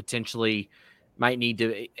that potentially might need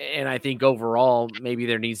to. And I think overall, maybe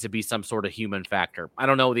there needs to be some sort of human factor. I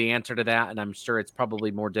don't know the answer to that, and I'm sure it's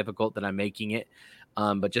probably more difficult than I'm making it.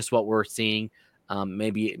 But just what we're seeing.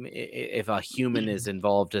 Maybe if a human is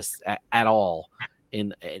involved just at all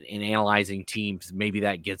in analyzing teams, maybe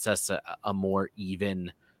that gets us a more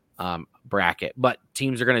even bracket. But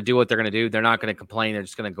teams are going to do what they're going to do. They're not going to complain. They're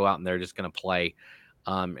just going to go out and they're just going to play.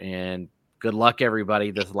 And good luck,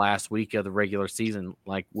 everybody, this last week of the regular season.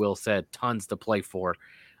 Like Will said, tons to play for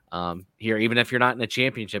here, even if you're not in a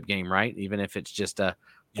championship game, right? Even if it's just a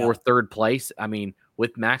third place. I mean,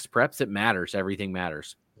 with Max Preps, it matters. Everything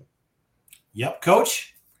matters. Yep,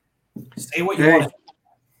 Coach. Say what you want.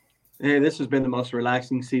 Hey, this has been the most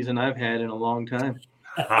relaxing season I've had in a long time.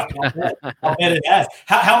 I'll bet it has.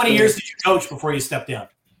 How many years did you coach before you stepped down?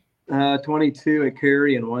 22 at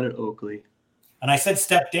Cary and 1 at Oakley. And I said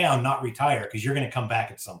step down, not retire, because you're going to come back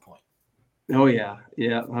at some point. Oh, yeah.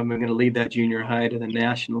 Yeah. I'm going to lead that junior high to the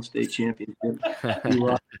national state championship. It's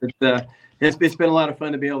been a lot of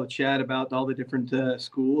fun to be able to chat about all the different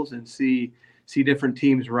schools and see different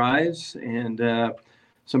teams rise and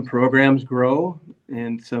some programs grow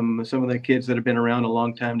and some of the kids that have been around a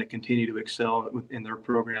long time to continue to excel in their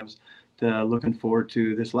programs. Looking forward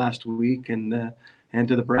to this last week and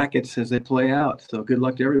to the brackets as they play out. So good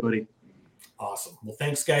luck to everybody. Awesome. Well,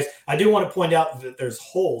 thanks, guys. I do want to point out that there's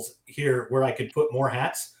holes here where I could put more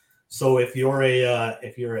hats. So if you're an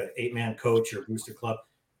 8-man coach or booster club,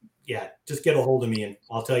 yeah, just get a hold of me and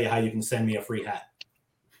I'll tell you how you can send me a free hat.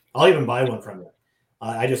 I'll even buy one from you.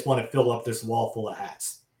 I just want to fill up this wall full of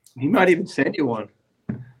hats. He might even send you one.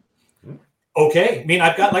 Okay. I mean,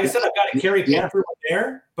 I've got a Cary Panther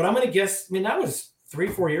there, but I'm going to guess, that was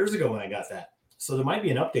 3-4 years ago when I got that. So there might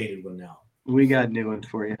be an updated one now. We got a new one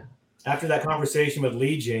for you. After that conversation with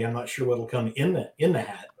Lee J, I'm not sure what'll come in the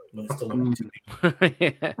hat when it's delivered to me.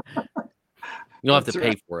 Yeah. You'll have to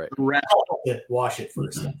pay for it. I'll have to wash it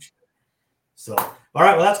first. So, all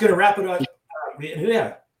right. Well, that's going to wrap it up.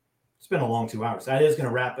 Yeah, it's been a long 2 hours. That is going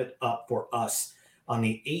to wrap it up for us on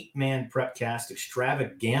the 8-man Prepcast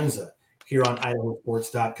extravaganza here on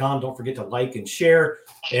idahosports.com. Don't forget to like and share,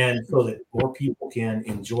 and so that more people can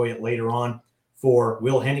enjoy it later on. For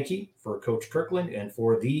Will Hoenike, for Coach Kirkland, and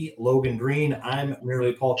for the Logan Green, I'm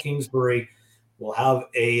merely Paul Kingsbury. We'll have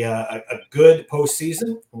a good postseason,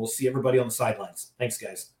 and we'll see everybody on the sidelines. Thanks,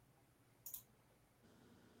 guys.